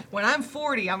 When I'm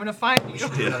 40, I'm gonna find you.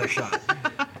 Another shot.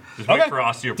 Just wait Okay. for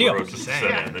osteoporosis to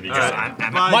set in, then you All just right.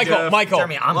 Bye, Michael, Jeff. Michael,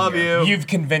 Jeremy, I'm Love here. you. you've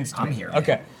convinced me. I'm here.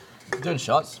 Okay. Doing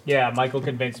shots. Yeah, Michael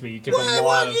convinced me. You took a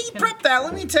lot of. prep that.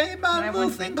 Let me tell you about a little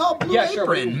thing called Blue Yeah, sure,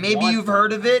 Apron. we Maybe want you've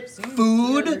heard of it.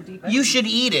 Food. You should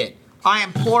eat it. I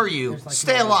implore you,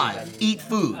 stay alive, eat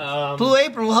food. Blue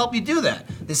Apron will help you do that.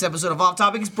 This episode of Off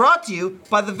Topic is brought to you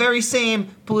by the very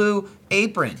same Blue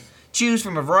Apron. Choose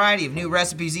from a variety of new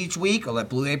recipes each week, or let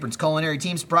Blue Apron's culinary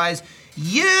team surprise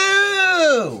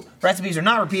you! Recipes are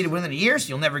not repeated within a year, so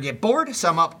you'll never get bored.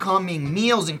 Some upcoming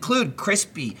meals include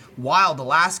crispy wild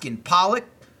Alaskan pollock,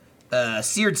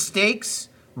 seared steaks,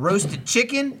 roasted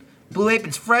chicken. Blue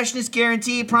Apron's freshness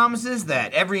guarantee promises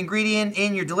that every ingredient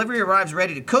in your delivery arrives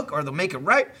ready to cook, or they'll make it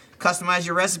right. Customize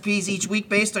your recipes each week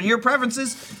based on your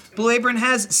preferences. Blue Apron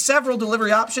has several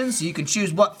delivery options, so you can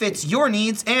choose what fits your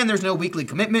needs, and there's no weekly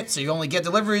commitment, so you only get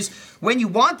deliveries when you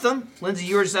want them. Lindsay,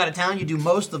 you were just out of town. You do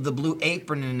most of the Blue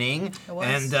Aproning,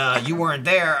 and you weren't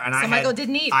there. And So Michael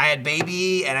didn't eat. I had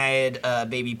baby, and I had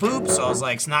baby poop, so I was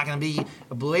like, it's not going to be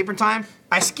a Blue Apron time.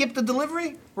 I skipped the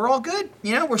delivery. We're all good.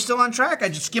 You know, we're still on track. I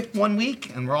just skipped 1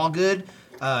 week, and we're all good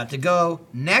to go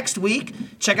next week.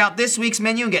 Check out this week's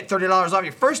menu and get $30 off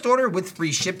your first order with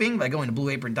free shipping by going to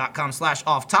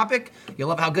blueapron.com/offtopic. You'll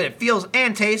love how good it feels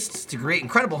and tastes to create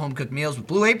incredible home-cooked meals with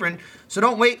Blue Apron. So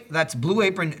don't wait. That's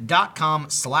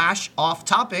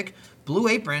blueapron.com/offtopic. Blue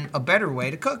Apron, a better way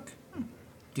to cook.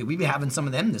 Dude, we be having some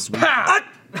of them this week.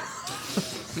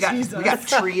 We got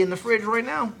tree in the fridge right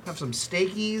now. Have some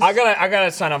steakies. I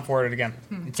gotta sign up for it again.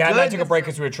 Kat and I good. took a break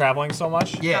because we were traveling so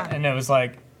much. Yeah. And it was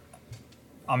like,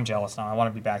 I'm jealous now. I want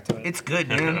to be back to it. It's good,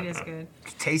 man. It is good.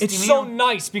 Tasty It's meal. so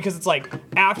nice because it's like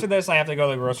after this, I have to go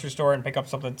to the grocery store and pick up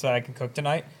something so I can cook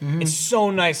tonight. It's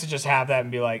so nice to just have that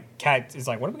and be like, Kat is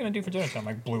like, what are we gonna do for dinner? So I'm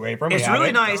like, Blue Apron. we It's have really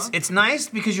it. nice. It's nice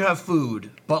because you have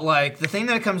food, but like the thing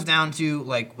that it comes down to,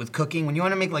 like with cooking, when you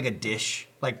want to make like a dish,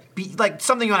 like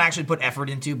something you want to actually put effort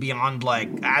into beyond like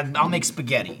I'll make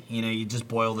spaghetti. You know, you just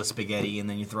boil the spaghetti and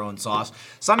then you throw in sauce.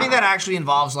 Something that actually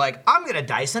involves like I'm gonna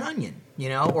dice an onion, you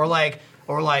know, or like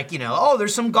you know, oh,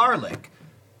 there's some garlic.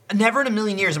 Never in a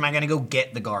million years am I gonna go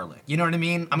get the garlic. You know what I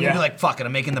mean? I'm gonna be like, fuck it,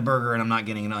 I'm making the burger and I'm not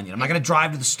getting an onion. I'm not gonna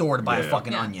drive to the store to buy a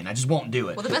fucking onion. I just won't do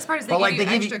it. Well, the best part is they But, give like, you they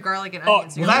give extra you- garlic and Oh,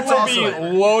 onions. well, that's you will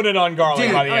also be loaded on garlic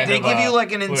Dude, by the end. they of, give you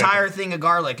like an Blue entire Apron. thing of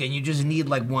garlic, and you just need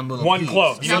like one little One piece.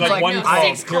 clove. You No, need like like, one no, clove. 6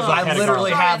 Here's a cloves. head I of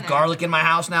literally garlic. Throw it have in there. garlic in my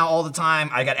house now all the time.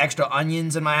 I got extra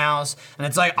onions in my house, and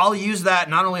it's like I'll use that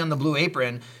not only on the Blue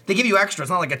Apron. They give you extra. It's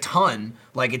not like a ton,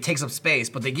 like it takes up space,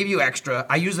 but they give you extra.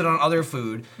 I use it on other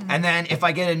food, and then if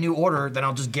I get a new order, then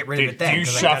I'll just get rid of it then. Do you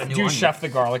 'cause I got a chef? new Do you onion. chef the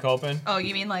garlic open? Oh,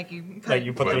 you mean like you? Like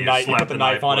you put Well, the you knife, you slap put the the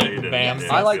knife on it, blade and and- bam.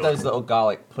 yeah. I like those little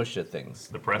garlic pusher things.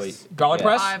 The press. Garlic Yeah.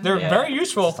 press? They're Yeah. very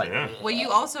useful. Yeah. Well, you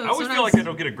also. I always feel like I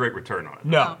don't get a great return on it.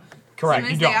 No, correct.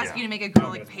 Sometimes You they don't. ask you to make a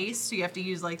garlic paste, so you have to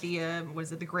use like the what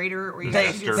is it, the grater, or you They,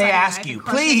 have to do they the ask knife you, and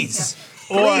crush it. please,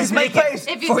 Yeah. please make it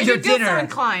If you, for if your you feel so dinner.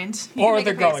 inclined, you Or can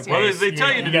the make a garlic paste. Well, paste. they tell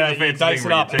you to do gotta, the fancy dice thing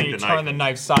it where up you and take you the turn knife the and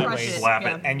knife sideways, Crush it, slap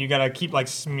yeah. it. and you gotta keep like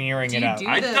smearing Do it you out. do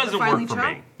It the doesn't finely work for chopped?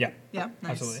 me. Yeah, Yeah,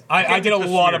 nice. absolutely. I did a Just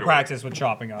lot smear of it practice with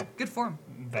chopping up Good form.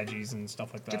 veggies and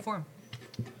stuff like that. Good form.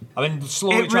 I've been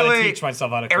slowly It trying really- to teach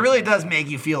myself how to. It cook really that does stuff. make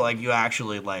you feel like you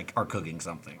actually like are cooking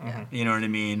something. You know what I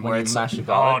mean? When you it's mash the Oh,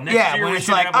 garlic. next Yeah, year when we it's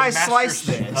should like, have a I master sliced sh-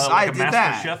 this, like I a did master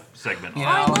that. chef segment. You Oh,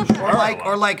 I know, love that.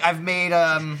 or like I've made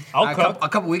I'll a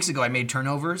cook. couple weeks ago I made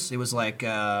turnovers. It was like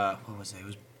what was it? It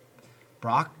was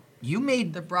you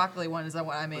made The broccoli one is that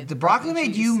what I made? the broccoli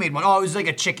made you made one. Oh, it was like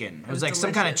a chicken. It was like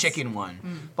some kind of delicious. chicken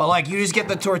one. But like you just get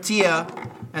the tortilla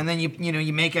and then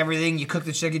you make everything, you cook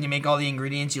the chicken, you make all the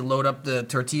ingredients, you load up the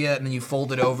tortilla and then you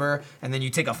fold it over and then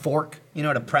you take a fork,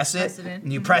 to press it. Press it in.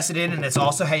 And you press it in and it's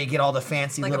also how you get all the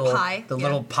fancy Like a little pie, yeah.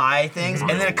 little pie things.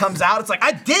 And then it comes out, it's like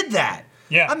I did that.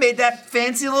 Yeah. I made that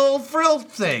fancy little frill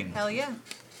thing. Hell yeah.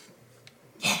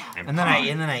 And then I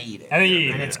eat it. And then you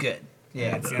eat and it. it's good.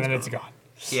 Yeah. and then it's gone.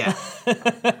 Yeah.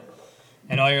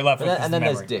 And all you're left with is And the then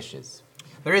there's memory. dishes.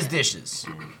 There is dishes.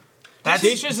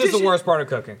 Dishes is the worst part of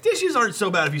cooking. Dishes aren't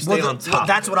so bad if you stay on top.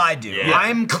 That's what I do. Yeah.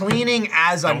 I'm cleaning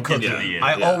as I'm Don't get to cooking. the end.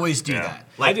 I Yeah. always do Yeah. that.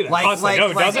 I do that constantly. No,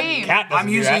 it doesn't. Same. Cat doesn't I'm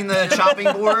do using that. the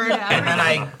chopping board, and then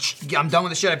I'm done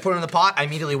with the shit. I put it in the pot. I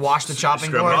immediately wash the chopping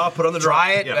Scrub it board, off, put it on the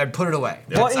dry dry- it, yeah. and put it away.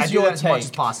 What I is do your that as much take?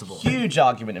 as possible. Huge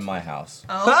argument in my house.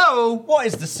 Oh, What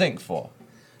is the sink for?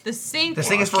 The sink. the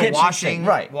sink is for Kitchen washing, sink,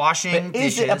 right? Washing But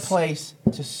is dishes. it a place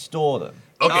to store them?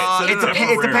 Okay, so it, no,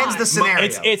 no, it depends the scenario.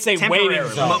 It's a waiting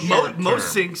Temporarily. zone.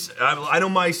 most sinks, I know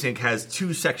my sink has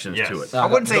two sections Yes. to it. I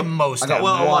wouldn't say most. I got of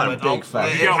well, them, one but big fat.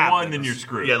 If it you got happens. one, then you're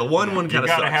screwed. Yeah, the one kind You of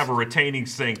gotta sucks. have a retaining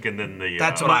sink, and then the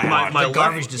That's what I have. my the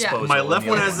garbage left- disposal. My and left the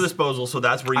one other has the disposal, so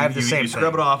that's where I you, have the same you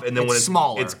scrub thing. it off, and then It's when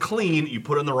smaller. it's clean, you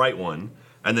put it in the right one,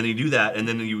 and then you do that, and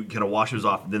then you kind of wash those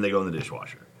off, and then they go in the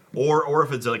dishwasher. Or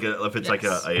if it's like a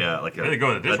They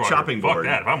go in the a dishwasher. chopping Fuck board.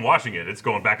 that. If I'm washing it, it's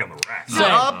going back on the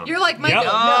rack. You're like Michael. Yep.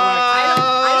 No, I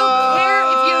don't care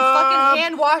if you fucking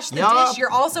hand wash the Yup. dish.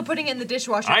 You're also putting it in the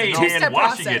dishwasher. I It's ain't a two-step hand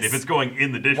washing process. it if it's going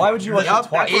in the dishwasher. Why would you wash Yup, it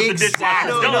twice? That's what the dishwasher's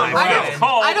Exactly. done. No, It's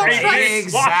called I don't a trust-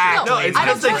 dishwasher. No, it's I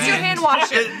don't because they trust your can't- hand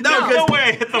washing. No, No way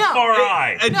I hit the No. far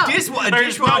eye. A No. dish- a There's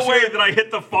no dishwasher. way that I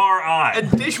hit the far eye. A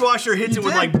dishwasher hits it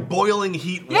with did. like boiling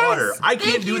heat Yes, water. I thank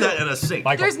can't do you. that in a sink.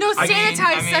 Michael. There's no I mean-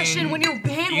 sanitized section when you're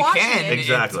hand You washing can. it.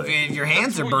 Exactly. If your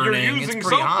hands are That's what you're burning, it's using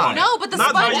pretty soap hot. on. No, but the Not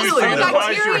sponge is boiling. full of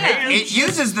Otherwise your bacteria. hands- It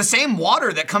uses the same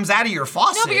water that comes out of your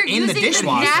faucet No, but you're in the using the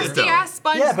dishwasher. nasty ass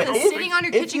sponge Yeah, but that's if- sitting on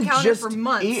your if kitchen you've counter just for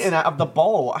months. eaten out of the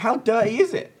bowl, how dirty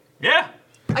is it? Yeah.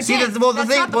 Again, See, the that's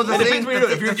thing, not well, the It thing, depends what you're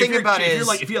doing. the thing about if is, you're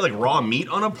like if you have like raw meat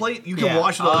on a plate, you can Yeah.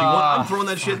 wash it all you want. I'm throwing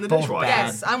that shit in the both dishwasher. bad.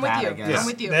 Yes, I'm with Bad, you. I guess. I'm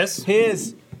with you. This.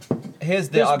 Here's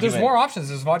the There's argument more options.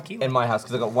 There's vodka. in my house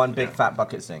because I've got one big fat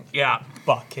bucket sink. yeah.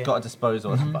 bucket. Got a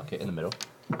disposal bucket in the middle.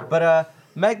 But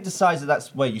Meg decides that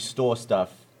that's where you store stuff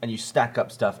and you stack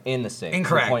up stuff in the sink. to the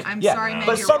Incorrect. point- I'm yeah. sorry, Meg,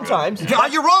 But you're sometimes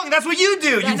God, you're wrong. That's what you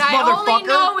do, you And I only motherfucker.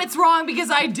 know it's wrong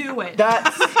because I do it.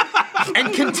 that's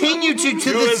And continue to Do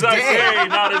this as I day. say,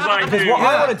 not as I do. what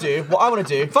I want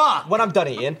to do. Fuck. When I'm done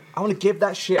eating, I want to give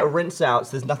that shit a rinse out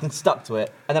so there's nothing stuck to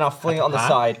it, and then I'll fling it on the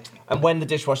side. And when the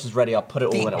dishwasher's ready, I'll put it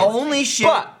all in The it. only shit.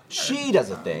 But she does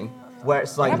a thing where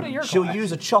it's happened to like your she'll glass?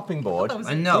 use a chopping board.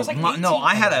 No, There's like no, 18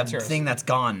 I had a of them. thing that's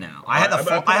gone now. I had a I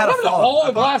fall. put I had a What happened to fall. all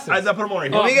the glasses? I put them on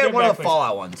right Let here. me get give one back, of the please.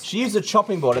 Fallout ones. She uses a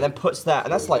chopping board and then puts that,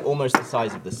 and that's like almost the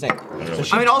size of the sink. So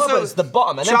she I mean, also covers the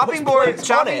bottom and then chopping puts board. plates on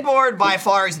Chopping it. board by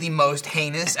far is the most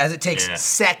heinous, as it takes Yeah.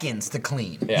 seconds to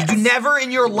clean. Yes. You do never in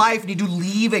your life need to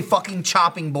leave a fucking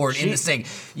chopping board in the sink.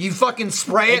 You fucking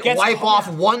spray It it, gets wipe har- off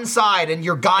one side, and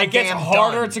you're goddamn It gets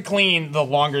harder done. to clean the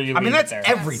longer you leave I mean, that's it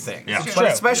there. everything. Yeah. But True.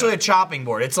 especially a chopping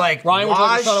board. It's like Ryan would like a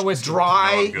wash, shot of whiskey.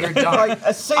 dry, Oh, good. you're done. Like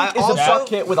a sink I is a also-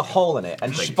 bucket with a hole in it,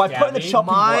 and by putting the Gabby, chopping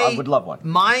board, I would love one.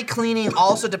 My cleaning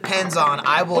also depends on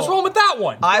I will. What's wrong with that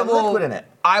one? I Got will. liquid in it.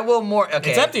 I will more. Okay.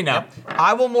 It's empty now.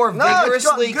 I will more No, it's got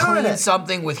vigorously goo in clean it.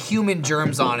 something with human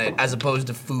germs on it as opposed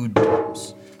to food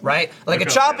germs. Right? Like a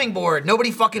Okay. chopping board, nobody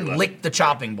fucking licked the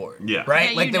chopping board. Yeah. Right?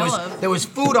 Yeah, like you there know was of. there was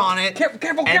food on it.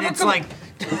 Careful, and it's like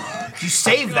you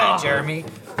save that, Jeremy.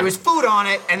 There was food on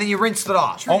it, and then you rinsed it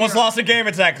off. Almost lost a game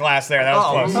attack class there. That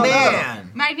was Oh close.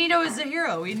 man. Magneto is a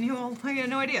hero. We had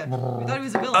no idea. We thought he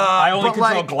was a villain. I only but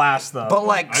control like- glass though. But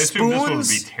like I assume this one would be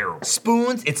spoons, terrible.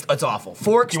 spoons, it's awful.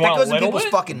 Forks, You that want a goes in little people's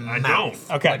bit? fucking I mouth.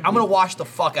 don't. Okay. Like, I'm gonna wash the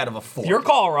fuck out of a fork. Your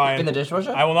call, Ryan. In the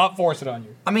dishwasher? I will not force it on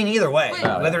you. I mean, either way, Wait.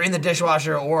 whether in the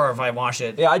dishwasher or if I wash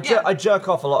it. Yeah, Yeah. I jerk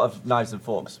off a lot of knives and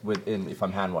forks if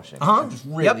I'm hand washing. Huh? Just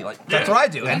really Yep. like. That's what I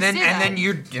do. And I then see and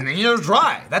that. then you're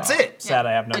dry. That's it. Sad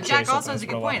I have no But Jack chase also open has a this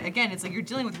good for while. point. Again, it's like you're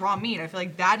dealing with raw meat. I feel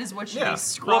like that is what should Yeah. be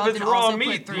scrubbed Well, if it's and raw also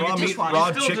meat, put through raw the meat, dishwasher.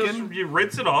 raw Still chicken. just, you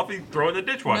rinse it off, you throw it in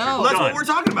the dishwasher. No. Well, that's Done. what we're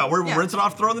talking about. We're Yeah. rinsing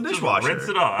off, throwing in the Just dishwasher. rinse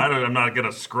it off. I'm not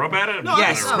gonna scrub at it. No,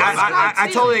 Yes, No, I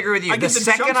totally agree with you. I The get the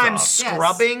second chunks I'm off.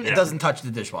 scrubbing, Yes. it doesn't touch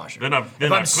the dishwasher. Then I've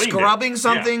If I'm cleaned it. scrubbing Yeah.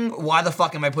 something, why the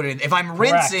fuck am I putting it in? If I'm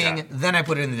rinsing, then I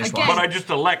put it in the dishwasher. But I just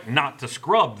elect not to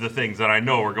scrub the things that I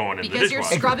know are going in the Because you're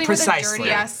dishwasher. scrubbing Precisely. with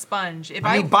a dirty ass sponge. If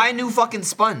I mean, buy a new fucking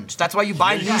sponge. That's why you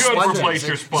buy You new should sponges. replace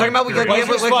your You're talking about we, sponge, we have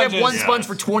period. one Yes. sponge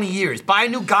for 20 years. Buy a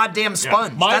new goddamn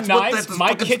sponge. My That's what knives, the my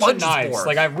fucking kitchen sponge is knives, for.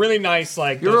 like I have really nice,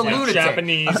 like You're a those, like, lunatic.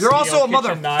 Japanese. You're also a steel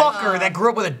kitchen knives. motherfucker that grew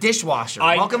up with a dishwasher.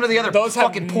 Welcome to the other those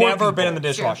fucking have poor never people. been in the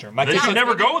dishwasher. My They should kitchen,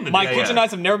 never go in the my dishwasher. kitchen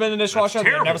knives have never been in the dishwasher. They're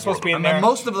terrible never supposed to be I in mean, there.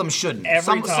 most of them shouldn't. Every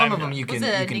Some time. of them you was can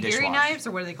it you can nigiri dishwash. knives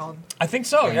or what are they called? I think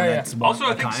so. Yeah, yeah. That's one Also,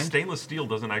 I of a think kind. stainless steel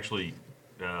doesn't actually.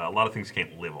 A lot of things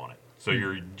can't live on it, so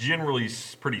you're generally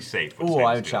pretty safe. With Ooh, stainless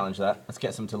I would steel. challenge that. Let's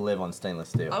get some to live on stainless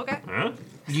steel. Okay, Huh?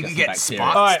 You Get can some get bacteria.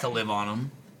 spots Alright. to live on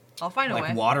them, I'll find a way.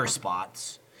 like water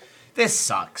spots. This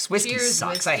sucks. Whiskey Cheers,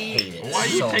 sucks. I whiskey. hate it. Why are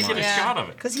you so taking much. a Yeah. shot of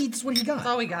it? Because that's what he That's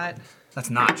got. all we got. That's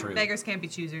not true. Beggars can't be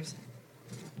choosers.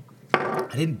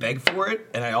 I didn't beg for it,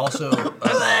 and I also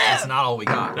it's not all we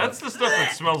got. That's the stuff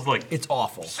that smells like It's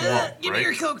awful. swamp, Give me right?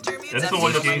 your Coke, Jeremy. That's the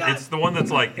one. It's the one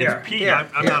that's like it's pee. Yeah,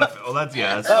 I'm not. Oh, that's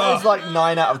yeah. That's, That was like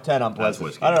 9 out of 10 unpleasant. That's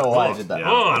whiskey. I don't know why I Oh, did that. yeah.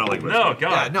 Oh, I don't like whiskey. no,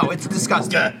 Yeah, God. no, it's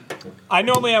disgusting. I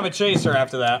normally have a chaser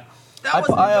after that. That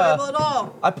wasn't I, enjoyable at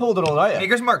all. I pulled it all night.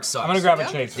 Maker's Mark sucks. I'm gonna grab Yeah.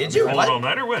 a chaser. Did you? Hold What? all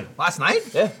night or when? Last night?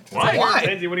 Yeah, Why? Why?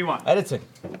 Lindsay, what do you want? editing.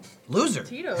 Loser.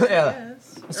 Tito, Yeah.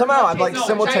 Somehow I'm like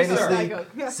simultaneously.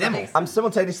 Simmel. I'm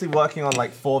simultaneously working on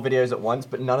like 4 videos at once,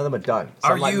 but none of them are done. So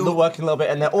Are I'm like you- working a little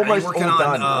bit, and they're Are you almost working all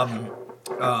on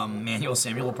done. Manuel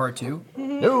Samuel Part 2?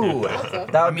 No, that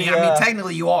would I be. mean,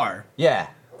 technically you are. Yeah,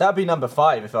 that'd be number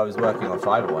 5 if I was working on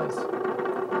 5 at once.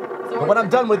 But when I'm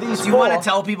done with these Do you 4, want to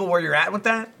tell people where you're at with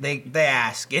that? They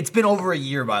ask. It's been over a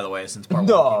year, by the way, since Part 1.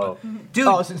 No. Dude,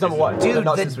 Oh, since number 1. Dude,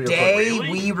 not the since we day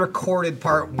recorded. we recorded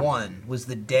Part 1 was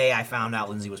the day I found out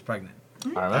Lindsay was pregnant. I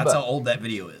remember. That's how old that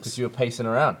video Because is. you were pacing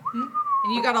around.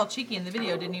 And you got all cheeky in the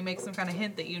video. Didn't you make some kind of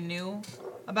hint that you knew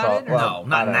about it? Or? well, No,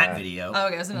 not in I don't that know. video. Oh,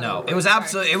 okay, it was another No, one. it was Sorry.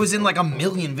 absolutely. It was in like a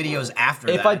million videos after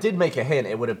that. If I did make a hint,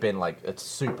 it would have been like a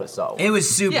super subtle. It was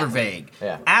super Yeah. vague.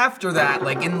 Yeah. After that,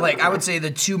 like in like I would say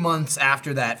the 2 months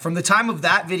after that, from the time of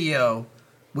that video,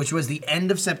 which was the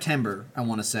end of September, I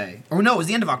want to say, or no, it was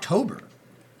the end of October,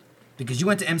 because you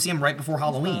went to MCM right before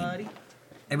Halloween. Buddy.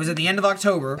 It was at the end of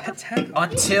October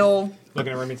until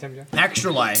Looking at Remy Tim, Jeff?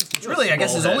 Extra Life, which really I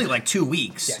guess is only like 2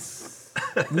 weeks.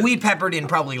 Yes. We peppered in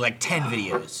probably like 10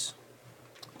 videos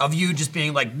of you just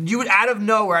being like, you would out of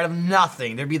nowhere, out of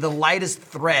nothing, there'd be the lightest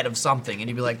thread of something, and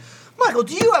you'd be like, Michael,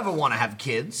 do you ever want to have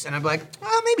kids? And I'd be like,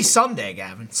 maybe someday,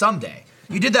 Gavin, someday.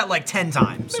 You did that like 10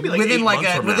 times Maybe like within 8 like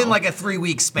months a from within now. like a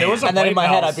 3-week span. There was a and then in my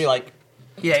head, Playpals. I'd be like,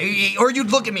 yeah, or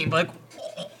you'd look at me and be like,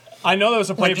 I know there was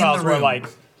a Like, play in the pals where room. like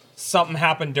something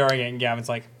happened during it, and Gavin's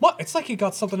like, "What? It's like you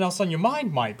got something else on your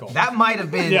mind, Michael." that might have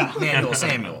been Yeah. Manuel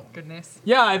Samuel. Goodness.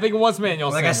 Yeah, I think it was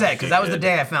Manuel. Like I Samuel. said, because that was the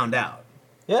day I found out.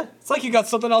 yeah. It's like you got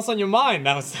something else on your mind.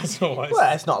 That's what it was.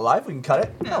 Well, it's not live. We can cut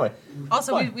it. No way.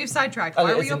 Also, we've sidetracked.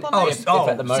 Why were you up all Oh, night? If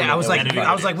at the moment I was it like, would be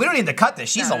I was like, we don't need to cut this.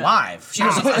 She's No, no. alive. She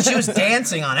was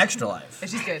dancing on Extra Life.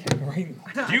 She's good.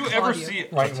 Do you ever see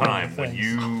a Right, time right, when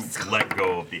you let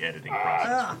go of the editing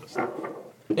process for this stuff?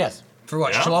 Yes. For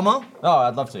what, Yeah? Shlomo? Oh,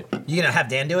 I'd love to. You gonna have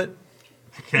Dan do it?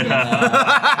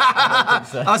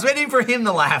 I was waiting for him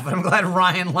to laugh, but I'm glad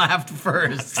Ryan laughed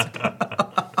first.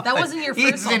 That wasn't your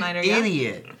He's first an all-nighter, yeah?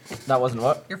 idiot. That wasn't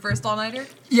what? Your first all-nighter?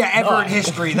 Yeah, ever No, in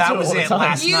history, that do it was all the it time.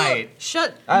 last You night.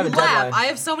 shut. I have You a laugh. deadline. I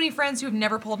have so many friends who have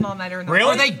never pulled an all-nighter in their Are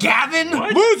life. they Gavin?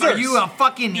 Losers! Are you a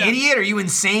fucking idiot? Are you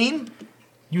insane?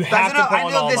 You have to I pull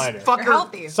an know this all-nighter. You're fucker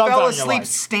healthy. Sometime fell in your asleep life.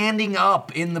 standing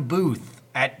up in the booth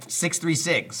at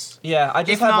 636. Yeah, I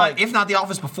just If have not, like. if not the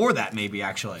office before that, maybe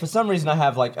actually. For some reason, I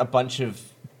have like a bunch of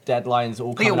deadlines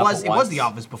all I think coming it up was at it was once. the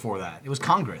office before that. It was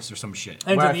Congress or some shit.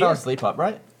 End Where of I the fell year. asleep up,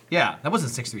 right? Yeah, that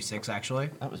wasn't 636 actually.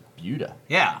 That was Buda.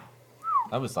 Yeah,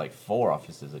 That was like 4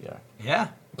 offices ago. yeah.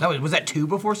 That was that 2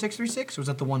 before 636 or was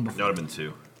that the one before? That would have been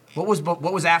 2. What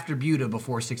was after Buda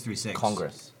before 636?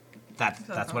 Congress.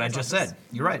 That's what I just said.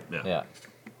 You're right. Yeah.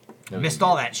 Missed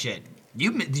all that shit.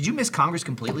 Did you miss Congress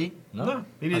completely? No.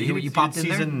 You popped in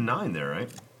there? season 9 there, right?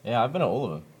 Yeah, I've been at all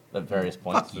of them at various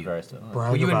points. Fuck you. Various times.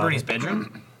 Were you in Bernie's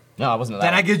bedroom? No, I wasn't.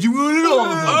 Then I guess you were in all of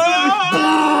them.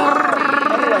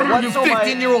 You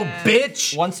 15-year-old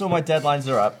bitch. Once all my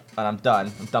deadlines are up and I'm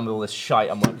done with all this shite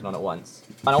I'm working on at once,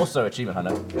 and also Achievement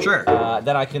Hunter. Sure.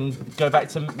 Then I can go back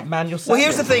to manual. Well,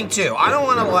 here's the thing too. I don't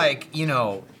want to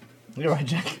You're right,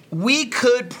 Jack. We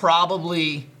could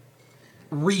probably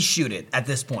reshoot it at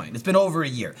this point. It's been over a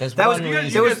year. You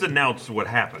guys announced what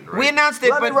happened, right? We announced it,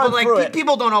 but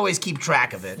people don't always keep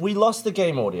track of it. We lost the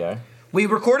game audio. We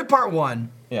recorded part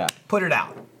 1. Yeah. Put it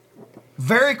out.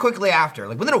 Very quickly after,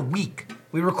 like within a week,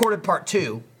 we recorded part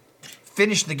 2,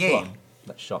 finished the game. Whoa,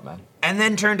 that shot, man. And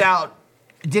then turned out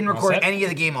didn't record any of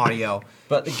the game audio.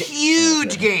 But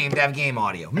huge game to have game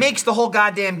audio. Makes the whole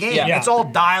goddamn game. Yeah. It's all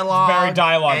dialogue. It's very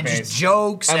dialogue and based. just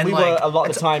jokes. And we were a lot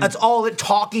of the time That's all it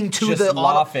talking to just the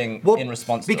laughing in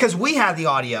response to because we had the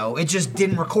audio, it just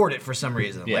didn't record it for some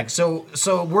reason. Yeah. Like so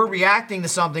we're reacting to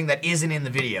something that isn't in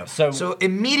the video. So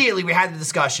immediately we had the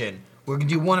discussion. We're gonna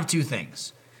do one of two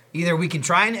things. Either we can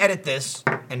try and edit this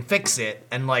and fix it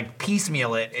and like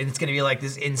piecemeal it, and it's gonna be like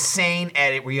this insane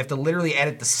edit where you have to literally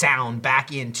edit the sound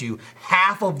back into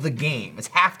half of the game. It's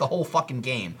half the whole fucking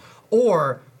game.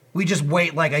 Or we just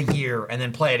wait like a year and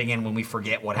then play it again when we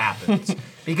forget what happens.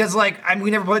 Because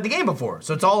we never played the game before.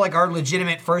 So it's all like our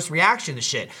legitimate first reaction to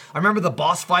shit. I remember the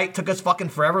boss fight took us fucking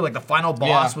forever. Like the final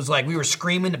boss was like, we were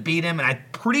screaming to beat him, and I'm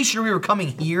pretty sure we were coming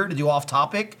here to do off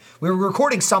topic. We were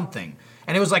recording something.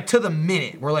 And it was like to the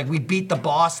minute. Where like we beat the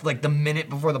boss like the minute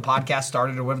before the podcast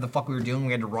started or whatever the fuck we were doing.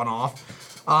 We had to run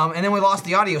off. And then we lost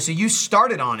the audio. So you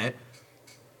started on it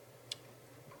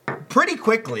pretty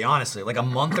quickly, honestly. Like a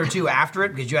month or two after it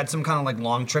because you had some kind of like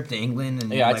long trip to England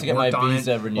and I had like, to get my worked on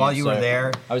visa it renewed while you were so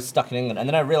there. I was stuck in England. And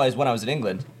then I realized when I was in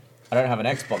England, I don't have an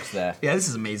Xbox there. Yeah, this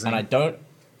is amazing. And I don't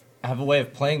have a way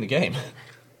of playing the game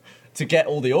to get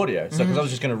all the audio. So because I was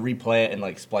just going to replay it and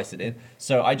like splice it in.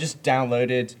 So I just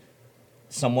downloaded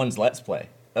someone's Let's Play,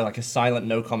 like a silent,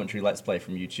 no commentary Let's Play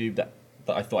from YouTube that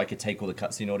I thought I could take all the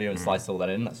cutscene audio and slice all that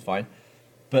in. That's fine.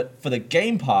 But for the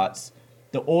game parts,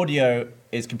 the audio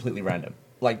is completely random.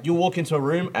 Like you'll walk into a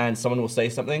room and someone will say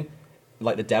something,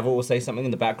 like the devil will say something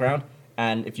in the background,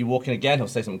 and if you walk in again, he'll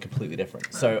say something completely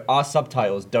different. So our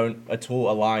subtitles don't at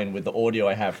all align with the audio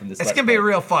I have from this. It's gonna be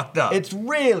real fucked up. It's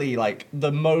really like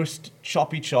the most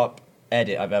choppy chop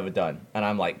edit I've ever done, and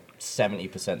I'm like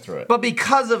 70% through it. But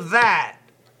because of that,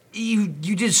 you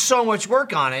did so much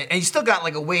work on it, and you still got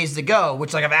like a ways to go.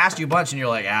 Which like I've asked you a bunch, and you're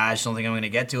like, I just don't think I'm gonna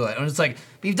get to it. And it's like,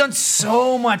 but you've done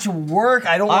so much work.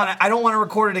 I don't want to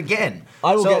record it again.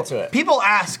 I will get to it. People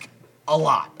ask a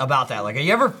lot about that. Like, are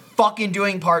you ever fucking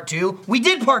doing part 2? We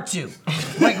did part 2,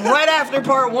 like right after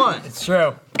part 1. It's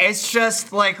true. It's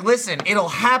just like, listen, it'll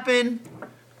happen,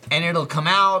 and it'll come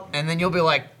out, and then you'll be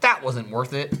like, that wasn't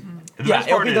worth it. Yeah,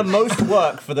 it'll be the most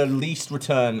work for the least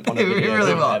return on a video. It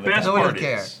really will. The best part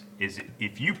care. is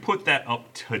if you put that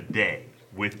up today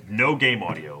with no game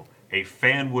audio, a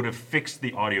fan would have fixed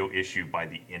the audio issue by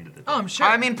the end of the day. Oh, I'm sure.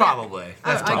 I mean, probably.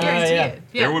 I guarantee it.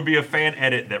 Yeah. There would be a fan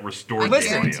edit that restored I the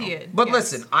guarantee audio. it. But yes.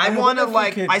 listen, I want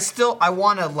to I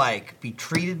want to like be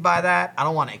treated by that. I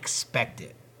don't want to expect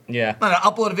it. Yeah. I'm gonna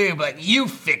upload a video and be like, you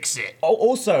fix it.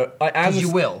 Also, I am. 'Cause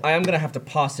you will. I am gonna have to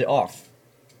pass it off,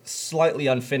 slightly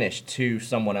unfinished, to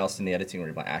someone else in the editing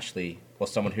room, like Ashley or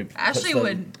someone who Ashley puts the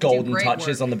would do golden great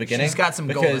touches work. on the beginning. She's got some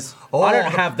because golden. I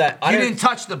don't have that. You didn't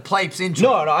touch the pipes intro.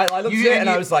 No, I looked at it and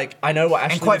I was like, I know what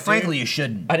Ashley. And quite would do. frankly, you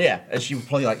shouldn't. And yeah, and she would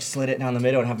probably like slit it down the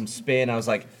middle and have them spin. I was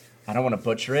like, I don't want to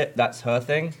butcher it. That's her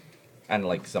thing. And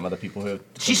like some other people who have.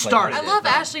 She started I love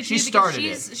Ashley too She because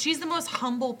started she's the most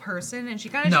humble person, and she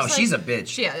kind of No, just, she's like, a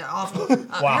bitch. Yeah, awful,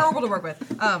 Wow. horrible to work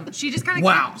with. She just kind of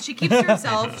Wow. she keeps to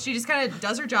herself. She just kind of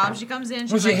does her job. She comes in.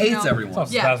 She's Well, she like, hates everyone.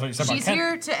 Yeah, That's what you said about she's Ken.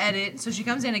 here to edit, so she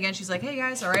comes in again. She's like, hey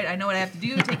guys, all right, I know what I have to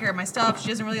do, take care of my stuff. She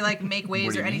doesn't really like make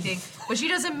waves or anything, but she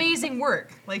does amazing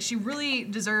work. Like she really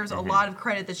deserves a lot of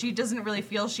credit that she doesn't really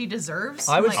feel she deserves.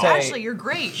 I would like, say Ashley, you're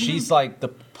great. She's like the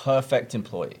perfect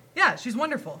employee. Yeah, she's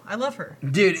wonderful. I love her.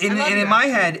 Dude, I and love you, in my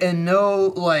Ashley. head, and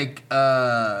no like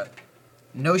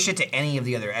no shit to any of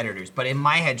the other editors, but in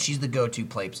my head, she's the go-to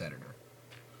Plapes editor.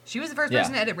 She was the first Yeah.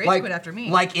 person to edit Rage Like, Quit after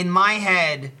me. like in my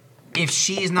head, if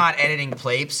she's not editing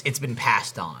Plapes, it's been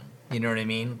passed on. You know what I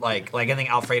mean? Like I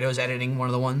think Alfredo's editing one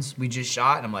of the ones we just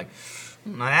shot, and I'm like,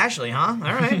 not Ashley, huh?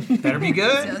 All right, better be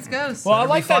good. So let's go. Well, I Better be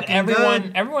like that fucking everyone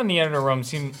good. in the editor room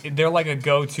they're like a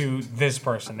go-to this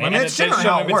person. They I mean, edit that's this generally show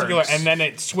how in it particular, works. and then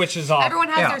it switches off. Everyone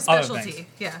has Yeah, their other specialty. things.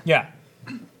 Yeah. Yeah.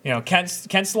 You know, Kent's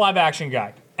the live action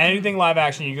guy. anything live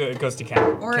action, it goes to Ken.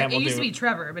 Or Ken it will used do to be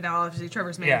Trevor, but now obviously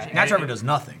Trevor's Yeah. managing. Now Trevor does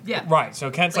nothing. Yeah. Right. So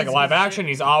Ken's like a live action.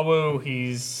 He's Awu.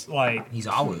 He's like He's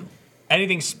Awu.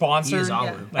 anything sponsored. He is Awu. Like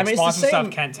I mean, it's the sponsored stuff.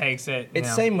 same- Ken takes it. It's you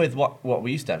know. same with what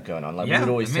we used to have going on. Like Yeah, we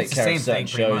would always I mean, take it's the care of same certain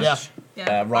thing pretty shows. much. Yeah.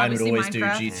 Ryan would Obviously always do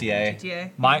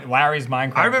Minecraft, GTA. Larry's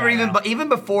Minecraft. I remember guy even now. even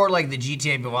before like the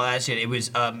GTA, before all that shit, it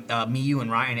was me, you,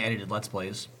 and Ryan edited Let's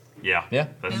Plays. Yeah. Yeah.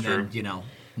 That's And true. then, you know,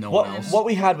 no What one else. what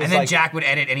we had was And then like Jack would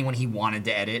edit anyone he wanted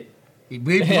to edit. We'd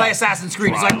Yeah. play Assassin's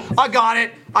Creed. He's like, I got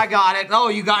it. Oh,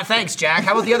 you got it. Thanks, Jack.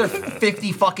 How about the other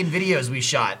 50 fucking videos we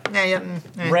shot?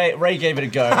 Ray gave it a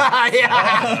go.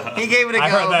 Yeah, he gave it a go. I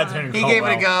heard that didn't He go gave it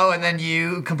a well. go, and then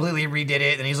you completely redid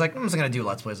it. And he's like, I'm just gonna do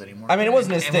Let's Plays anymore. I mean, it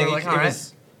wasn't his And we're thing. like, It all right.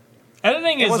 was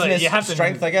Editing it is wasn't like, his you have to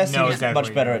strength, I guess. He know was exactly much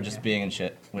what better you're at just being in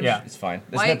shit, which Yeah. is fine.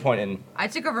 There's Why- no point in. I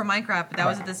took over Minecraft, but that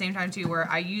was at the same time too, where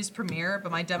I used Premiere,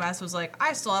 but my dumbass was like,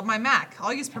 I still have my Mac.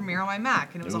 I'll use Premiere on my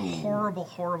Mac, and it was a horrible,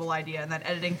 horrible idea. And that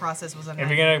editing process was a If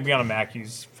nightmare. you're gonna be on a Mac,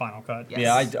 use Final Cut. Yes.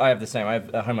 Yeah, I have the same. I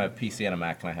have at home I have PC and a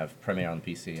Mac, and I have Premiere on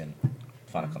the PC and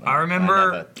Final Cut. on the I Mac.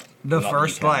 remember never- the not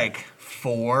first the UK. like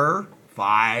 4,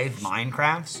 5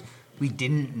 Minecrafts. We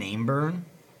didn't name burn.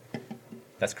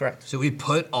 That's correct. So we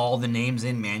put all the names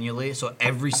in manually. So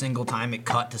every single time it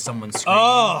cut to someone's screen,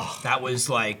 that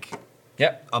was like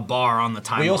Yep. a bar on the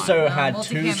timeline. We also had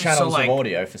two multi-camera. channels So, like- of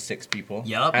audio for 6 people.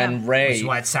 Yup. And Which Ray is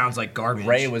why it sounds like garbage.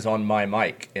 Ray was on my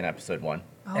mic in episode 1.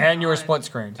 Oh, And you were God. split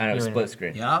screened. And it was You were- split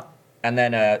screen. Yup. And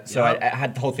then, so Yup. I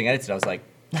had the whole thing edited. I was like,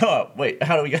 oh, wait,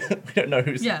 how do we get, we don't know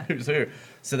who's Yeah. who.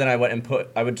 So then I went and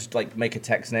I would just like make a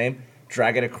text name,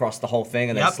 drag it across the whole thing,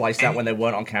 and then Yup. slice it out And- when they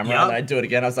weren't on camera, Yup. and then I'd do it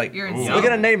again. I was like, You're we're insane.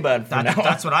 going to name burn from now on.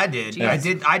 That's what I did.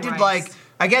 Jesus I did Christ. like,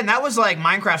 again, that was like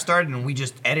Minecraft started and we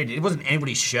just edited. It wasn't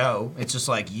anybody's show. It's just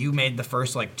like you made the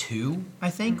first like 2, I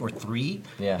think, or 3.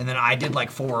 Yeah. And then I did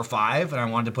like 4 or 5 and I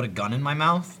wanted to put a gun in my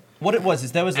mouth. What it was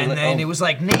is there was And then it was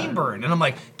like name burn. And I'm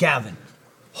like, Gavin,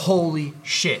 holy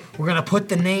shit. We're going to put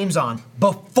the names on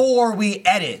before we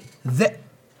edit.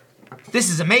 This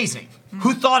is amazing.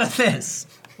 Who thought of this?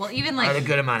 Well, even I like had a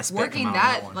good amount of spit working come out on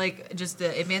that that, one. like just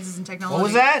the advances in technology. What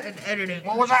was that? And editing.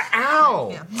 What was that? Ow!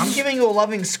 Yeah. I'm giving you a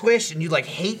loving squish and you like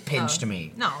hate pinched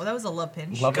me. No, that was a love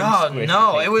pinch. God,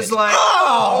 no. It was like,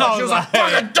 oh! She was like,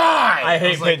 fucking die! I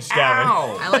hate like, pinch, Gavin.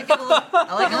 ow. I like it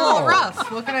a little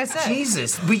rough. What can I say?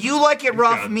 Jesus. But you like it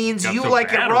rough means got you so like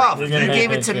it bad rough. already. You You're gonna gave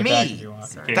hate it to pinch, get back if me. you want.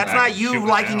 Came That's back not and you shoot it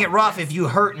liking down. it rough if you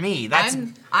hurt me. That's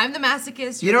I'm the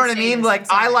masochist. you know you're what I the mean? sadist. Like I'm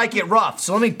I sorry. like it rough,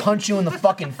 so let me punch you in the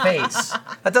fucking face.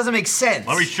 That doesn't make sense.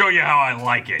 Let me show you how I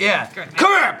like it. Yeah. Come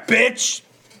here, bitch.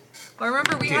 But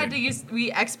remember, we had to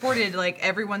we exported like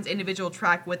everyone's individual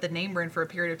track with the name burn for a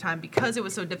period of time because it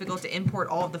was so difficult to import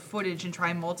all of the footage and try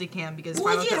and multicam because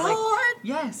Final Cut, like,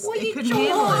 yes, it couldn't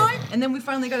handle it. And then we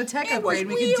finally got a tech upgrade and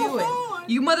we could do it.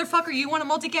 You motherfucker, you want a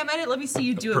multicam edit? Let me see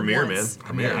you do Premiere, it man. once.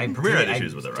 Premiere. I Premiere did- had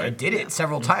issues with it, I right? did it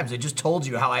several times. I just told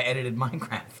you how I edited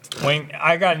Minecraft. When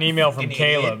I got an email from Fucking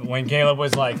Caleb, idiot. when Caleb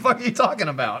was like, What the fuck are you talking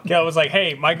about? Caleb was like,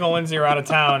 hey, Michael and Lindsay are out of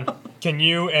town. Can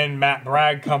you and Matt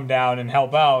Bragg come down and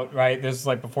help out, right? This is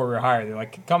like before we were hired. They're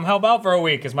like, come help out for a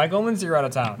week because Michael and Lindsay are out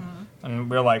of town. And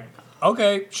we were like,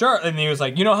 okay, sure. And he was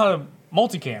like, you know how to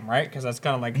multicam, right? Because that's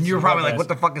kind of like... And you were probably like, what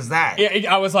the fuck is that?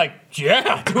 Yeah, I was like,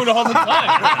 yeah, do it all the time.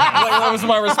 Like, that was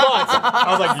my response.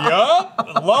 I was like,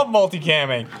 yup, love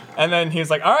multicamming. And then he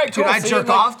was like, all right, cool. Dude, I see you in jerk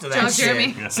like- off to that John shit.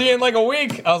 Jeremy. See you in like a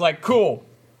week. I was like, cool.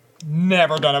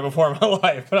 Never done it before in my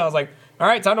life. But I was like, all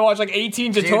right, time to watch like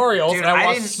 18 tutorials. dude, and I I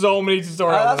watched didn't- so many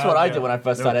tutorials. That's and what was I good. did when I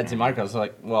first started editing Minecraft. I was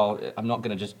like, well, I'm not going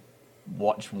to just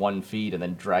watch one feed and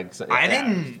then drag.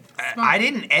 I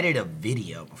didn't edit a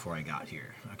video before I got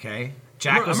here. Okay.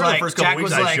 Jack I was remember like, the first couple Jack weeks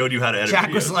was I like, showed you how to edit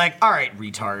Jack was videos. like, all right,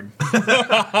 retard.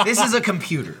 This is a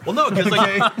computer. Well, no, because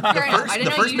like Fair enough. I didn't the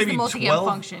know first you used maybe the multicam 12,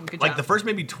 function. Good like job. the first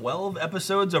maybe 12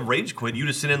 episodes of Rage Quit, you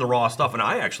just sent in the raw stuff, and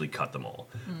I actually cut them all,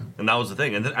 and that was the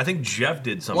thing. And then I think Jeff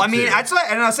did something. Well, I mean, too. that's what,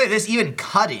 and I'll say this: even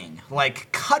cutting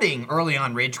early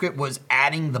on Rage Quit was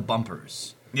adding the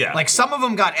bumpers. Yeah. Like some of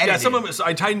them got edited. Yeah, some of them.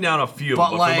 I tightened down a few, But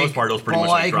but like, for the most part, it was pretty but much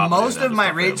like like dropping most in of and my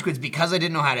stuff Rage in. Quits, because I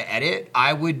didn't know how to edit,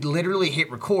 I would literally hit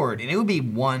record, and it would be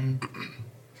one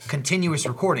continuous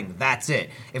recording. That's it.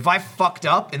 If I fucked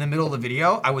up in the middle of the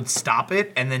video, I would stop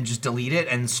it and then just delete it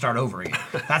and start over again.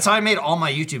 That's how I made all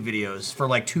my YouTube videos for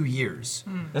like 2 years.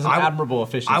 There's an I would- admirable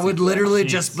efficiency. I would to that. literally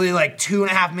just be like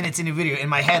 2.5 minutes into a video in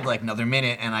my head, like another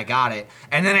minute, and I got it.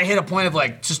 And then I hit a point of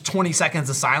like just 20 seconds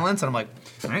of silence, and I'm like,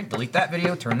 all right, delete that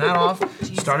video, turn that off,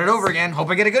 start it over again. Hope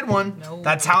I get a good one. No.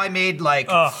 That's how I made like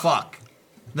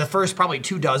the first probably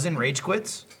 24 Rage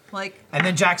Quits. Like, And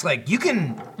then Jack's like, you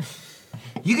can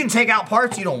take out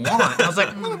parts you don't want. And I was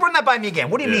like, run that by me again.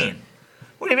 What do you mean?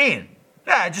 What do you mean?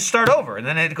 Yeah, just start over, and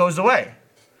then it goes away.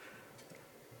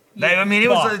 I mean, it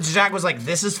was Jack was like,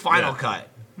 "This is Final Cut."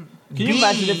 Can you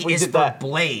imagine if we is did for that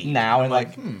Blade now in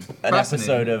like an fascinating.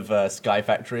 episode of Sky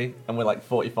Factory, and we're like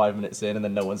 45 minutes in, and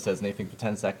then no one says anything for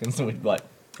 10 seconds, and we'd be like,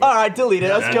 all right, delete it,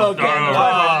 let's go again.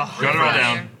 Shut it all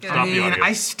down. I mean,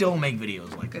 I still make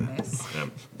videos like Goodness.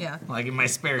 Yeah. like in my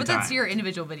spare But time. that's your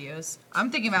individual videos. I'm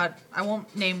thinking about, I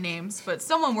won't name names, but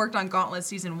someone worked on Gauntlet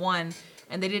Season 1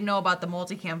 and they didn't know about the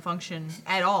multicam function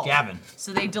at all. Gavin.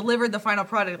 So they delivered the final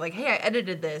product like, hey, I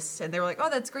edited this. And they were like, oh,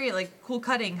 that's great. Like, cool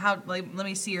cutting. How? Like, let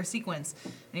me see your sequence.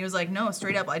 And he was like, no,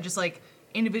 straight up. I just like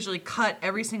individually cut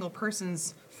every single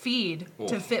person's feed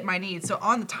to fit my needs. So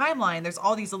on the timeline, there's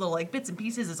all these little like bits and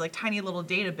pieces. It's like tiny little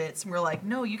data bits. And we're like,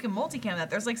 no, you can multicam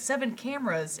that. There's like 7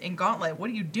 cameras in Gauntlet.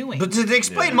 What are you doing? But to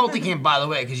explain multicam, by the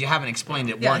way, because you haven't explained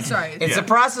it Yeah, once, sorry. it's the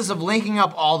process of linking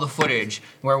up all the footage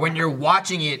where when you're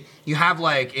watching it, you have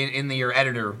like in your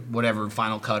editor, whatever,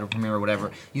 Final Cut or Premiere or whatever,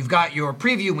 you've got your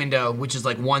preview window, which is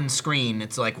like one screen.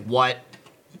 It's like what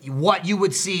you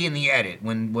would see in the edit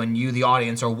when you, the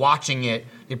audience, are watching it.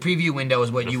 The preview window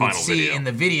is what you would see in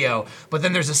the video, but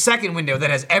then there's a second window that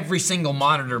has every single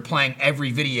monitor playing every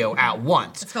video at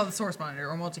once. It's called the source monitor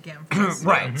or multicam.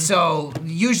 Right. So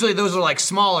usually those are like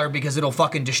smaller because it'll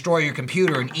fucking destroy your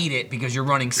computer and eat it because you're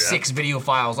running 6 video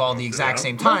files all the exact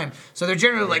same time. So they're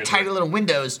generally like tiny little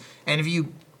windows, and if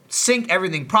you sync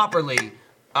everything properly,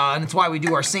 and that's why we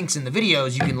do our syncs in the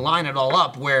videos, you can line it all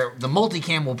up where the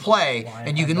multicam will play,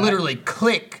 and you can literally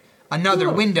click another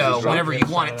window whenever you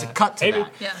want it to cut to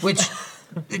that, which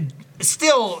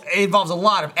still involves a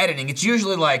lot of editing. It's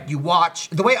usually like you watch,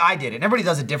 the way I did it, and everybody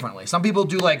does it differently. Some people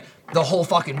do like the whole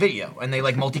fucking video, and they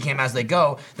like multicam as they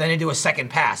go, then they do a second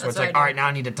pass where it's like, all right, now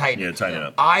I need to tighten it. Tighten it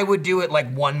up. I would do it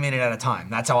like 1 minute at a time.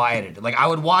 That's how I edited it. Like I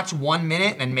would watch 1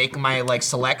 minute and make my like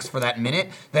selects for that minute,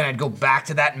 then I'd go back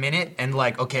to that minute and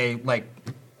like, okay, like,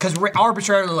 because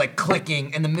arbitrarily like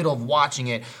clicking in the middle of watching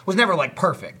it was never like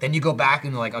perfect. Then you go back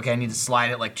and you're like, okay, I need to slide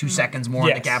it like 2 seconds more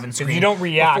into Gavin's screen. You don't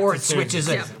react before it as soon as switches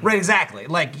you it. see it. Right, exactly.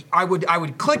 Like I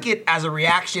would click it as a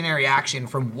reactionary action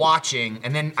from watching,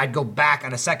 and then I'd go back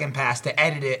on a second pass to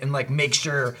edit it and like make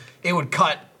sure it would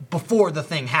cut before the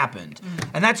thing happened.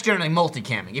 And that's generally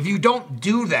multicamming. If you don't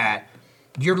do that,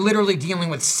 you're literally dealing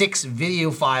with 6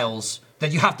 video files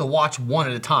that you have to watch one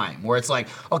at a time, where it's like,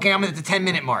 okay, I'm at the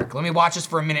 10-minute mark. Let me watch this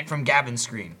for a minute from Gavin's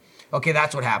screen. Okay,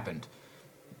 that's what happened.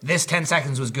 This 10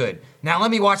 seconds was good. Now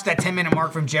let me watch that 10-minute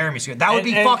mark from Jeremy's screen. That would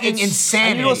be fucking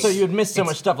insanity. And also, you would miss so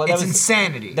much stuff. Like, it's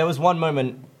insanity. There was one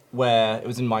moment where it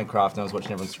was in Minecraft, and I was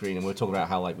watching everyone's screen, and we were talking about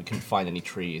how like we couldn't find any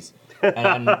trees,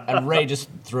 and Ray just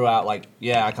threw out like,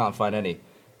 yeah, I can't find any.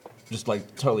 Just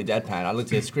like totally deadpan. I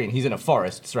looked at his screen. He's in a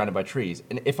forest surrounded by trees.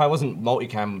 And if I wasn't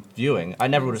multicam viewing, I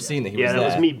never would have seen that he was there. Yeah,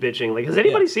 that was me bitching. Like, has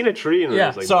anybody seen a tree? And I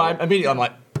was like, So I'm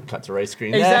like, cut to Ray's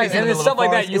screen. Exactly, There, and he's in it's the stuff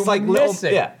like that. forest. You It's like miss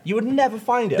it. Yeah, you would never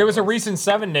find it. There was a recent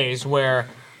 7 days where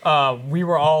we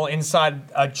were all inside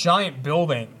a giant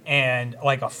building and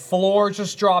like a floor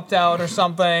just dropped out or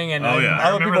something, and other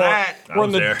remember people that. were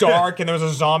in the I was there. dark, and there was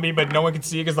a zombie, but no one could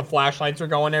see because the flashlights were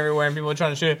going everywhere, and people were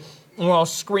trying to shoot it. And we're all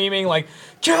screaming like,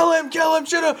 kill him,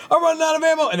 shoot him, I'm running out of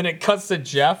ammo. And then it cuts to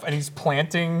Jeff, and he's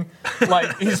planting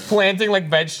like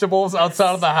vegetables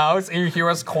outside of the house, and you hear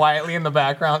us quietly in the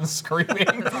background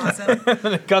screaming. That's awesome. And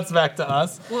then it cuts back to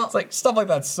us. Well- It's like stuff like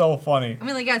that's so funny. I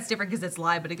mean, like, yeah, it's different because it's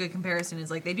live, but a good comparison is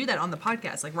like they do that on the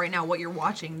podcast. Like right now, what you're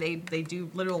watching, they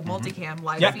do literal multicam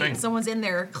live Yeah. feed. Someone's in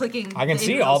there clicking. I can the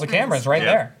see all the individual cameras screens. right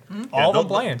there. All of them they'll-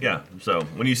 playing. Yeah. So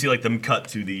when you see like them cut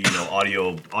to the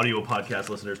audio podcast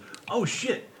listeners, oh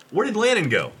shit, where did Landon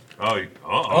go? He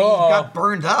got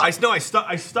burned up. I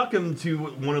stuck him to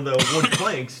one of the wood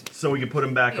planks so we could put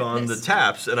him back on the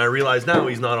taps, and I realize now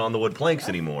he's not on the wood planks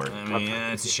anymore. I mean,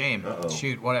 yeah, it's a shame.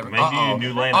 Shoot, whatever. Maybe you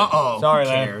knew Landon. Sorry, who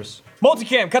Landon. cares?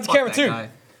 Multicam, cut to camera That too. guy.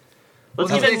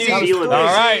 let's Well, get a see, New Zealand. All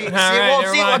right,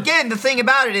 never mind. Again, the thing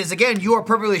about it is, again, you are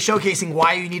perfectly showcasing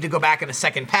why you need to go back in a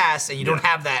second pass, and you don't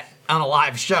have that on a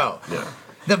live show. Yeah.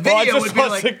 The Well, I video just would be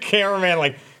watched the like cameraman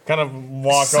like kind of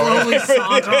walk slowly over.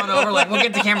 saunter on over, like, we'll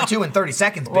get to camera 2 in 30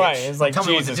 seconds, bitch. Right, it's like, Tell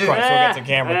me what Jesus to do. Christ, we'll get to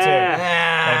camera two.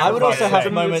 Yeah. I would also have It's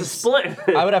a moments. split.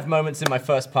 I would have moments in my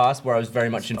first pass where I was very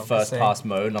much in first pass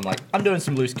mode, and I'm like, I'm doing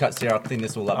some loose cuts here. I'll clean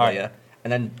this all up Alright. later.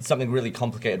 And then something really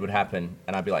complicated would happen,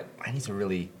 and I'd be like, I need to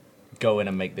really go in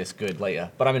and make this good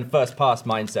later. But I'm in first pass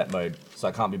mindset mode, so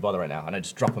I can't be bothered right now. And I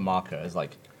just drop a marker as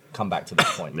like, come back to this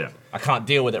point. Yeah. I can't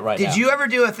deal with it right now. Did you ever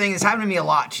do a thing? This happened to me a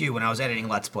lot too when I was editing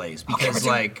Let's Plays because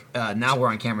like now we're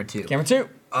on camera 2. Camera two.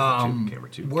 Camera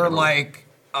two. We're like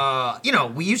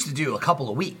we used to do a couple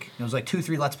a week. It was like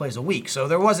 2-3 Let's Plays a week, so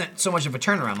there wasn't so much of a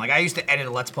turnaround. Like I used to edit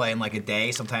a Let's Play in like a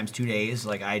day, sometimes 2 days.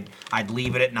 Like I'd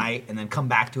leave it at night and then come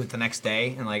back to it the next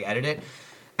day and like edit it.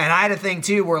 And I had a thing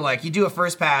too where like you do a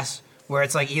first pass where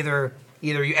it's like either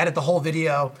you edit the whole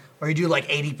video or you do like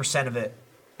 80% of it,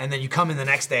 and then you come in the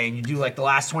next day and you do like the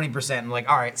last 20% and like,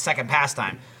 all right, second pass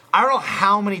time. I don't know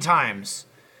how many times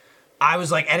I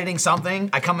was like editing something,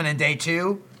 I come in day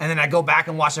 2, and then I go back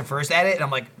and watch the first edit, and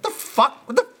I'm like,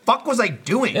 what the fuck was I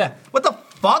doing? Yeah. What the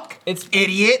fuck? It's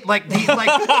idiot. Like the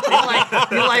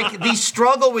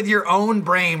struggle with your own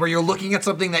brain where you're looking at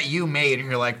something that you made, and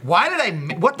you're like,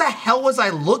 what the hell was I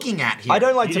looking at here? I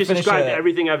don't like You to just finish described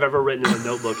everything I've ever written in a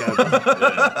notebook ever.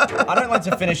 I don't like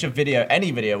to finish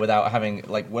any video without having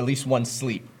like at least one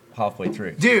sleep halfway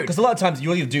through. Dude. Because a lot of times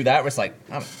you'll either do that where it's like,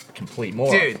 I'm a complete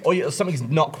moron. Dude. Or something's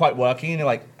not quite working and you're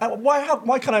like,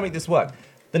 why can't I make this work?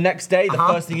 The next day, the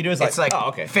first thing you do is it's like, oh,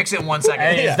 okay. Fix it in 1 second.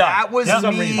 Hey, it's That done. was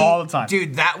Yep. me All the time.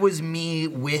 Dude, that was me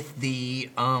with the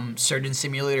Surgeon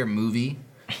Simulator movie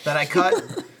that I cut.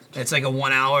 It's like a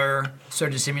 1 hour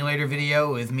Surgeon Simulator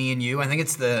video with me and you. I think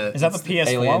it's the... Is that the PS4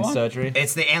 Alien one? surgery?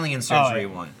 It's the alien surgery Oh,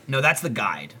 yeah. one. No, that's the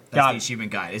guide. That's Got the it.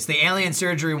 achievement guide. It's the alien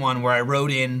surgery one where I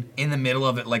wrote in the middle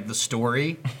of it like the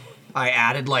story. I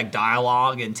added like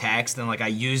dialogue and text and like I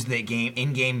used the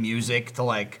in-game music to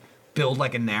like build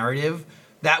like a narrative.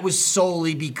 That was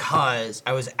solely because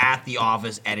I was at the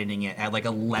office editing it at like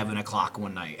 11 o'clock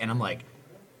one night, and I'm like,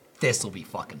 this will be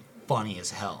fucking funny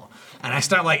as hell. And I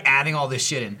start like adding all this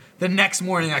shit in. The next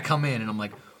morning I come in and I'm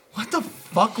like, what the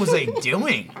fuck was I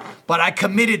doing? But I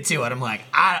committed to it. I'm like,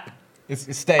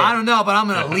 It's staying. I don't know, but I'm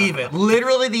gonna leave it.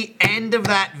 Literally the end of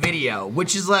that video,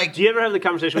 which is like, Do you ever have the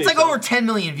conversation it's with like yourself over 10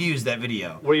 million views, that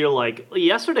video. where you're like, well,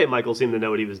 yesterday Michael seemed to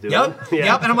know what he was doing? Yep, Yeah.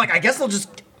 yep. And I'm like, I guess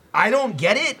I don't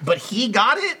get it, but he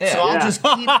got it, so I'll Yeah. just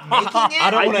keep making it. I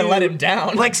don't want to do- let him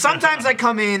down. Like sometimes I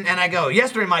come in and I go,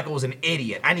 yesterday Michael was an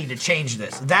idiot. I need to change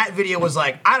this. That video was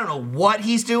like, I don't know what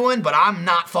he's doing, but I'm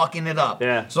not fucking it up.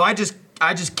 Yeah. So I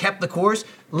just kept the course.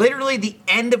 Literally the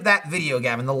end of that video,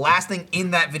 Gavin, the last thing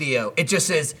in that video, it just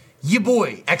says, "Ya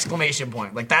boy!" exclamation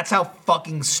point. Like that's how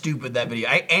fucking stupid that video.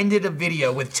 I ended a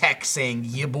video with text saying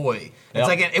 "ya boy." It's Yep.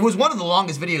 like it was one of the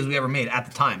longest videos we ever made at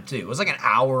the time too. It was like an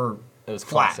hour. It was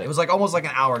flat. classic. It was like almost like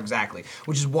an hour exactly,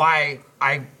 which is why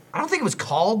I don't think it was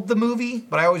called the movie,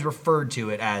 but I always referred to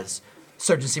it as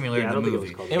Surgeon Simulator Yeah, I the don't think it was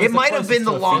movie. called that. It was It the might have been closest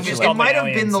the to a longest. feature It length. might have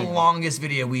Alien been the Simulator. longest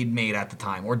video we'd made at the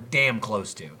time, or damn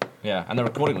close to. Yeah, and the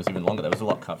recording was even longer. There was a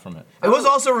lot cut from it. It was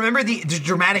also, remember the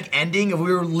dramatic ending of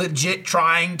we were legit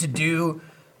trying to do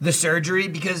the surgery,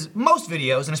 because most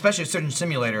videos, and especially Surgeon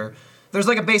Simulator, there's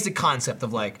like a basic concept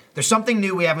of like, there's something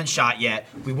new we haven't shot yet,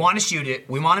 we want to shoot it,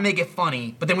 we want to make it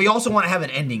funny, but then we also want to have an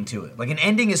ending to it. Like an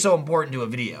ending is so important to a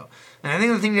video. And I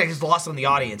think the thing that gets lost on the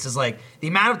audience is like, the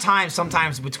amount of time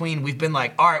sometimes between we've been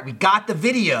like, all right, we got the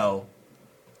video,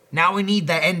 now we need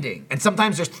the ending. And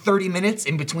sometimes there's 30 minutes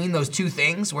in between those two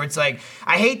things where it's like,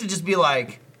 I hate to just be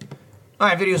like, all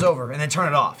right, video's over, and then turn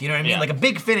it off. You know what I mean? Yeah. Like a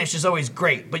big finish is always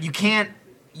great, but you can't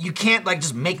like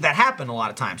just make that happen a lot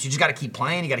of times. You just got to keep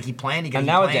playing. You got to keep playing. You got to And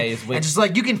keep nowadays, playing. And just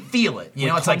like you can feel it. You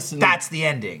know, it's like that's the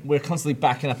ending. We're constantly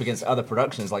backing up against other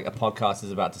productions, like a podcast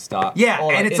is about to start. Yeah,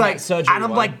 or and it's in like, that surgery and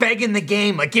I'm one. like begging the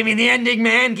game, like, give me the ending,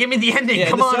 man. Give me the ending. Yeah, in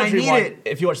Come the on, I surgery need one, it.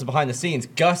 If you watch the behind the scenes,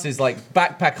 Gus is like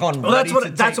backpack on. Well, that's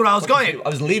what I was going. I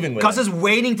was leaving with. Gus him. is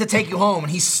waiting to take you home,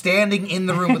 and he's standing in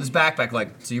the room with his backpack,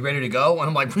 like, so you ready to go? And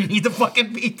I'm like, we need to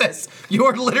fucking beat this. You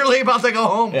are literally about to go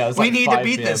home. Yeah, it was we like need to 5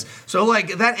 beat PM. this. So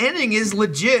like that ending is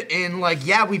legit, and like,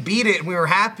 yeah, we beat it and we were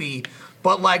happy,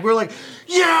 but like we're like,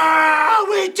 yeah,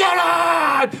 we did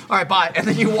it. All right, bye. And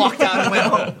then you walked out and went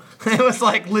home. It was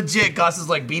like legit. Gus is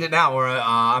like, beat it now, or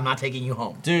I'm not taking you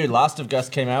home. Dude, Last of Gus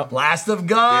came out. Last of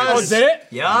Gus. Oh, did it?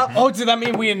 Yup. Oh, did that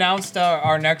mean we announced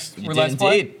our next You Let's did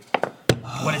Play? indeed.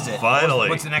 What is it? Finally.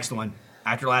 What's the next one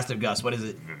after Last of Gus? What is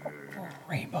it?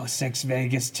 Rainbow Six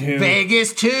Vegas 2.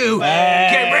 Vegas 2.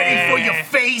 Get ready for your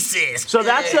faces. So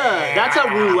that's a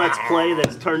roulette play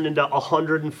that's turned into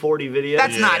 140 videos.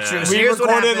 That's not true. So We here's what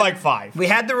recorded happened. like 5. We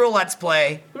had the roulette's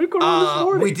play. We recorded one this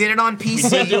morning. We did it on PC. We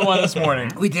did do one this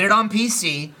morning. We did it on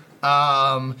PC.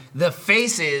 The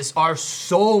faces are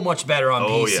so much better on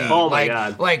Oh, PC. yeah. Oh, my like,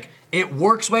 God. Like It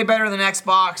works way better than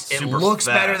Xbox. It Super looks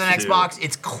better than fast, too. Xbox.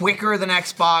 It's quicker than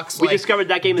Xbox. We discovered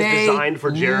that game is they designed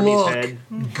for Jeremy's look head.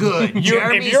 Good. If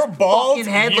Jeremy's you're bald,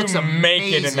 fucking head you looks make it in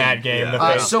amazing. that game. Yeah. the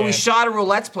face So we game. shot a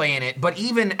Let's Play in it, but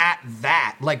even at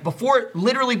that, like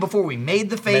literally before we made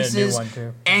the Made a new faces, one,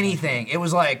 too. anything, it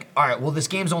was like, all right, well, this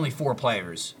game's only 4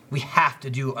 players. We have to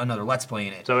do another Let's Play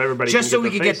in it. So everybody just can so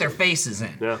get we their could get face their in. faces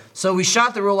in. Yeah. So we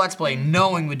shot the real Let's Play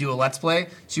knowing we'd do a Let's Play.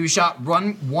 So we shot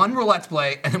one real Let's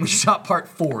Play, and then we shot part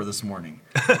 4 this morning.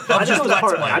 I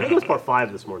think it was part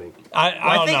 5 this morning.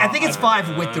 I think it's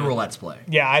 5 with the real Let's Play.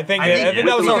 Yeah, I think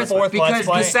that was our fourth Let's because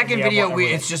Play. the second and we have video,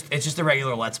 one- it's just a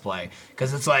regular Let's Play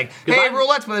because it's like, hey, real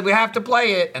Let's Play, we have to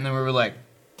play it, and then we were like,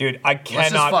 dude, I let's just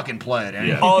cannot fucking play it.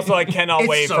 Anyway. Also, I cannot It's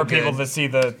wait so for people good. to see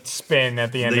the spin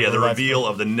at the end The of the Let's reveal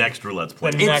of the next Roulette's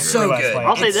Play. The next so Let's good. Play.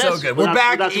 I'll say It's this. so good. We're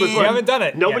back without too much in- We haven't done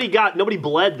it. Nobody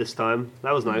bled this time.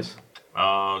 That was nice. Is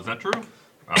that true?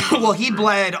 Well, he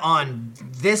bled on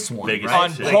this one, Vegas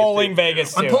right? On Polling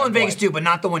Vegas On 2. Polling Vegas 2, but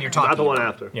not the one you're talking Not the one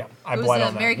about. after. Yeah, I It was bled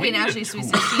on that. Mary Kate and Ashley Sweet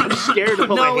 16. Scared to put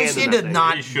No, my we hand need in to that thing.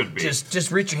 not He should be.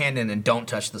 just reach your hand in and don't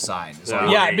touch the side. Is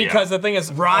all. Yeah, Okay, because the thing is,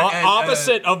 Right,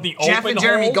 opposite of the Jeff open and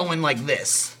Jeremy hole, going like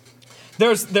this.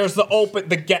 there's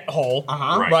the get hole,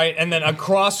 right, and then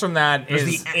across from that There's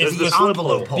is the the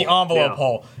envelope hole. the envelope Yeah.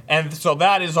 hole, and so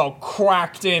that is all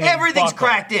cracked in. and Everything's buckled.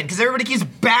 cracked in because everybody keeps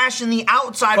bashing the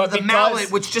outside But with a because-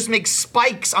 mallet, which just makes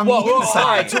spikes on Well, the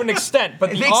inside. to an extent,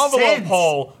 but It the makes envelope sense.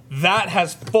 hole that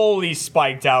has fully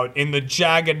spiked out in the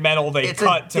jagged metal they It's a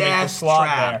cut to make the death slot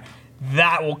trap. there.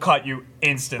 That will cut you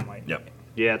instantly. Yep.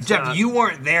 Yeah, it's Jeff, not- you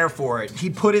weren't there for it. He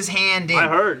put his hand in. I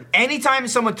heard. Anytime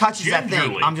someone touches that thing,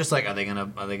 Gingerly. I'm just like, are they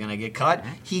gonna get cut?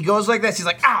 He goes like this. He's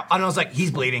like, ow, and I was like, he's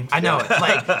bleeding. I know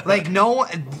it. Like no,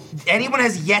 anyone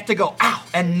has yet to go ow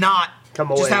and not Come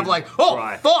just away have like, oh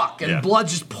dry. fuck, and Yeah. blood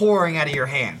just pouring out of your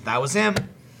hand. That was him.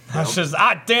 That's just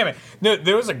damn it. No,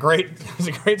 there was a great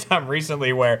time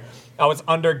recently where I was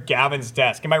under Gavin's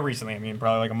desk. And by recently, I mean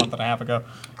probably like a month and a half ago.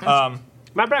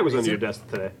 Matt Bragg was under your desk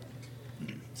today.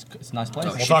 It's a nice place.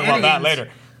 We'll talk about that later.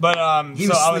 But He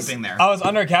so was sleeping there. I was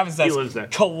under Gavin's desk lives there.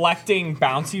 collecting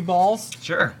bouncy balls.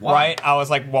 Sure. Right? I was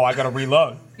like, well, I gotta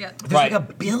reload. Yeah. There's Right. like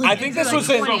a billion. I think this Like was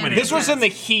in 20 this was in the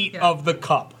minutes. heat Yeah. of the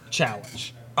cup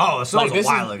challenge. Oh, so Like, it was this a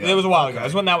while is- ago. It was a while ago. It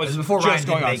was when that was, It was before just Ryan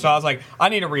going did on. make So it. I was like, I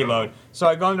need to reload. So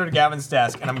I go under to Gavin's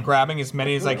desk and I'm grabbing as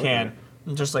many as I can.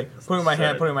 And just like putting my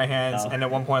hands, and at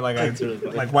one point like I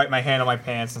like wipe my hand on my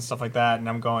pants and stuff like that, and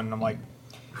I'm going and I'm like,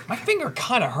 my finger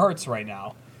kind of hurts right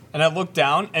now. And I looked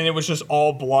down and it was just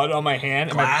all blood on my hand,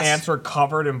 and my Glass? pants were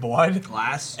covered in blood.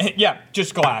 Glass. Yeah,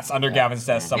 just glass under Gavin's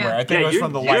desk somewhere. Yeah. I think it was you're,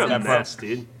 from the you're light a that broke. mess,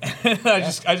 dude.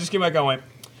 I just came back going,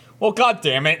 well, god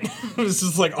damn it. This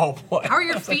is like all blood. How are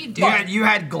your feet doing? You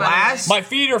had glass. My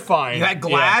feet are fine. You had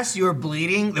glass. You were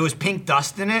bleeding. There was pink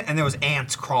dust in it, and there was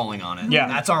ants crawling on it. Yeah.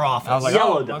 That's our office. I was like,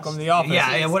 Yellow oh, dust. welcome to the office.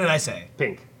 yeah. What did I say?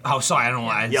 Pink. Oh, sorry. I don't know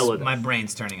why. Yellow My dust.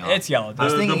 brain's turning off. It's yellow I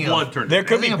was dust. thinking The blood of, turned. There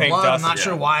could be thinking of pink blood. dust. I'm not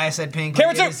sure why I said pink.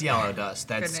 Camera but it two. is yellow dust.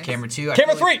 That's Goodness. camera 2. I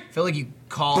Camera feel like- 3. I feel like you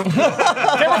called.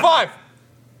 Camera 5.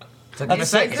 Took me a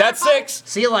second. That's 6.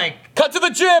 See, like Cut to the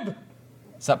jib.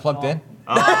 Is that plugged in?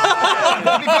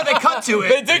 before they cut to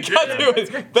They it. did cut to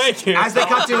it. Thank you. As they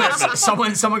cut to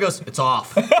it, someone goes, "It's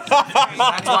off." That's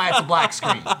why it's a black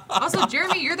screen. Also,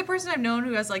 Jeremy, you're the person I've known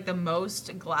who has like the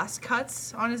most glass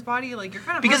cuts on his body. Like you're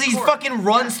kind of Because he hardcore. fucking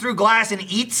runs through glass and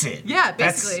eats it. Yeah,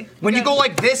 That's- basically. when you Yeah. go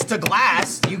like this to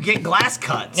glass, you get glass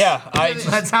cuts. Yeah,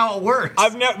 That's how it works.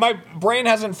 my brain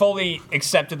hasn't fully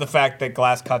accepted the fact that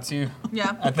glass cuts you.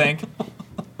 Yeah. I think.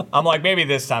 I'm like, maybe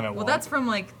this time it Well, won't. that's from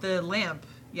like the lamp.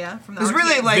 Yeah, from the It's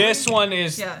really RTA. like This one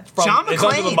is Yeah. from John it's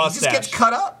under the McClane. He mustache. just gets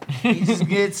cut up. He just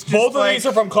gets just Both of like, these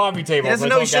are from coffee tables. doesn't I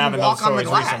know told he shouldn't Gavin walk those on the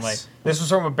stories glass. recently. This was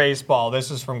from a baseball. This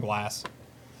is from glass.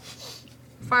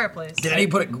 fireplace. Did he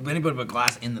put a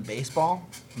glass in the baseball?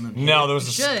 No, there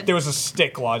was should. there was a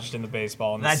stick lodged in the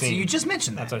baseball. In the That's seam. you just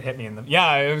mentioned that. That's what hit me in the.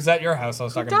 Yeah, it was at your house. I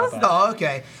was talking about that. Oh,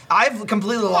 okay. I've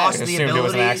completely lost I the assumed it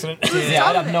was ability. an accident. Yeah,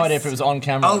 I have no idea if it was on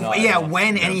camera or Oh not. yeah,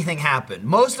 when anything happened.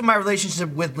 Most of my relationship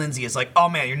with Lindsay is like, oh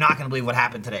man, you're not gonna believe what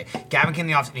happened today. Gavin came in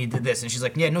the office and he did this, and she's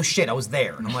like, yeah, no shit, I was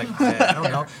there. And I'm like, I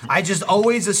don't know. I just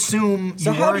always assume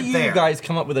So you how do weren't you there. guys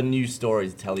come up with a new story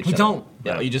to tell each We other? don't.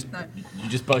 Yeah, you just talk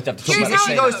Here's about how the it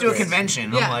She goes goes. to a convention.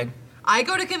 And Yeah. I'm like, I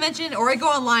go to convention or I go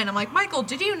online. I'm like, Michael,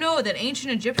 did you know that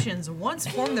ancient Egyptians once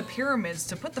formed the pyramids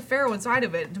to put the pharaoh inside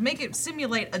of it to make it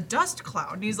simulate a dust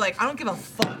cloud? And he's like, I don't give a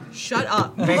fuck. Shut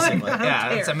up. Basically, I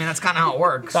don't care. that's kind of how it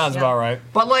works. Sounds about right.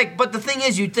 But the thing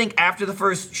is, you'd think after the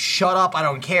first "shut up, I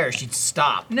don't care," she'd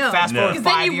stop. No, Fast forward because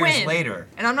then 5 you years win. later,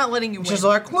 And I'm not letting you win. she's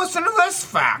like, "Listen to this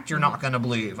fact you're not gonna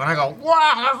believe," and I go,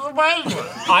 "Wow, that's amazing."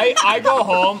 I go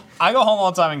home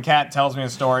all the time, and Kat tells me a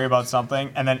story about something,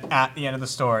 and then at the end of the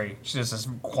story, she just says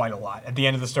quite a lot. At the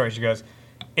end of the story, she goes,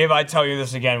 "If I tell you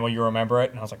this again, will you remember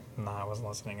it?" And I was like, "Nah, I wasn't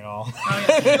listening at all."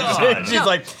 She's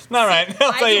like, "All right,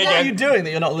 I'll tell you What are again." you doing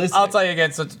that you're not listening? I'll tell you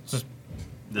again. So just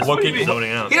This looking, is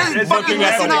zoning out. He doesn't It's fucking looking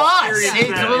at listen to the us. Experience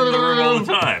that in the room all the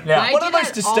time. yeah. I One do of the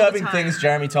most that all the disturbing time. things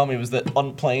Jeremy told me was that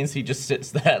on planes he just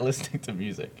sits there listening to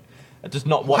music. Just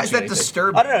not watching. Why is that anything.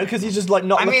 disturbing? I don't know, because he's just like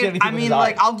not looking at anything. with his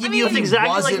eyes. I'll give you if he exactly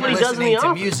like wasn't what he does in listening the to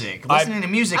office. music. I- Listening to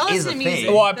music I is listen a to thing. music.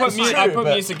 Well, I put That's music, true, I put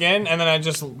but- music in, and then I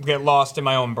just get lost in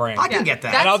my own brain. I can get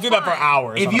that. And I'll do that for fine.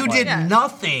 hours. If on a you plane. did Yeah.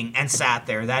 nothing and sat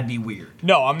there, that'd be weird.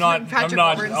 No, I'm not. Patrick I'm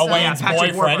not Warburton stuff. Elaine's Yeah,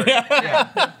 Patrick boyfriend.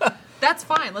 Warburton. That's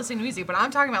fine, listening to music, but I'm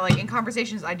talking about like in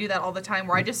conversations, I do that all the time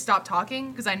where I just stop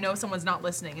talking because I know someone's not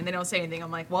listening and they don't say anything.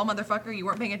 I'm like, well, motherfucker, you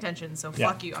weren't paying attention, so Yeah.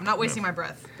 fuck you. I'm not wasting my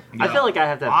breath. I feel like I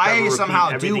have to. I Trevor repeat somehow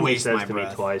do everything he waste says my to me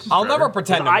breath. twice. I'll never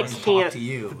pretend to I listen. can't. to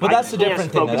you. But that's the I can't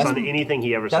different thing. though. focus That's, on anything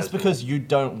he ever that's says. to me. because you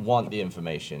don't want the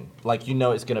information. Like you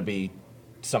know it's gonna be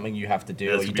something you have to do,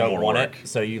 Yeah, or it's you gonna be don't more want work. it,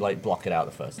 so you like block it out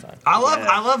the first time. I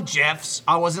love Jeff's.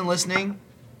 I wasn't listening.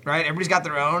 Right? Everybody's got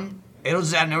their own. It'll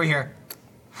just out of nowhere here.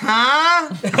 Huh?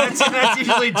 That's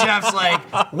usually Jeff's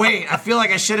like, wait, I feel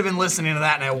like I should have been listening to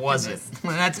that and I wasn't.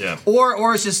 That's Yeah.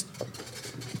 or it's just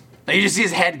you just see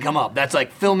his head come up. That's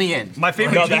like, fill me in. My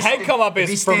favorite. No, the head come up If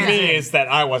he is for stands me in. is that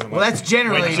I wasn't. Well, that's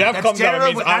generally when Jeff that's comes out, it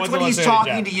generally means I that's wasn't when he's listening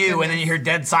talking Jeff. to you, and then you hear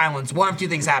dead silence. One of two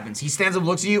things happens. He stands up,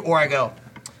 looks at you, or I go,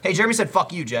 "Hey, Jeremy said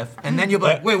fuck you, Jeff," and then you'll be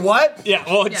like, "Wait, what?" Yeah,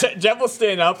 well, Yeah. Jeff will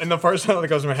stand up, and the first thing that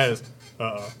goes through my head is,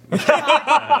 uh-oh. That's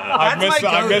I missed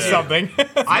go-to. something.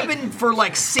 I've been for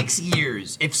like 6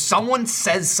 years. If someone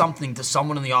says something to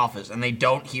someone in the office and they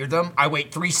don't hear them, I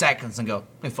wait 3 seconds and go,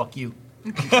 "Hey, fuck you."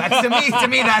 That's to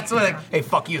me, that's what. Like, hey,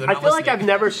 fuck you. They're I not feel like listening. I've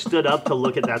never stood up to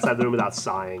look at that side of the room without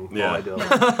sighing while I do it.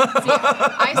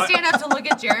 I stand up to look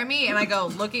at Jeremy and I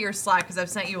go, look at your Slack because I've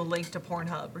sent you a link to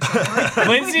Pornhub or something.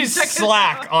 Lindsay's Check it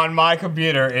Slack out. on my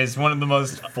computer is one of the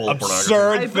most Full of pornography.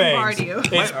 absurd I bombard things. you.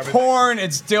 It's porn,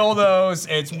 it's dildos,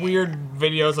 it's weird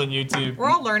videos on YouTube.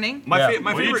 We're all learning. My Yeah.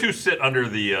 well, you favorite. two sit under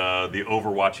the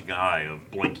overwatching eye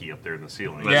of Blinky up there in the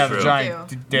ceiling. Yeah, true. the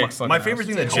giant Ew. dicks. My looking favorite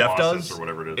ass. thing that Jeff Colossus does or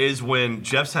whatever it is. is when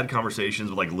Jeff's had conversations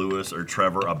with like Lewis or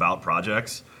Trevor about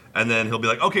projects, and then he'll be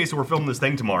like, "Okay, so we're filming this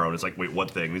thing tomorrow," and it's like, "Wait, what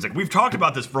thing?" And he's like, "We've talked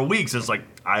about this for weeks." And it's like,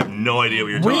 I have no idea what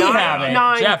you're We talking haven't.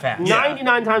 about. Jeff has.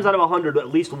 99 times out of 100, at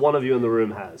least one of you in the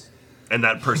room has. And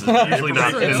that person's usually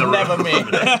not in It's the room. never me.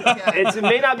 It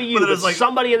may not be you, But but it's like-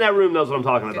 somebody in that room knows what I'm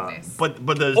talking about. Goodness.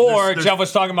 But there's Or there's, Jeff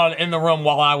was talking about it in the room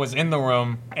while I was in the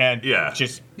room, and Yeah.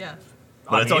 just Yeah.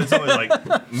 but it's always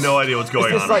like no idea what's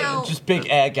going It's on. like Well- just big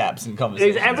air gaps in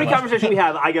conversation. Every conversation we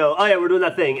have, I go, "Oh yeah, we're doing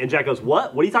that thing," and Jack goes,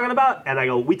 "What? What are you talking about?" And I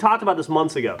go, "We talked about this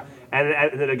months ago."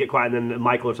 And then I get quiet, and then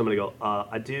Michael or somebody go,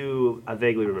 "I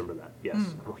vaguely remember that." Yes.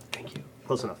 I'm like, "Thank you,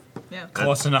 close enough." Yeah.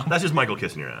 close enough. That's just Michael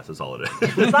kissing your ass. That's all it is.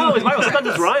 It's not always Michael. Sometimes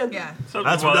it's Ryan. Yeah.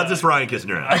 That's just Ryan kissing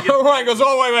your ass. Ryan goes,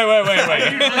 oh,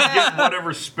 wait. You just get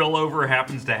whatever spillover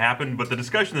happens to happen, but the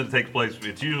discussion that takes place,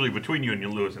 it's usually between you and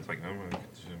Lewis. It's like, oh,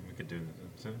 we could do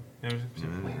this.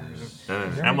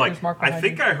 And I'm like, I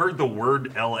think I heard the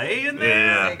word L.A. in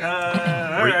there.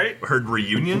 Yeah. All right. Heard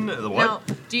reunion? The what? Now,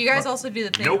 do you guys also do the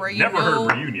thing Nope, where you never know,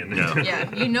 heard reunion. No.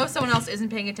 yeah, you know someone else isn't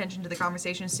paying attention to the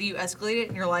conversation, so you escalate it,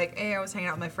 and you're like, hey, I was hanging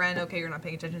out with my friend. Okay, you're not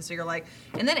paying attention, so you're like,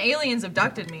 and then aliens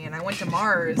abducted me, and I went to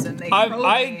Mars, and they probed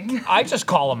me. I just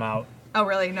call them out. Oh,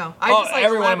 really? No. I just, like,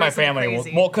 everyone in my elaborate something family will.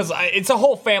 crazy. Well, because it's a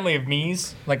whole family of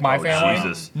me's, like my Oh, family.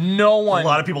 Jesus. No one. A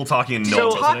lot of people talking and no So,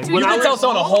 one's talk listening. to When You I can was- tell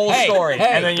someone a whole story, hey.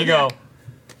 and then you go,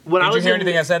 When I did you was hear in,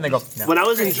 anything I said? And they go, no. when I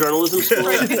was in journalism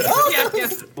school, yeah.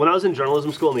 when I was in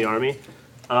journalism school in the Army,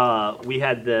 we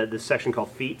had this section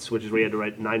called feats, which is where you had to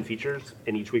write 9 features,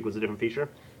 and each week was a different feature,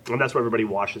 and that's where everybody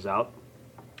washes out.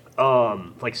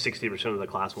 Like 60% of the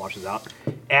class washes out,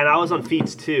 and I was on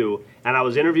feats too, and I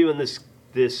was interviewing this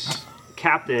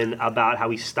captain about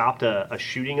how he stopped a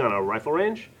shooting on a rifle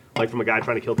range, like from a guy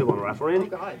trying to kill people on a rifle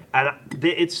range. Oh, God. And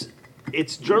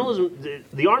it's journalism.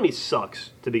 The Army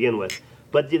sucks to begin with,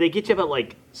 but they get you up at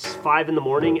like 5 in the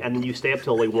morning, and then you stay up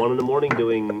till like 1 in the morning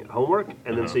doing homework,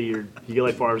 and then so you get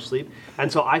like 4 hours of sleep.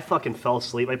 And so I fucking fell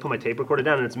asleep. I put my tape recorder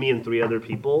down, and it's me and 3 other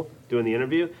people doing the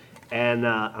interview, and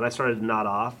I started to nod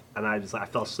off, And I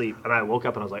fell asleep, and I woke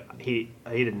up, and I was like, he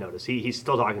didn't notice. He's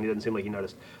still talking. He didn't seem like he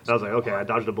noticed. And I was like, okay, I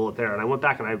dodged a bullet there. And I went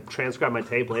back and I transcribed my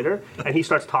tape later, and he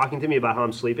starts talking to me about how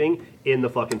I'm sleeping in the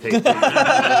fucking tape. And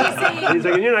he's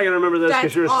like, you're not gonna remember this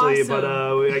because you're asleep, but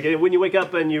when you wake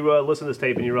up and you listen to this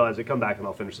tape and you realize it, come back and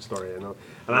I'll finish the story. And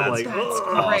I'm like,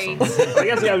 great. I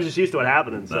guess I was just used to it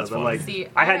happening. So I'm like,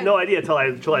 I had no idea until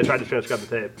I tried to transcribe the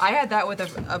tape. I had that with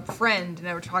a friend, and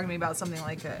they were talking to me about something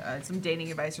like some dating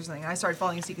advice or something. And I started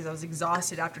falling asleep because I was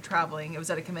exhausted after traveling. It was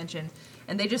at a convention,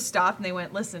 and they just stopped and they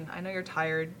went, "Listen, I know you're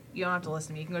tired. You don't have to listen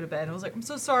to me. You can go to bed." And I was like, "I'm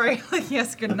so sorry." Like,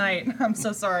 yes, good night. I'm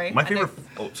so sorry. My favorite.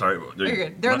 Sorry. You're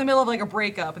good. They're in the middle of like a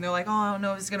breakup, and they're like, "Oh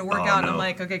no, it's gonna work out." And I'm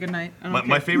like, "Okay, good night."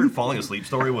 My favorite falling asleep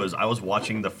story was I was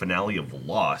watching the finale of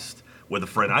Lost with a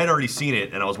friend. I had already seen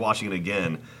it, and I was watching it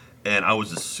again, and I was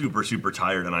just super, super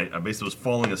tired, and I basically was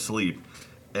falling asleep.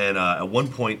 And at one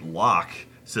point, Locke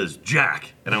says,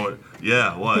 "Jack," and I went,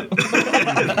 "Yeah, what?"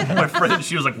 My friend,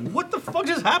 she was like, "What the fuck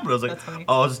just happened?" I was like,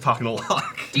 "Oh, I was just talking to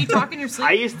Locke." Do you talk in your sleep?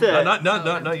 I used to not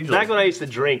usually. Back when I used to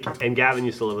drink, and Gavin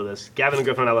used to live with us. Gavin and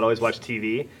girlfriend and I would always watch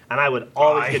TV, and I would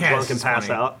always get drunk and pass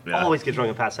out. Yeah. Always get drunk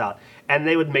and pass out. And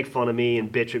they would make fun of me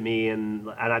and bitch at me, and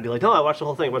I'd be like, "No, I watched the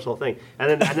whole thing.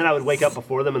 And then I would wake up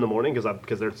before them in the morning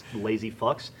because they're lazy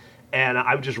fucks. And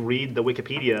I would just read the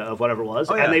Wikipedia of whatever it was,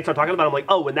 and they'd start talking about it. I'm like,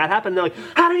 "Oh, when that happened," they're like,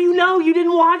 "How do you know? You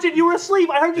didn't watch it. You were asleep.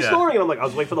 I heard your story." And I'm like, "I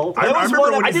was awake for the whole time." I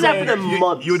remember when I did that for them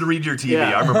months. You would read your TV.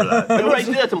 Yeah. I remember that. Remember, I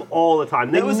did that to them all the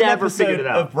time. They There was never an figured it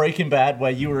episode out. of Breaking Bad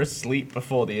where you were asleep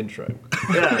before the intro.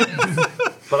 Yeah.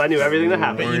 But I knew everything that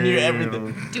happened. But you knew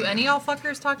everything. Do any of y'all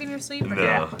fuckers talk in your sleep? Or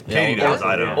No. Katie does.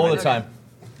 I don't. All the time.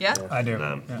 Yeah? I do.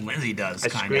 Lindsay does. I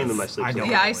scream in my sleep. I don't.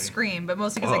 Yeah, I scream, but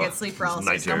mostly because I get sleep paralysis.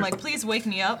 night So I'm terrors. like, please wake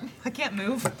me up. I can't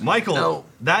move. Michael,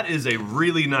 that is a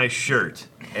really nice shirt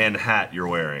and hat you're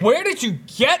wearing. Where did you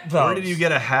get those? Where did you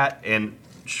get a hat and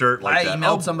shirt like I that?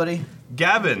 emailed somebody.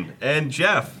 Gavin and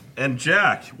Jeff and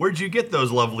Jack, where'd you get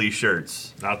those lovely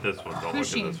shirts? Not this one. Don't look at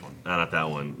this one. No, not that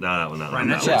one. No, that one. Not Right,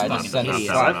 that that one. shirt's Not fucking that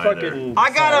hideous. one I either. fucking. I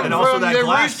got them And also from that the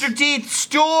glass. Rooster Teeth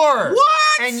store.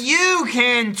 What? And you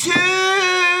can too.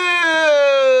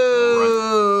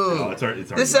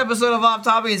 This episode of Off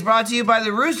Topic is brought to you by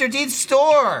the Rooster Teeth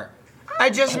store. I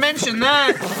just mentioned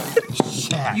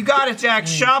that. You got it, Jack.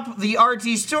 Shop the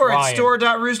RT store at Ryan.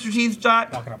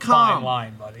 store.roosterteeth.com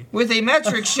line, buddy. with a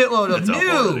metric shitload of That's up new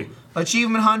already.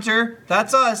 Achievement Hunter,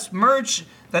 that's us, merch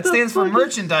that stands for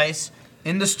merchandise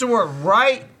in the store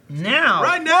right now.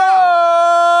 Right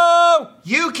now!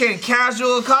 You can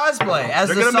casual cosplay as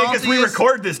They're the gonna make us saltiest-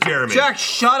 re-record this, Jeremy. Jack,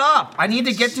 shut up! I need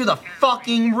to get through the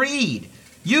fucking read.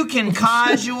 You can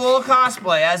casual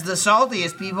cosplay as the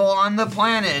saltiest people on the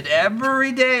planet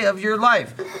every day of your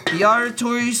life. The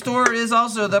Artory store is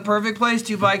also the perfect place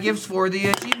to buy gifts for the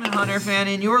Achievement Hunter fan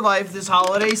in your life this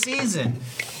holiday season.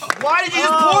 Why did you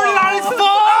just pour it on his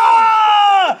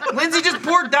phone? Lindsay just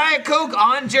poured Diet Coke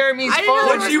on Jeremy's I didn't know phone.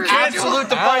 there was You Rooster Teeth. absolute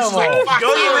device. She's like, fuck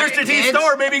Go to you, the Rooster Teeth kids.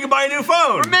 store. Maybe you can buy a new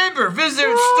phone. Remember, visit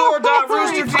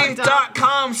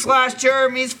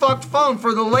store.roosterteeth.com/Jeremy's fucked phone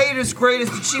for the latest,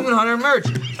 greatest Achievement Hunter merch.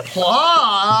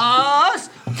 Plus,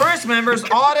 first members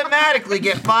automatically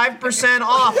get 5%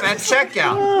 off at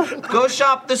checkout. Go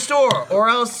shop the store, or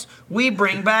else we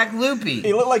bring back Loopy.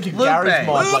 You look like a garage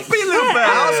mod. Like,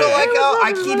 I also like how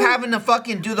I keep having to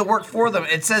fucking do the work for them.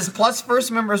 It says plus first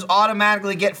members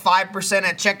automatically get 5%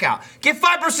 at checkout. Get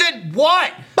 5%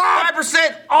 what?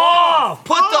 5% off!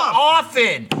 Put the off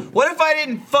in. What if I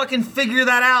didn't fucking figure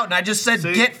that out and I just said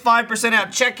get 5% at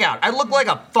checkout? I look like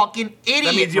a fucking idiot.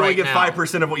 That means you only right get now.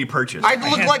 5% of what you purchase. I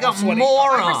look like a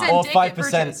moron. or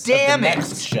 5% of the Damn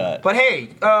next it. shirt. But hey,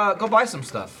 go buy some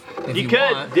stuff. If You you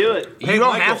could want. do it. You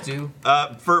don't Michael, have to.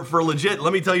 For legit,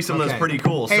 let me tell you something Okay. that's pretty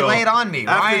cool. Hey, so lay it on me.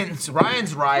 after-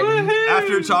 Ryan's riding.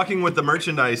 After talking with the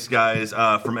merchandise guys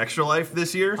from Extra Life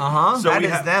this year, Uh-huh, that we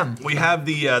is them. We have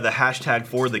the hashtag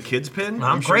for the kids pin.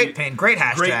 Great pin, great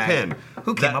hashtag. Great pin.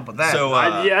 Who came up with that? So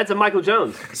Yeah, it's a Michael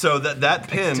Jones. so that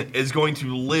pin is going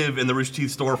to live in the Rooster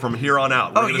Teeth store from here on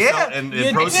out. We're Oh, gonna yeah? sell, and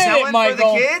You proceeds, did it, Selling for the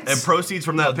Michael. kids? and proceeds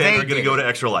from that No, pin they are going to did go it. to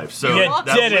Extra Life. So You that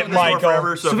did will it, live in the store Michael.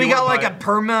 forever. So if we you got wanna like buy a it-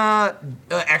 perma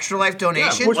extra life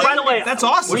donation. Which, by the way, that's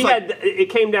awesome. We had it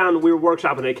came down. We were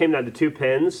workshopping. And it came down to two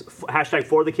pins: hashtag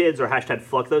for the kids or hashtag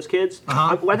fuck those kids.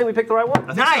 I think we picked the right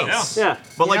one. Nice. Yeah.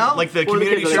 But You know? like the For the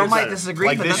community kids, shirts, some might disagree,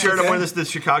 like but this that's shirt, I'm okay. wearing this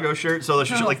Chicago shirt. So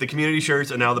like the community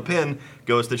shirts, and now the pin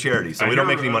goes to charity. So we don't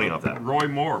make any money off that. Roy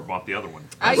Moore bought the other one.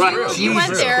 You went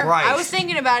Jesus there. Christ. I was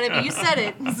thinking about it, but you said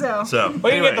it. So. So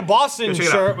Well, you anyway, get the Boston go check it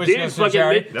out. shirt, which Dude, goes to fucking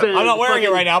charity. mid- I'm not wearing it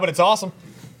fucking- right now, but it's awesome.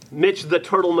 Mitch the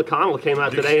Turtle McConnell came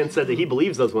out today and said that he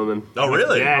believes those women. Oh,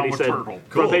 really? Yeah, and he I'm a said, turtle.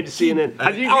 front page of CNN.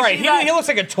 All right, he looks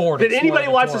like a tortoise. Did anybody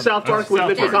watch the South Park with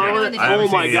Mitch Park, McConnell? yeah. Oh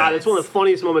my seen god, it. it's one of the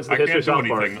funniest moments in I the history can't of do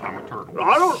South Park. anything. I'm a turtle.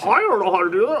 I don't know how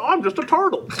to do that. I'm just a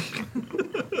turtle.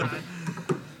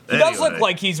 He does look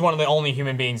like he's one of the only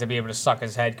human beings to be able to suck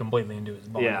his head completely into his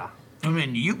body. Yeah. I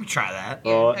mean, you can try that.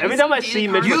 Every time I see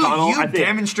Mitch McConnell, You I think,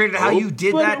 demonstrated how you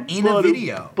did that in a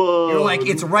video. You're like,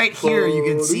 it's right here. You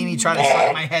can see me try to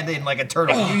suck my head in like a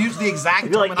turtle. You use the exact I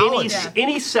feel like terminology.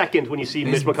 any second when you see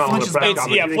Mitch McConnell in a flinches press bouncy. conference,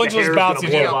 Yeah, you think flinches the hair's bouncy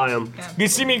gonna blow too. by him. You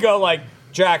see me go like,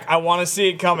 Jack, I want to see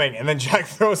it coming, and then Jack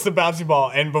throws the bouncy ball,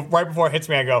 and right before it hits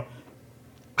me, I go.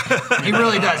 He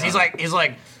really does. He's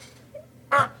like.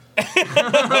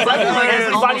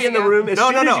 Everybody in the room, as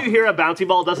soon as you hear a bouncy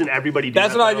ball, doesn't everybody do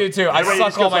That's that? what I do too. I Everybody suck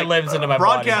just all goes my like, limbs into my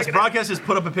Broadcast body. has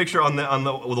put up a picture on the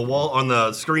wall on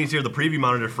the screens here, the preview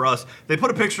monitor for us. They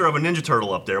put a picture of a Ninja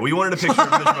Turtle up there. We wanted a picture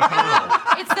of Mitch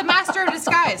McConnell. It's the master of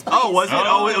disguise. Please. Oh, was it?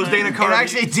 Oh, it was Dana It Carvey.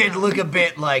 actually did look a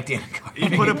bit like Dana Carvey.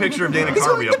 He put a picture of Dana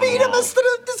Carvey up on the wall.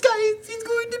 This guy. He's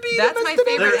going to be. That's my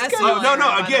favorite SEO. Oh, no,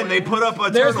 by the again, way. they put up a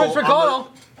There's turtle. Mitch McConnell.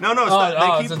 No, it's not. They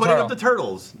it's keep a putting turtle. up the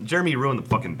turtles. Jeremy, you ruined the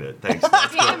fucking bit. Thanks.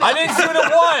 I didn't see what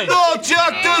it was. No,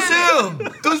 Jack, that's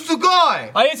him. That's the guy.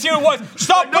 I didn't see what it was.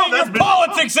 Stop putting your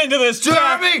politics into this,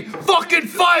 Jack. Jeremy, fucking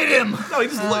fight him. No, he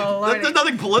just there's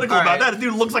nothing political All about right. that. The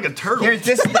dude looks like a turtle. Here's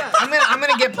this. I'm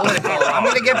gonna get political. I'm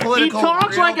gonna get He political.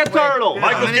 talks real like a quick. turtle. I'm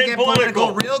Michael's gonna getting get political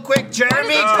political. real quick.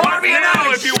 Jeremy, Carvey and now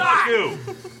I if you want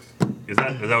to. Is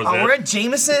that was Oh, it? we're at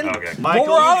Jameson. Okay. Well,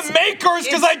 we're out of makers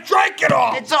because I drank it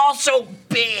all. It's all so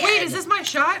bad. Wait, is this my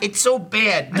shot? It's so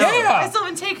bad. No. I Yeah. still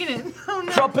haven't taken it. Oh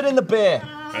no. Drop it in the beer.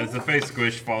 As the face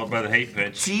squish followed by the hate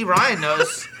pitch. See, Ryan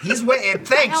knows. He's waiting.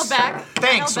 Thanks. Held back.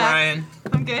 Thanks, Held back. Ryan.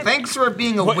 I'm good. Thanks for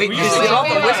being a What, witness. you just Wait, drop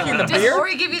wait, the wait. whiskey in the Does beer?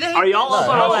 Rory give you the hate? Are y'all up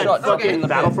on all that drop it fucking in the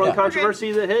Battlefront bin.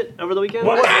 controversy that hit over the weekend?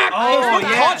 Oh, There's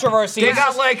been yeah. controversy. They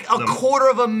got like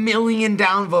 250,000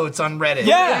 downvotes on Reddit.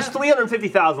 Yeah. It's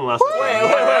 350,000 last week.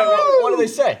 What do they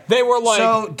say? They were like,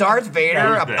 So Darth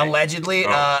Vader Tuesday. allegedly,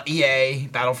 EA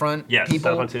Battlefront Yes,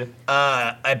 people, Battlefront 2.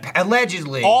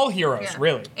 allegedly all heroes, Yeah.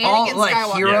 really. all Anakin like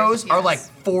Skywalker. heroes are Yes. like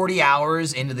 40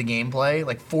 hours into the gameplay,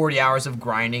 like 40 hours of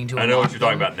grinding to. I know what unlock you're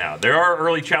talking them. about now. There are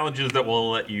early challenges that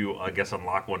will let you, I guess,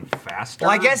 unlock one faster.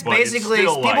 Well, I guess but it's basically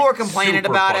still, people like, were complaining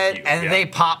super about fuck it, you. and Yeah. they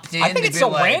popped in. I think to it's be so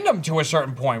like, random to a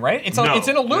certain point, right? It's No. it's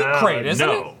in a loot crate, isn't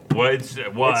it? No. Well, it's,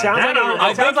 well, It sounds that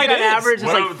like, I think an it is. average is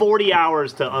What like I was- 40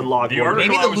 hours to unlock The one. article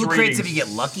Maybe I the was loot crates reading if you get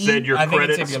lucky? said your I think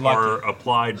it's if credits you're lucky. are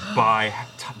applied by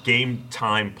game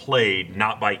time played,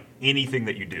 not by anything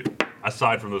that you do,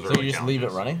 aside from those So early you just leave it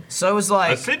challenges. running? So it was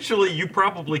like. Essentially, you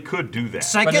probably could do that.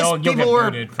 So I But guess you'll get people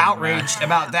were booted from outraged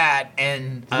about that,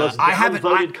 and most I haven't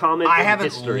downvoted comment I in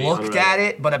haven't history on looked Reddit. at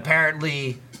it, but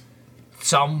apparently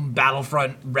some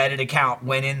Battlefront Reddit account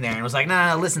went in there and was like,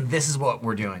 "Nah, listen, this is what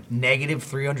we're doing. Negative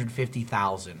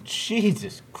 350,000."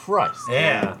 Jesus Christ.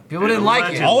 Yeah, people didn't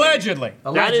like it. Allegedly.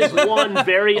 That is one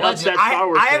very upset Star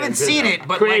Wars I fan. haven't seen it,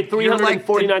 but create like, you're like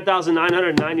the-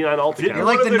 349,999 altogether. You're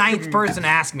like One the of the 9th person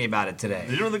asking me about it today.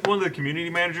 Did you know one of the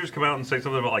community managers come out and say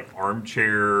something about like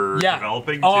armchair Yeah.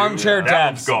 developing? too? Armchair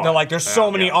That one's devs. gone. They're like, there's so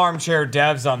many Yeah. armchair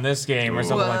devs on this game or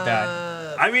something like that.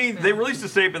 I mean, they released a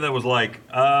statement that was like,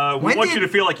 we When want did- you to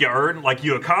feel like you earned, like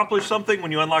you accomplished something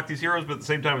when you unlock these heroes, but at the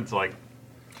same time, it's like,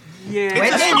 yeah. It's a When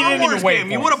you Star didn't Wars even wait game.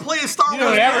 for You it. want to play a Star You know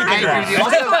Wars everything game? I agree with you.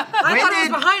 Also, thought I was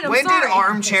behind, I'm when did sorry.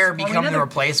 Armchair Well, become the another-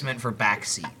 replacement for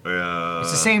Backseat? Yeah.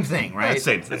 It's the same thing, right?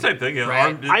 Same The thing. same thing. Yeah.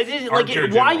 Right. I did like Armchair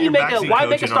it, why general. you make a Backseat why coach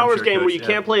make a and Star Wars armchair game where coach, you yeah.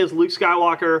 can't play as Luke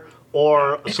Skywalker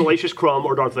or Salacious Crumb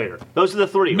or Darth Vader? Those are the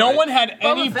three. No right? one had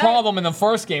any Fett. problem in the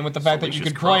first game with the fact that you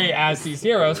Salacious could play Crumb. as these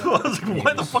heroes. I was like,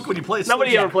 why the fuck would you play?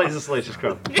 Nobody ever plays as Salacious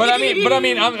Crumb.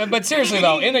 But seriously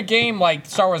though, in a game like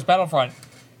Star Wars Battlefront,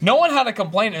 no one had a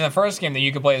complaint in the first game that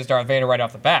you could play as Darth Vader right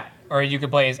off the bat, or you could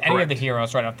play as any of the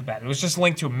heroes right off the bat. It was just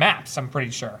linked to maps, I'm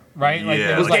pretty sure, right? Like,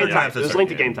 Yeah, it was like like game types. It was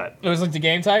linked to game type. it was linked to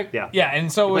game type. Yeah. yeah,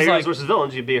 and so it Play was heroes like, versus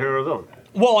villains, you'd be a hero or villain.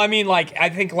 well, I mean, like I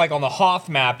think like on the Hoth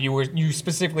map, you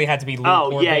specifically had to be Luke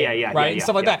Oh, or yeah, Vader, yeah, right, yeah, and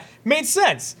stuff like yeah. that. Made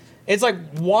sense. It's like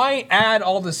why add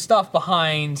all this stuff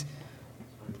behind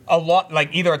a lot, like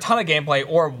either a ton of gameplay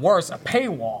or worse, a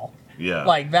paywall. Yeah.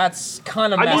 Like that's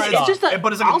kind of I mean, messed it's up. just a,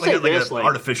 But it's like, I'll say like this, an like,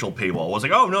 artificial paywall. It was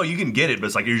like, oh no, you can get it, but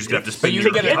it's like you're just gonna have to spend you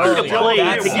your can get it to early. play,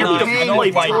 That's to get not- to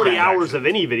play like 40 that. hours of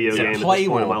any video game at this point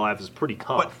in Playwall. my life is pretty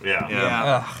tough. Yeah.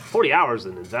 Yeah. 40 hours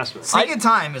is an investment. Second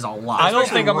time is a lot. I don't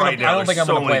think I'm gonna. right now, I don't think I'm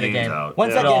there's gonna so play many the games game. out.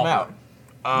 When's at that all. game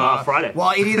out? Friday. Well,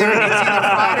 it's either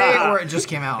Friday or it just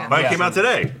came out. But it Yeah. came out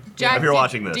today. Jack, if you're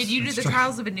watching this. Did you do the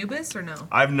Trials of Anubis or no?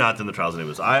 I've not done the Trials of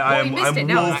Anubis. you I'm missed it.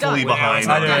 No, it's woefully done. behind. It's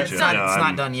not on done. that It's shit. not, No, it's I'm-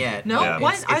 not done yet. No? Yeah.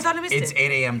 What? I thought I missed It's it.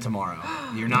 8 a.m. tomorrow.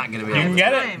 You're not gonna be You able can to get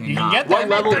do it. You You're can not. get What that.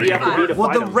 level do you have to be to Well,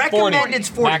 fight the them? recommended's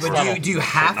 40, Max but level. do you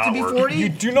have to Not be working. 40? You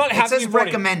do not have It says to be 40,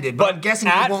 recommended, but I'm guessing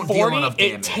you at won't 40, deal enough it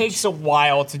damage. takes a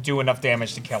while to do enough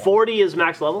damage to kill him. 40 is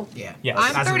max level? Yeah. Yes.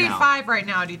 I'm As of now. 35 right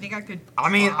now. Do you think I could? I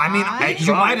mean, try?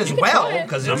 you might as well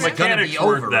because The it's gonna mechanics be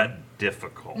weren't over. that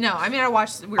difficult. No, I mean I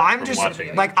watched. I'm just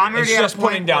watching. like I'm already It's at just a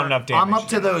point putting down where enough I'm damage. up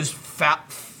to those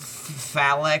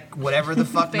phallic, whatever the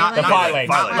fuck, not The phylates.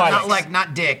 not like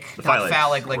not dick, The not phylates.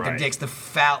 phallic, like the Right. dicks, the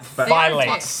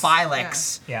Phylates.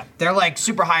 phylax. Yeah. They're like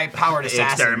super high powered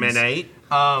assassins. Exterminate.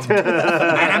 And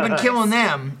I've been killing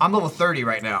them. I'm level 30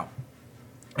 right now.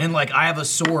 And like I have a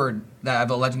sword that I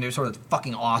have a legendary sword that's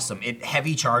fucking awesome. It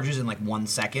heavy charges in like 1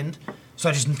 second. So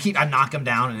I knock him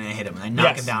down and I hit him, and I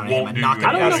knock him down and I hit him, Won't I do knock you him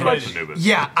I don't down. know any much- good Anubis.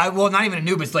 Yeah, not even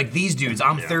Anubis, like these dudes.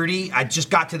 I'm 30. I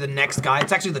just got to the next guy.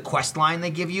 It's actually the quest line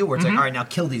they give you where it's like, all right, now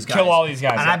kill these guys. Kill all these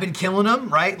guys, And yeah. I've been killing them,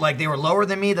 right? Like they were lower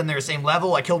than me, then they were same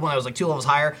level. I killed one that was like 2 levels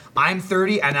higher. I'm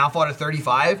 30, I now fought at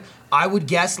 35. I would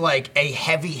guess like a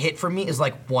heavy hit from me is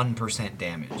like 1%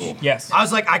 damage. Yes. I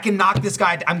was like, I can knock this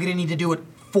guy. I'm gonna need to do it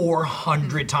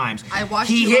 400 times. I watched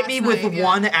He you hit last me with night, yeah.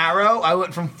 1 arrow. I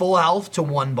went from full health to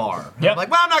 1 bar. Yep. I'm like,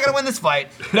 well, I'm not gonna win this fight.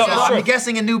 No, so it's I'm true.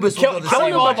 guessing Anubis will go the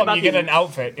Killing same all way. of them, About you get the- an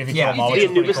outfit if you Yeah, kill them all. The which is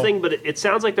pretty Anubis cool. thing, but it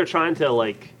sounds like they're trying to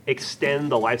like extend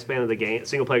the lifespan of the game,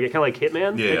 single player game, kind of like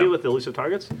Hitman they Yeah. do with the elusive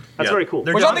targets. That's Yeah. very cool.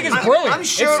 They're Which I think is brilliant. I'm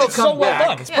sure It's it'll so come well back.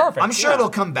 done. It's Yeah. perfect. I'm sure it'll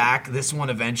come back, this one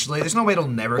eventually. There's no way it'll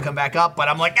never come back up, but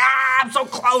I'm like, I'm so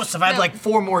close. If I had No. like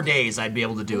 4 more days, I'd be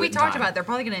able to do We it. in talked time. about it. They're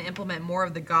probably going to implement more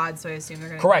of the gods, so I assume they're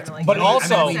going to. Correct. Like, But use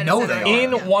also, we know they are.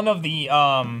 in Yeah. one of the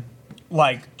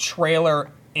like trailer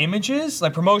images,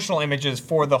 like promotional images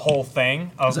for the whole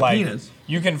thing of It's a like penis.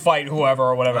 you can fight whoever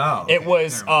or whatever. Oh, it okay.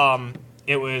 was Never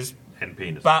it was And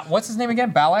penis. what's his name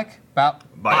again? Balak?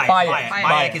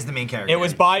 Bayek is the main character. It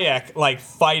was Bayek like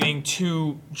fighting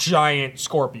 2 giant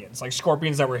scorpions, like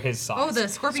scorpions that were his size. Oh, the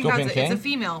scorpion Scorpion god's it's a King?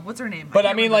 female. What's her name? But I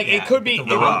can't mean, remember. like, it could be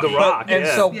The Rock. The Rock, and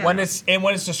yeah. so Yeah. when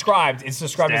it's described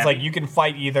as like you can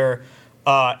fight either,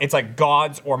 it's like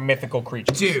gods or mythical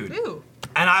creatures. Dude. Ooh.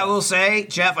 And I will say,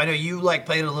 Jeff, I know you like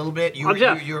played it a little bit. You I'm were,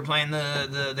 Jeff. you were playing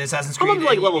the Assassin's I'm Creed. up to,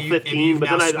 like, and level you- 15, you've but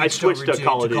now then I switched over to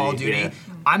Call of Call Duty, yeah.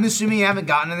 I'm assuming you haven't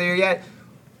gotten to there yet.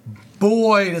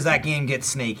 Boy, does that game get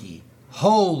snaky.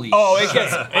 Holy Oh, shit.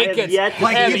 have yet to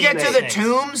Like Heavy you get to the snakes.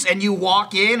 tombs and you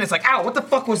walk in, it's like, ow, what the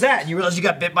fuck was that? And you realize you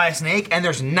got bit by a snake, and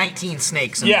there's 19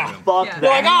 snakes in Yeah. the room. Fuck Yeah. that. You're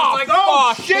like, And you're oh, like,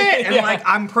 oh fuck. shit! And Yeah. like,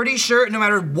 I'm pretty sure no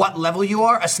matter what level you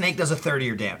are, a snake does a third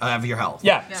of your health.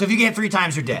 Yeah. So if you get hit 3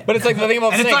 times, you're dead. But it's like the thing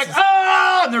about and it's snakes like, is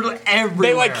and they're like everywhere.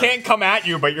 they like can't come at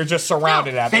you, but you're just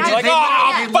surrounded at They, them. just, You're like, they,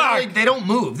 oh, literally- they literally- fuck. they don't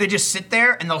move. They just sit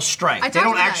there and they'll strike. I They talked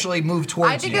don't about that. actually move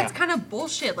towards I think you. that's kind of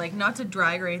bullshit. Like, not to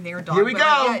drag or anything or dog. Here we but,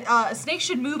 go. Like, a snake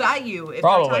should move at you if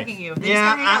Probably. they're attacking you. They Yeah,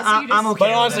 just hang out, so you just, I'm okay. But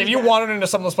with honestly, it. if you wandered into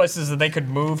some of those places that they could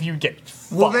move, you'd get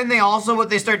fucked. Well, then they also what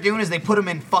they start doing is they put them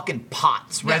in fucking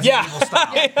pots, Resident Yeah. Evil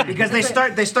style, because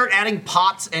they start adding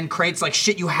pots and crates like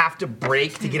shit you have to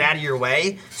break to get out of your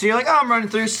way. So you're like, oh, I'm running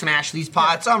through, smash these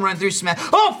pots. Oh, I'm running through, smash.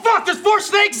 Oh fuck, there's 4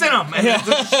 snakes in them, and there's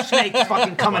a snake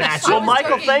fucking coming at you. Well,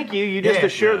 Michael, thank you. You just Yeah.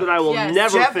 assured that I will Yes.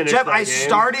 never Jeff, finish Jeff, that I game.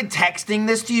 started texting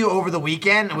this to you over the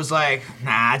weekend. It was like,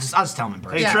 nah, I'll just tell him in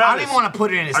person. Hey, I Travis, don't even want to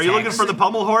put it in his Are you text. looking for the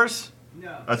pommel horse?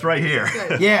 No. That's right here.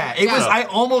 Yeah, it was. Yeah. I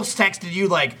almost texted you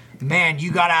like, man,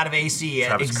 you got out of AC at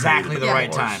Travis exactly created the the right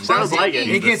pommel time. horse. Sounds like it.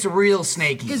 It gets real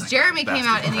snaky. Because Jeremy came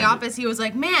out in the behind office, he was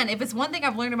like, man, if it's one thing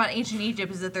I've learned about ancient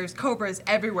Egypt is that there's cobras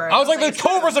everywhere. I was like, there's it's true.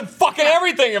 cobras and fucking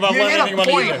everything if I've You're learned at anything a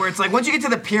about point Egypt. where it's like once you get to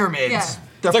the pyramids, Yeah.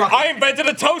 they're It's like, fucking- I invented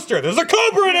a toaster. There's a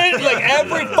cobra in it. Like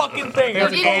every fucking thing. You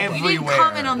didn't everywhere.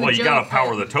 comment on the Well, you joke. gotta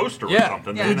power the toaster Yeah. or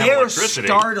something. Yeah. They Dude, didn't they have are electricity.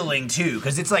 startling too,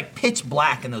 because it's like pitch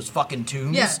black in those fucking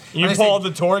tombs. Yeah. You And they pull say-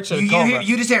 the torch at a you, cobra.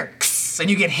 you just hear and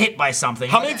you get hit by something.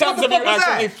 How many times What have the you fuck was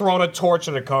actually that? thrown a torch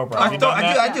at a cobra? I, Have you throw, done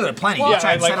I, do, that? I do it plenty. Yeah, You try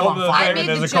I and like set them hold on the fire. thing made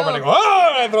and there's the a cobra and I joke. go,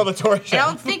 oh, I throw the torch. And I at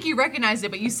don't think you recognized it,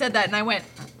 but you said that, and I went.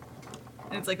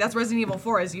 And it's like that's Resident Evil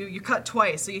 4. Is you cut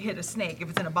twice, so you hit a snake if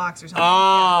it's in a box or something.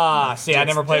 Ah, see, I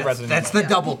never played Resident That's Evil. the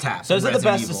double tap. So is it the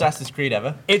Resident best Evil. Assassin's Creed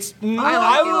ever? It's like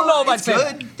I don't know if I'd It's say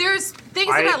good. There's things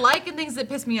that I like and things that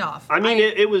piss me off. I mean,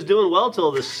 it was doing well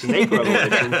till the snake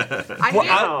revelation. I hate,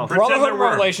 Wow. Brotherhood there were.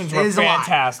 Revelations It were is a lot.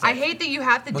 fantastic. I hate that you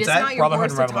have to What's dismount that? your Brotherhood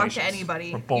horse and to talk to Revelations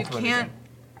anybody. were both You really can't.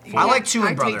 I like 2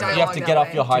 and Brotherhood. You have to get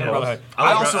off your high horse.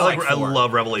 I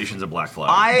love Revelations of Black Flag.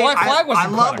 I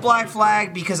love Black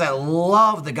Flag because I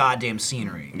love the goddamn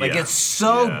scenery. Like it's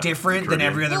so different than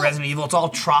every other Resident Evil. It's all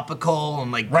tropical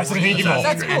and like Resident Evil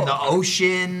and the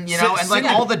ocean, you know, and like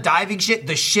all the diving shit.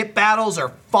 The ship battles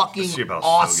are fucking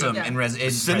awesome in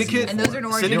Resident Syndicate. And those are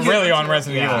North. You're really on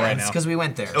Resident Evil right now. It's because we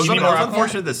went there. It was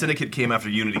unfortunate that Syndicate came after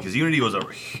Unity because Unity was it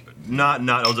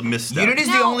was a misstep. Unity's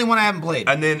the only one I haven't played.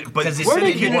 And then, but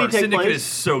Syndicate is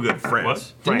so good,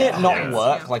 France. Didn't it not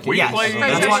work? Like that's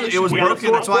why it was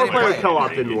broken. That's why Four-player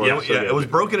co-op didn't work. Yeah, it was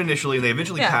broken initially, and they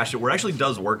eventually patched it, where it actually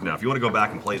does work now. If you want to go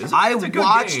back and play this, I it's a good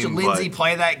watched game, Lindsay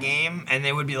play that game, and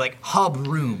they would be like hub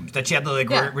rooms that you had to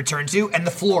like return to, and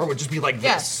the floor would just be like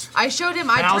this. I showed him.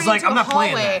 And I was like, I'm not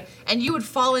playing hallway, and you would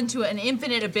fall into an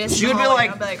infinite abyss. She would be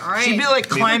like, all right. she'd be like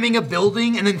climbing a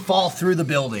building and then fall through the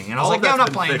building, and I was like, yeah, I'm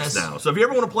not playing this now. So if you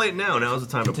ever want to play it now's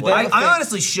the time to play. I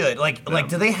honestly should. Like,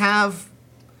 do they have?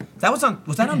 That was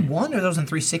that on 1 or that was on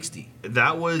 360?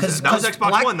 That was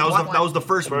Xbox One. That was the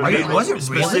first one. Was it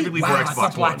specifically for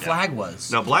Xbox One? I thought Black Flag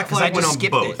was. No, Black Flag went on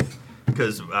both.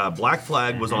 Because Black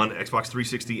Flag was on Xbox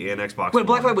 360 and Xbox One.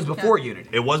 Black Flag was before Unity.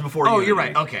 It was before Unity. Oh, you're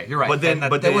right. Okay, you're right. But then,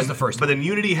 that was the first But then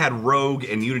Unity had Rogue,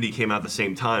 and Unity came out at the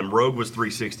same time. Rogue was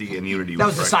 360, and Unity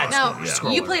was the side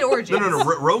scroller. You played Origins. No.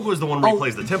 Rogue was the one where he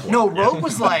plays the Templar. No, Rogue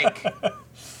was like...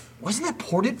 Wasn't that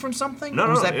ported from something? No,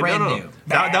 or was that brand new?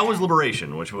 That was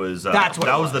Liberation, which was that's what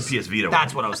that was the PS Vita.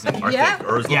 That's what I was thinking.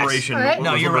 Or was Liberation? Yes.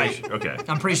 No, you're right. Okay,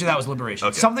 I'm pretty sure that was Liberation.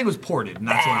 Okay. Something was ported, and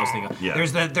that's what I was thinking. Yeah.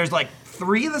 There's like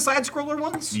 3 of the side scroller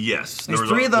ones. Yes, there's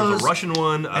 3 of those. There was a Russian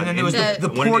one, and then there was the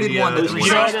ported one.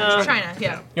 China,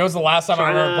 yeah. It was the last time I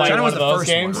remember playing one of those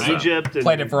games. Egypt.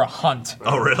 Played it for a hunt.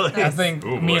 Oh really? I think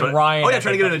me and Ryan. Oh yeah,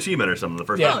 trying to get an achievement or something. The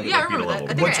first time. Yeah, I remember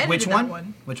that. Which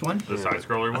one? Which one? The side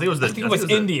scroller one. I think it was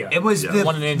India. It was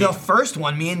the first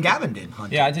one me and Gavin did.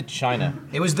 Yeah, I did China.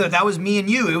 That was me and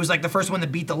you. It was like the first one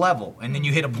that beat the level, and then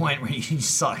you hit a point where you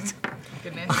sucked.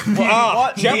 Goodness.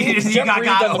 Well, Jeff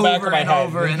got on the back of my head.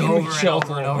 over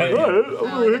and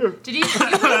over. Did you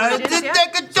play Origins?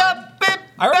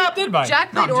 I already did mine.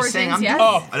 Jack played Origins, yes?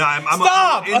 Oh,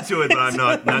 I'm into it, but I'm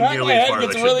not nearly as far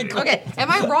as I should be. Okay,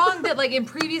 am I wrong that like in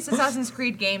previous Assassin's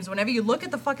Creed games, whenever you look at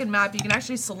the fucking map, you can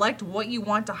actually select what you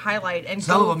want to highlight and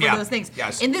go for those things?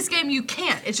 Yes. In this game, you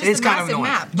can't. It's just a massive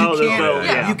map.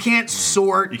 You can't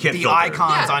sort the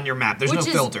icons on your map. There's no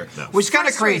filter, which is kind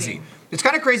of crazy. It's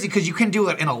kind of crazy because you can do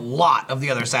it in a lot of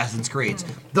the other Assassin's Creeds.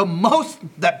 The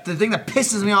thing that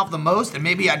pisses me off the most, and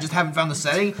maybe I just haven't found the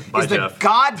setting, is the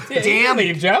goddamn.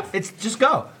 Leave, Jeff. It's just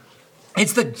go.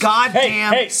 It's the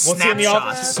goddamn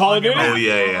snapshots. Call of Duty. Oh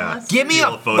yeah. Give me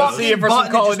a fucking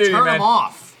button to just turn them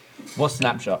off. What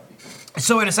snapshot?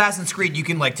 So in Assassin's Creed, you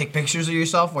can like take pictures of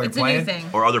yourself while you're playing. It's a new thing.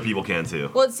 Or other people can too.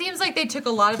 Well, it seems like they took a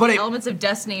lot of the elements of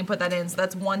Destiny and put that in. So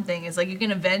that's one thing. Is like you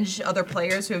can avenge other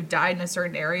players who have died in a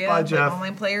certain area, like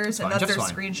online players, and that's their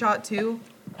screenshot too.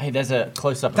 Hey, there's a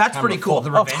close-up. That's pretty cool. The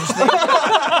revenge thing.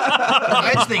 The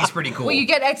revenge thing's pretty cool. Well, you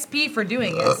get XP for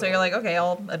doing it, so you're like, okay,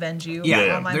 I'll avenge you.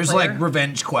 Yeah, there's like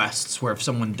revenge quests where if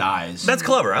someone dies. That's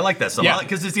clever. I like that stuff.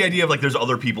 Because it's the idea of like there's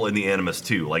other people in the Animus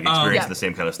too, like experiencing the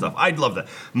same kind of stuff. I'd love that.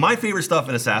 My favorite stuff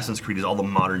in Assassin's Creed is all the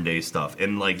modern day stuff,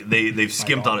 and like they've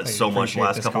skimped on it so much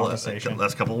last couple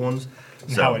of ones.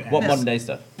 So what modern day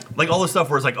stuff? Like all the stuff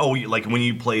where it's like, like when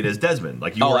you played as Desmond,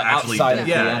 like you were actually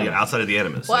outside of the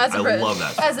Animus. Well, I love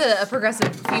that. As a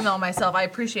progressive female myself, I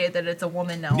appreciate that it's a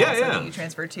woman now. That you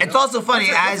transfer to. It's also funny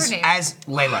as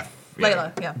Layla.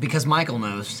 Layla, yeah. Because Michael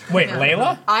knows. Wait,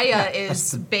 Layla? Aya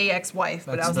is Bay ex-wife,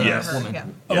 but I was never her.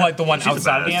 Woman. Yeah. Like the one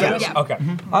outside of the Animus? Yeah. Okay.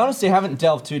 I honestly haven't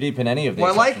delved too deep in any of these.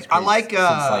 Well, I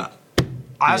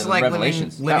was like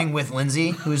living with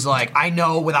Lindsay, who's like, I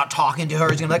know without talking to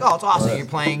her, is gonna be like, oh, it's awesome, you're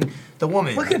playing the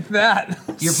woman. Look at that.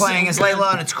 You're playing as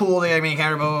Layla, and it's cool, they have main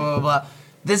character, blah, blah, blah, blah.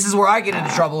 This is where I get into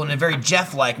trouble in a very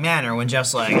Jeff-like manner, when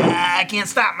Jeff's like, I can't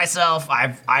stop myself.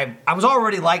 I was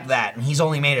already like that, and he's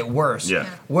only made it worse. Yeah.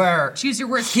 Where choose your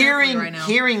words hearing right now.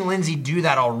 Hearing Lindsay do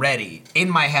that already,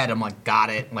 in my head, I'm like, got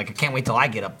it. Like, I can't wait till I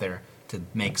get up there to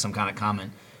make some kind of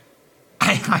comment.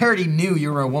 I already knew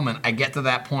you were a woman. I get to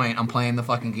that point, I'm playing the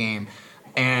fucking game,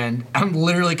 and I'm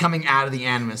literally coming out of the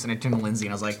Animus, and I turned to Lindsay,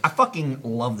 and I was like, I fucking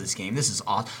love this game. This is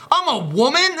awesome. I'm a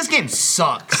woman? This game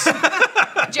sucks.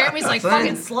 Jeremy's like,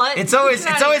 fucking slut. It's always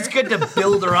good to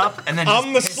build her up, and then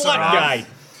I'm the slut guy.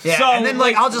 Yeah, so, and then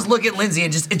like I'll just look at Lindsay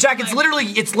and Jack,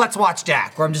 it's Let's Watch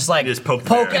Jack, where I'm just like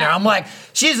poking her. I'm like,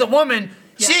 she's a woman.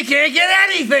 Yeah. She can't get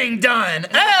anything done.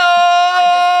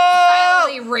 I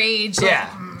silently rage.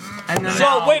 Yeah. And then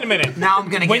so wait a minute. Now I'm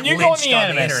gonna when get you go on lynched the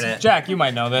Animus, internet. Jack, you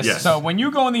might know this. Yes. So when you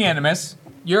go on the Animus,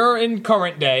 you're in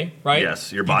current day, right?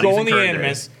 Yes, your you body's go in in the current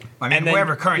Animus. day. I mean, and then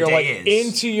wherever current you're day like is.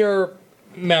 into your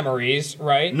memories,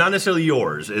 right? Not necessarily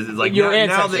yours. It's like Your now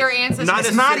ancestors. that- Your ancestors. Not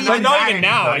It's not necessarily- even not that even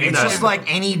now, anymore. it's It's just just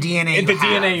like any DNA In the you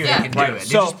have. DNA you you have, can do right. it.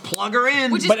 So- You just plug her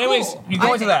in. Which is But anyways, cool. you go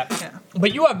I into think. that. Yeah.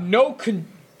 But you have no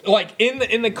like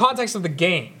in the context of the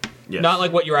game, Yes. not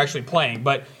like what you're actually playing,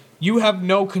 but you have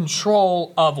no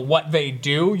control of what they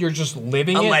do. You're just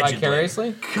living Allegedly. it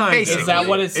vicariously. Basically. Is that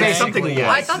what it's saying? something Basically,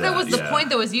 like I thought that was the yeah.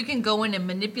 point, though, is you can go in and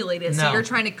manipulate it, so No. you're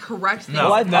trying to correct things. No.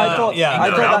 Well, I thought, yeah. I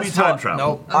No, thought that'll be that's time what- travel.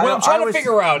 Nope. What I'm trying to was-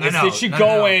 figure out is No, did she no, go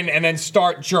no. in and then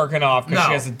start jerking off because No.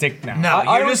 she has a dick now? No, I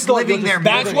you're always just thought living you're there. just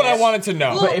That's what I wanted to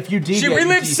know. But if you she deviate,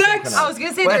 relives you sex. I was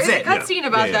gonna say Well, there is that's a it. cutscene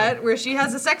about Yeah, yeah. that where she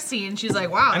has a sex scene. She's like,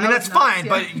 "Wow." I mean, that that's was nuts, fine,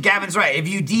 yeah. but Gavin's right. If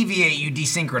you deviate, you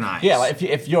desynchronize. Yeah, like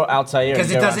if you're outside here, 'Cause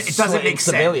and it you're doesn't- it doesn't slitting make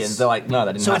sense. civilians, they're like, no,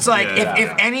 that didn't So happen. it's like, Yeah.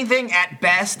 if anything, at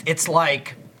best, it's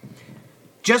like,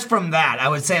 just from that, I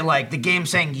would say like the game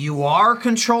saying you are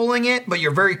controlling it, but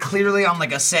you're very clearly on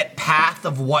like a set path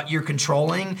of what you're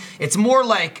controlling. It's more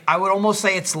like, I would almost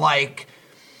say it's like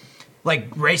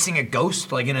racing a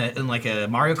ghost, like in like a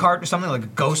Mario Kart or something, like a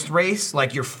ghost race.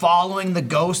 Like you're following the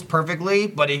ghost perfectly,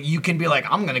 but you can be like,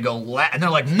 I'm gonna go left, and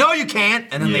they're like, no, you can't,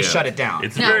 and then they Yeah. shut it down.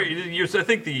 It's No. I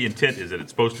think the intent is that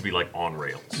it's supposed to be like on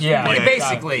rails. Yeah. Like,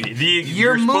 Basically,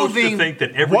 you're supposed moving. to think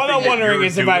that everything What I'm that wondering you're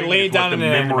is if I doing lay is what down the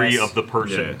in an memory Animus. of the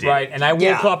person Yeah. did. Right, and I woke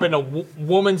Yeah. up in a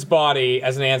woman's body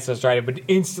as an ancestor. I would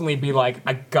instantly be like,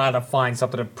 I gotta find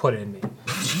something to put in me.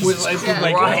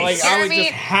 Like, Christ. I would Jeremy, just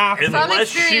have to. From Unless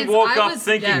she experience, woke I up was,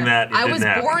 thinking yeah, that, it I didn't was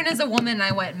happen. born as a woman, and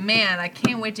I went, man, I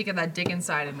can't wait to get that dick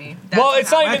inside of me. That's Well, what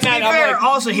it's not happened. even To be that. I'm fair, like,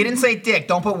 also he didn't say dick.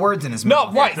 Don't put words in his no,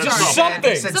 mouth. right, That's just not- something.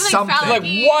 He said Something something. Like,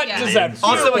 phallic-y, what yeah. does that feel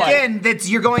Also, like? again, that's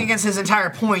you're going against his entire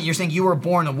point. You're saying you were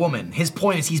born a woman. His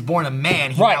point is he's born a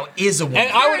man. He Right. now is a woman.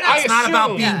 And I it's not about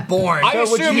being Yeah. born. I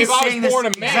So would assume you if I was saying this- born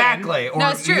a man- exactly, or No,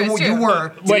 it's true, you, it's you true.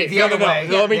 were Wait, the no, other no, way.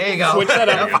 no, let me there you go. switch that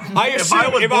up. I assume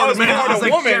if I was born I was a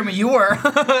like, woman, Jeremy, you were.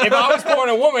 if I was born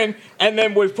a woman and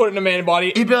then was put in a man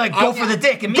body, He'd be like, go for the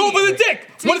dick go immediately. for the dick.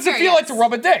 To What be does it fair, feel like to yes.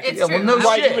 rub a dick? It's Yeah, well, true. no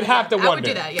Right, shit. you would have to I would wonder.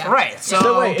 do that, yeah. Right. So,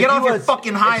 So wait, get if off you your was-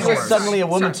 fucking high If you're horse. suddenly a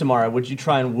woman Sorry. tomorrow, would you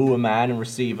try and woo a man and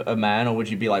receive a man, or would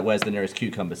you be like, where's the nearest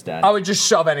cucumber stand? I would just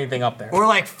shove anything up there. Or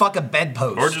like fuck a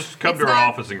bedpost. Or just come It's to our not-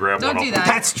 office and grab don't one do off. that.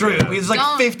 That's true. There's like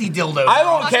Don't- 50 dildos. I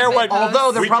don't Fuck care a what. bedpost.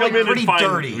 Although they're We'd probably come in pretty and find,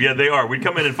 dirty. Yeah, they are. We'd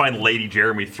come in and find Lady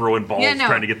Jeremy throwing balls, Yeah, no.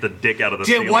 trying to get the dick out of the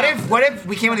Dude, ceiling. what if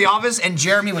we came to the office and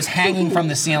Jeremy was hanging from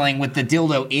the ceiling with the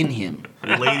dildo in him?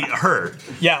 Her.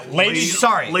 Yeah, Lady.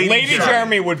 Sorry. Lady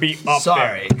Jeremy would be up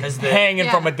Sorry, there, because hanging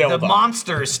from a dildo. the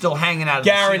monster is still hanging out of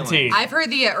the ceiling. Guaranteed. I've heard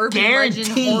the urban legend Guaranteed.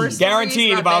 horror stories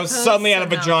Guaranteed. If about I was bedposts, suddenly out of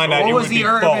so no. vagina, What it was would the be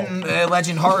urban full.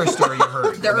 legend horror story you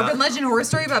heard? The about- urban legend horror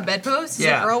story about bedposts.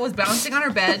 Yeah. A girl was bouncing on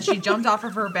her bed. She jumped off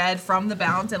of her bed from the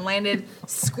bounce and landed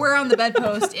square on the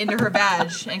bedpost into her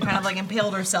badge and kind of like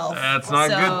impaled herself. That's not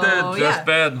So, good then. yeah. That's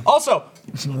bad. Also,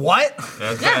 What?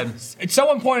 That's Yeah. bad.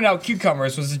 someone pointed out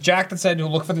cucumbers. Was it Jack that said to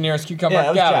look for the nearest cucumber? yeah, it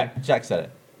was Gavin. Jack. Jack said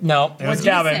it. No, it was What did he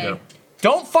Gavin. say?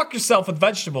 Don't fuck yourself with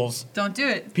vegetables, Don't do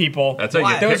it. people. That's how you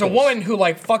get There was a pickles. woman who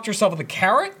like fucked herself with a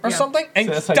carrot or Yeah. something and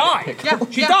So that's how you died. get Yeah,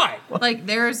 She yeah. died. Like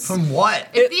there's From what?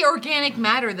 it's the organic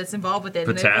matter that's involved with it.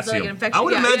 and there's, like, Potassium. an infection. I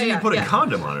would Yeah, imagine yeah, you put yeah. a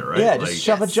condom on it, right? Yeah, Like- just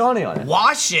shove a Johnny on it.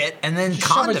 Wash it and then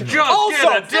condom it. Just Also,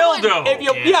 get a dildo. If you,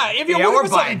 if you're Yeah, looking or for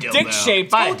buy a something dildo. dick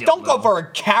shaped, Buy a don't go dildo. for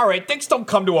a carrot. Dicks don't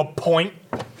come to a point.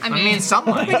 I I mean, mean, some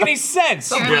Doesn't make might. any sense.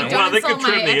 Jeremy, Yeah, don't well, they insult could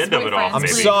trim my the end of it off, ex-boyfriends, I'm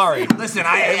maybe. please. sorry. Listen,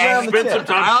 Spend some I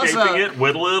time also- shaping it,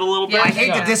 whittle it a little bit. Yeah. I hate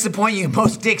Yeah. to disappoint you.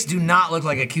 Most dicks do not look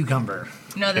like a cucumber.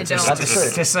 No, they Just, don't. That's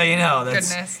true. just so you know, that's,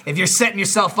 Goodness. if you're setting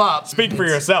yourself up, Speak for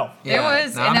yourself. There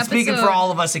was no, an I'm speaking for episode-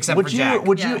 all of us except Would for you Jack.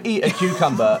 would Yeah. you eat a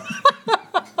cucumber?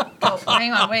 Oh,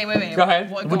 hang on, wait. Go ahead.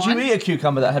 What, Would go you on? eat a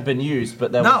cucumber that had been used,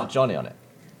 but there No. was a Johnny on it?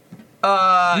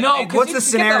 No, 'cause What's you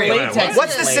the can get that scenario? latex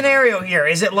What's the flavor. scenario here?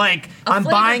 Is it like I'm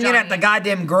flavored buying it at the Johnny.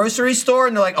 goddamn grocery store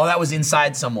and they're like, oh, that was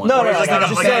inside someone? No, Or no, is it like, like,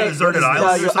 just like say- a deserted No,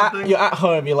 island or you're something? you're at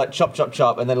home, you're like chop, chop,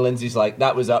 chop, and then Lindsay's like,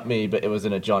 that was up me, but it was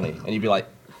in a Johnny, and you'd be like,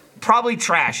 probably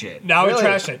trash it. Now we Really?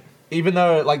 trash it. even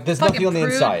though like there's Fucking nothing on the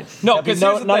prude. inside. No, There'd be 'cause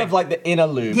here's the none thing. of like the inner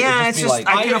lube. Yeah, It'd it's just be just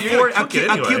like, I can you're afford gonna cook it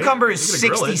a anyway. cucumber is You're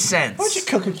gonna grill 60 it. cents. why don't you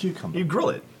cook a cucumber? You grill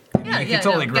it. Yeah, You yeah, can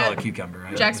totally no, grill that- a cucumber.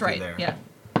 Right? Jack's With right. you there. Yeah,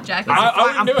 Jack. I I'm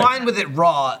wouldn't do it. fine with it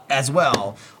raw as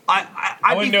well. I'd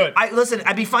wouldn't be, do it. listen,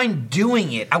 I'd be fine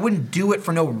doing it. I wouldn't do it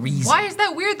for no reason. Why is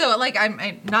that weird though? Like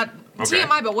I'm not Okay.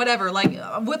 TMI, but whatever. Like,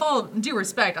 with all due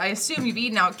respect, I assume you've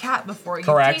eaten out cat before.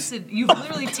 Correct. You've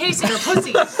literally tasted her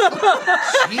pussy.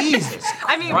 Jesus.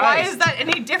 I mean, why Christ. is that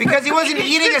any different? Because he wasn't from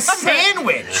any eating a cucumber?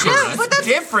 sandwich. Yeah, but that's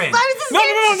different. That is the No,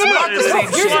 same no, no, shit. no, not the same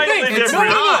Here's the shit. thing. It's No, no,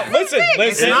 no, not. Listen, It's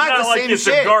listen. not the like same it's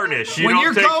shit. a garnish. You when don't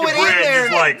you're take going your in bread there,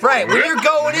 just like, right? When you're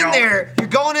going in no. there, you're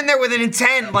going in there with an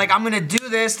intent. Like, I'm gonna do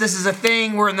this. This is a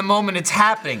thing. We're in the moment. It's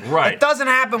happening. Right. It doesn't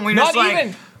happen when you're Not just like,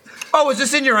 even. oh, is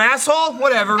this in your asshole?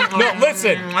 Whatever. No,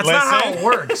 listen. That's not how it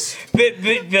works.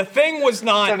 The thing was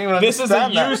not. Don't even This is a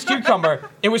understand that. used cucumber.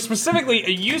 It was specifically a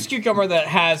used cucumber that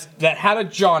had a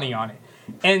Johnny on it.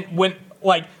 And when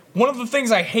one of the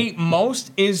things I hate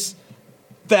most is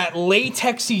that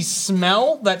latexy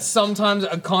smell that sometimes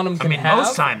a condom can have.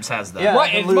 Most times has that. Yeah.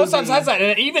 Right, the and most lubey. times has that,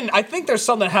 and even I think there's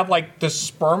some that have like the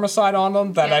spermicide on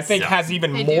them that I Yes. think Yeah. has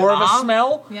even They do. more of a Uh-huh.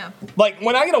 smell. Yeah. Like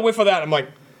when I get a whiff of that, I'm like,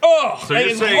 oh, So you're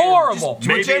it's saying horrible.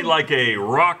 Maybe like a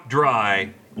rock dry.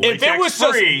 If it was just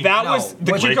latex-free- that No, was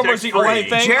the what- cucumber's the only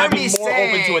latex-free. thing, I'd be Jeremy's more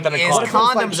open to it than a saying is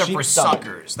condom. condoms like are for sheepdog.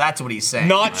 suckers. That's what he's saying.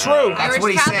 Not true. That's Irish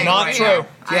what he's Catholic saying. Not right true. now.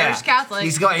 Yeah. Irish Catholic.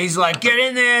 He's like, get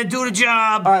in there, do the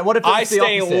job. All right, what if it was I the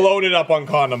stay opposite? loaded up on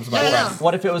condoms, my No, no, friend. no.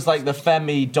 What if it was like the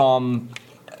Femi Dom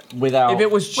without? If it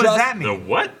was just What does that The mean?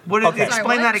 what? What? Okay. Explain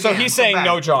Sorry, that what? again. so he's saying Go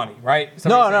no back. Johnny, right? Is that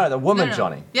No, what he's no, saying? the woman No, no.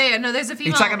 Johnny. Yeah, no, there's a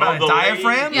female. You talking about Oh, a the lady-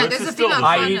 diaphragm? Yeah, This there's is a still the female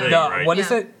same condom. thing, The, right? what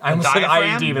is Yeah. it? I almost said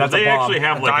diaphragm? IED, but that's they a bomb. actually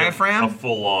have like diaphragm? a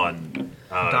full-on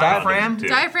Diaphragm? condom, too.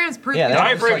 Diaphragm's pretty. Yeah,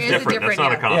 Diaphragm's is a different. That's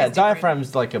not a condom. Yeah,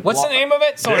 diaphragm's like a. What's the block. name of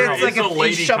it? So There It's like It's a if you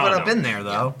lady shove it up condom. in there,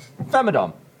 though.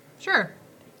 Femidom. Sure.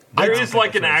 There is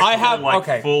like an actual have- like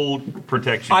okay. full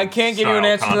protection. I can't give you an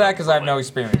style answer to that because I have condom. no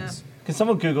experience. Can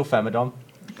someone Google Femidom?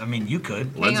 I mean, you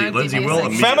could. Hang on, Lindsay give me a will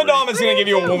second. immediately. Femidom is going to give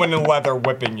you a woman in leather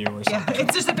whipping you or something. Yeah,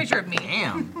 it's just a picture of me.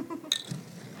 Damn.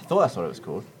 I thought that's what it was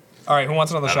called. All right, who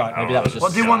wants another shot? Maybe that was just.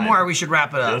 Well, do one more. We should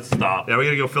wrap it up. Let's stop. Yeah, we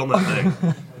gotta go film that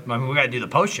thing. I mean, we gotta do the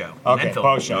post show. Okay,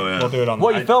 post show. Oh, yeah. We'll do it on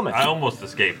What the are you filming? I almost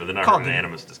escaped, but then I Call heard an Duty.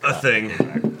 animus A discuss.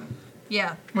 thing.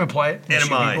 Yeah. I'm gonna play it.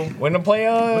 Shoot Animi. people. We're going to play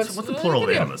What's the plural of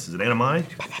animus? Is it animi? I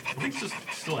think it's just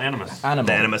still animus. Animal.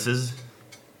 The animuses.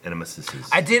 Animuses.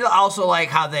 I did also like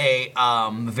how they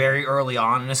very early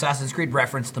on in Assassin's Creed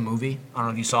referenced the movie. I don't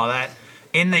know if you saw that.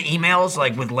 In the emails,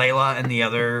 like with Layla and the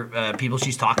other people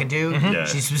she's talking to, Yeah.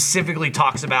 she specifically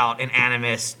talks about an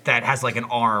animus that has like an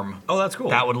arm. Oh, that's cool.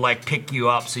 That would like pick you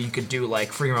up so you could do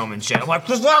like free roam and shit. I'm like,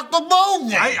 this is the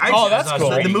movie. Oh, that's cool.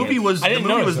 The movie was I didn't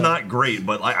notice that. not great,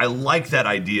 but I like that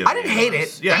idea. I didn't hate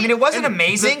it. Yeah. I mean, it wasn't And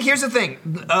amazing. Here's the thing.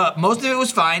 Most of it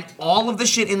was fine. All of the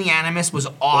shit in the Animus was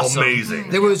awesome.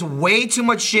 Amazing. There was way too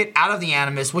much shit out of the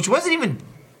Animus, which wasn't even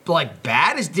like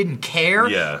bad. I just didn't care.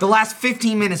 Yeah. The last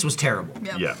 15 minutes was terrible.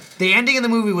 Yeah. The ending of the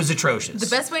movie was atrocious.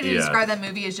 The best way to Yeah. describe that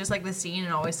movie is just like the scene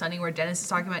in Always Sunny where Dennis is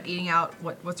talking about eating out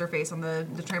what's her face on the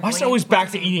trampoline. Why is it always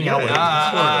back to eating out?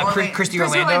 Christy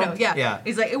Orlando? Yeah. Yeah.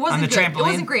 He's like, it On wasn't the good. It trampoline?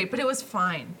 wasn't great, but it was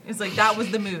fine. It's like that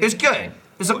was the movie. It was good.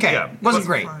 It was okay. Yeah. Wasn't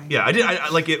great. Yeah, I did. I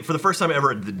like it for the first time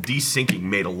ever. The desyncing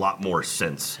made a lot more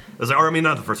sense. It was like, or I mean,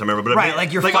 not the first time ever, but Right, it made,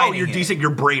 like you're oh, fighting you're it. desync. Your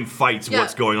brain fights Yeah.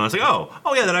 what's going on. It's like, oh,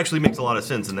 yeah, that actually makes a lot of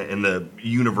sense in the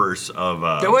universe of.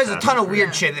 There was a Assassin's ton of Creed.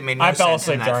 weird shit that made no I fell sense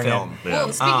in asleep that during it. film.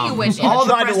 Well, speaking of which, all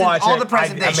the tried to present, watch all it. the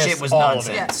present I day missed shit was all of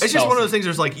it. nonsense. It's just one of those things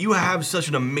where it's like you have such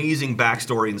an amazing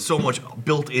backstory and so much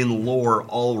built-in lore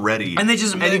already, And they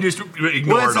just you just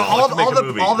ignore well, it it's all. Let's make a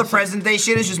movie. all the present day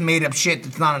shit is just made up shit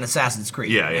that's not an Assassin's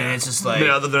Creed. Yeah, yeah. And it's just like I mean,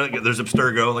 other than there's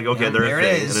Abstergo, like okay, they're there a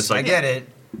it thing, is. and it's I like get it.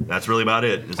 that's really about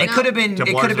it. It's It like could have been. It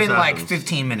Templars could have been like Assassins.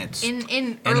 15 minutes. in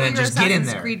And earlier then just get in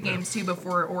Assassin's there. Creed games too,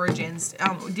 before Origins,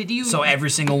 did you? So every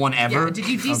single one ever. Yeah, did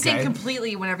you desync Okay.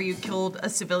 completely whenever you killed a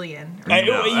civilian? You had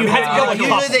to kill like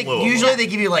a couple. Usually they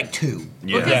give you like 2.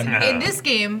 Yeah. Because in this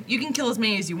game, you can kill as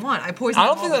many as you want. I poisoned I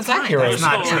don't them think all that's the time. accurate. It's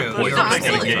not still- true. there's You're not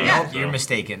mistaken. silly, game, yeah. You're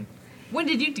mistaken. When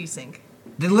did you desync?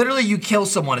 Then literally you kill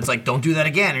someone. It's like don't do that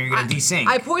again, or you're gonna desync.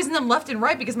 I poisoned them left and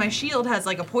right because my shield has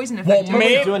like a poison Well, effect. to it.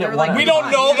 maybe doing it They're, one at we a don't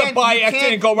time. know You that can't- by you X didn't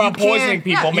can't- go around you can't- poisoning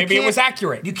people. yeah, you Maybe it was can't-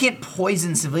 accurate. You can't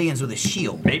poison civilians with a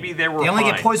shield. Maybe they were They only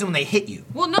fine. get poisoned when they hit you.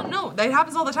 Well, no, that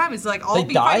happens all the time. It's like I'll They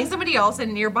be die? fighting somebody else,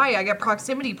 and nearby I get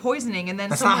proximity poisoning, and then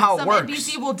That's some not how it some works.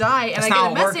 NPC will die, and That's I not get how a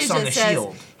it works message on that the says,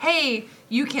 shield. "Hey,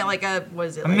 you can't like what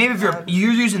is it? I mean, maybe if like,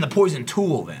 you're using the poison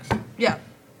tool, then yeah,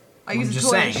 I use I'm a just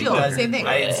tool and saying. a shield, but same thing.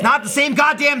 It's not the same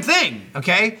goddamn thing.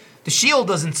 Okay, the shield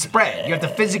doesn't spread. You have to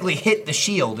physically hit the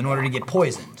shield in order to get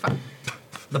poisoned.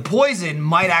 the poison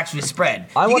might actually spread.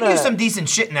 You can do some decent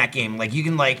shit in that game. Like you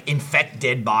can like infect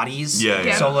dead bodies.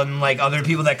 Yeah. So then like other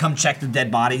people that come check the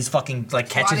dead bodies fucking like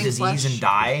catch a disease and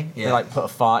die. Yeah. They like put a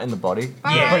fart in the body.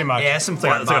 Yeah, pretty much. Yeah, some It's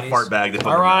like a fart bag. They put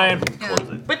All right. Close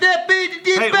it. But that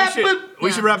Hey,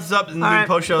 we should wrap this up and then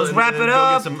post shows. Let's wrap it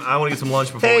up. I want to get some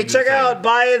lunch before. Hey, we do check this thing. out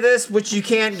buy this, which you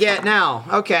can't get now.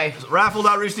 Okay.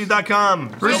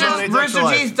 Raffle.roosterteeth.com.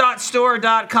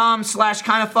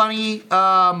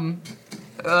 Roosterteeth.store.com/kindafunny.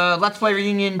 Let's Play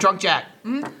Reunion Drunk Jack.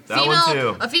 That one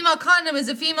too. A female condom is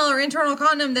a female or internal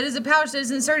condom that is a pouch that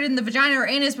is inserted in the vagina or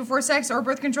anus before sex or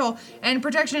birth control and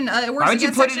protection. It works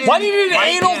against sexual- Why do you need an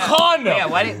anal condom? Yeah,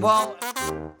 why did, well...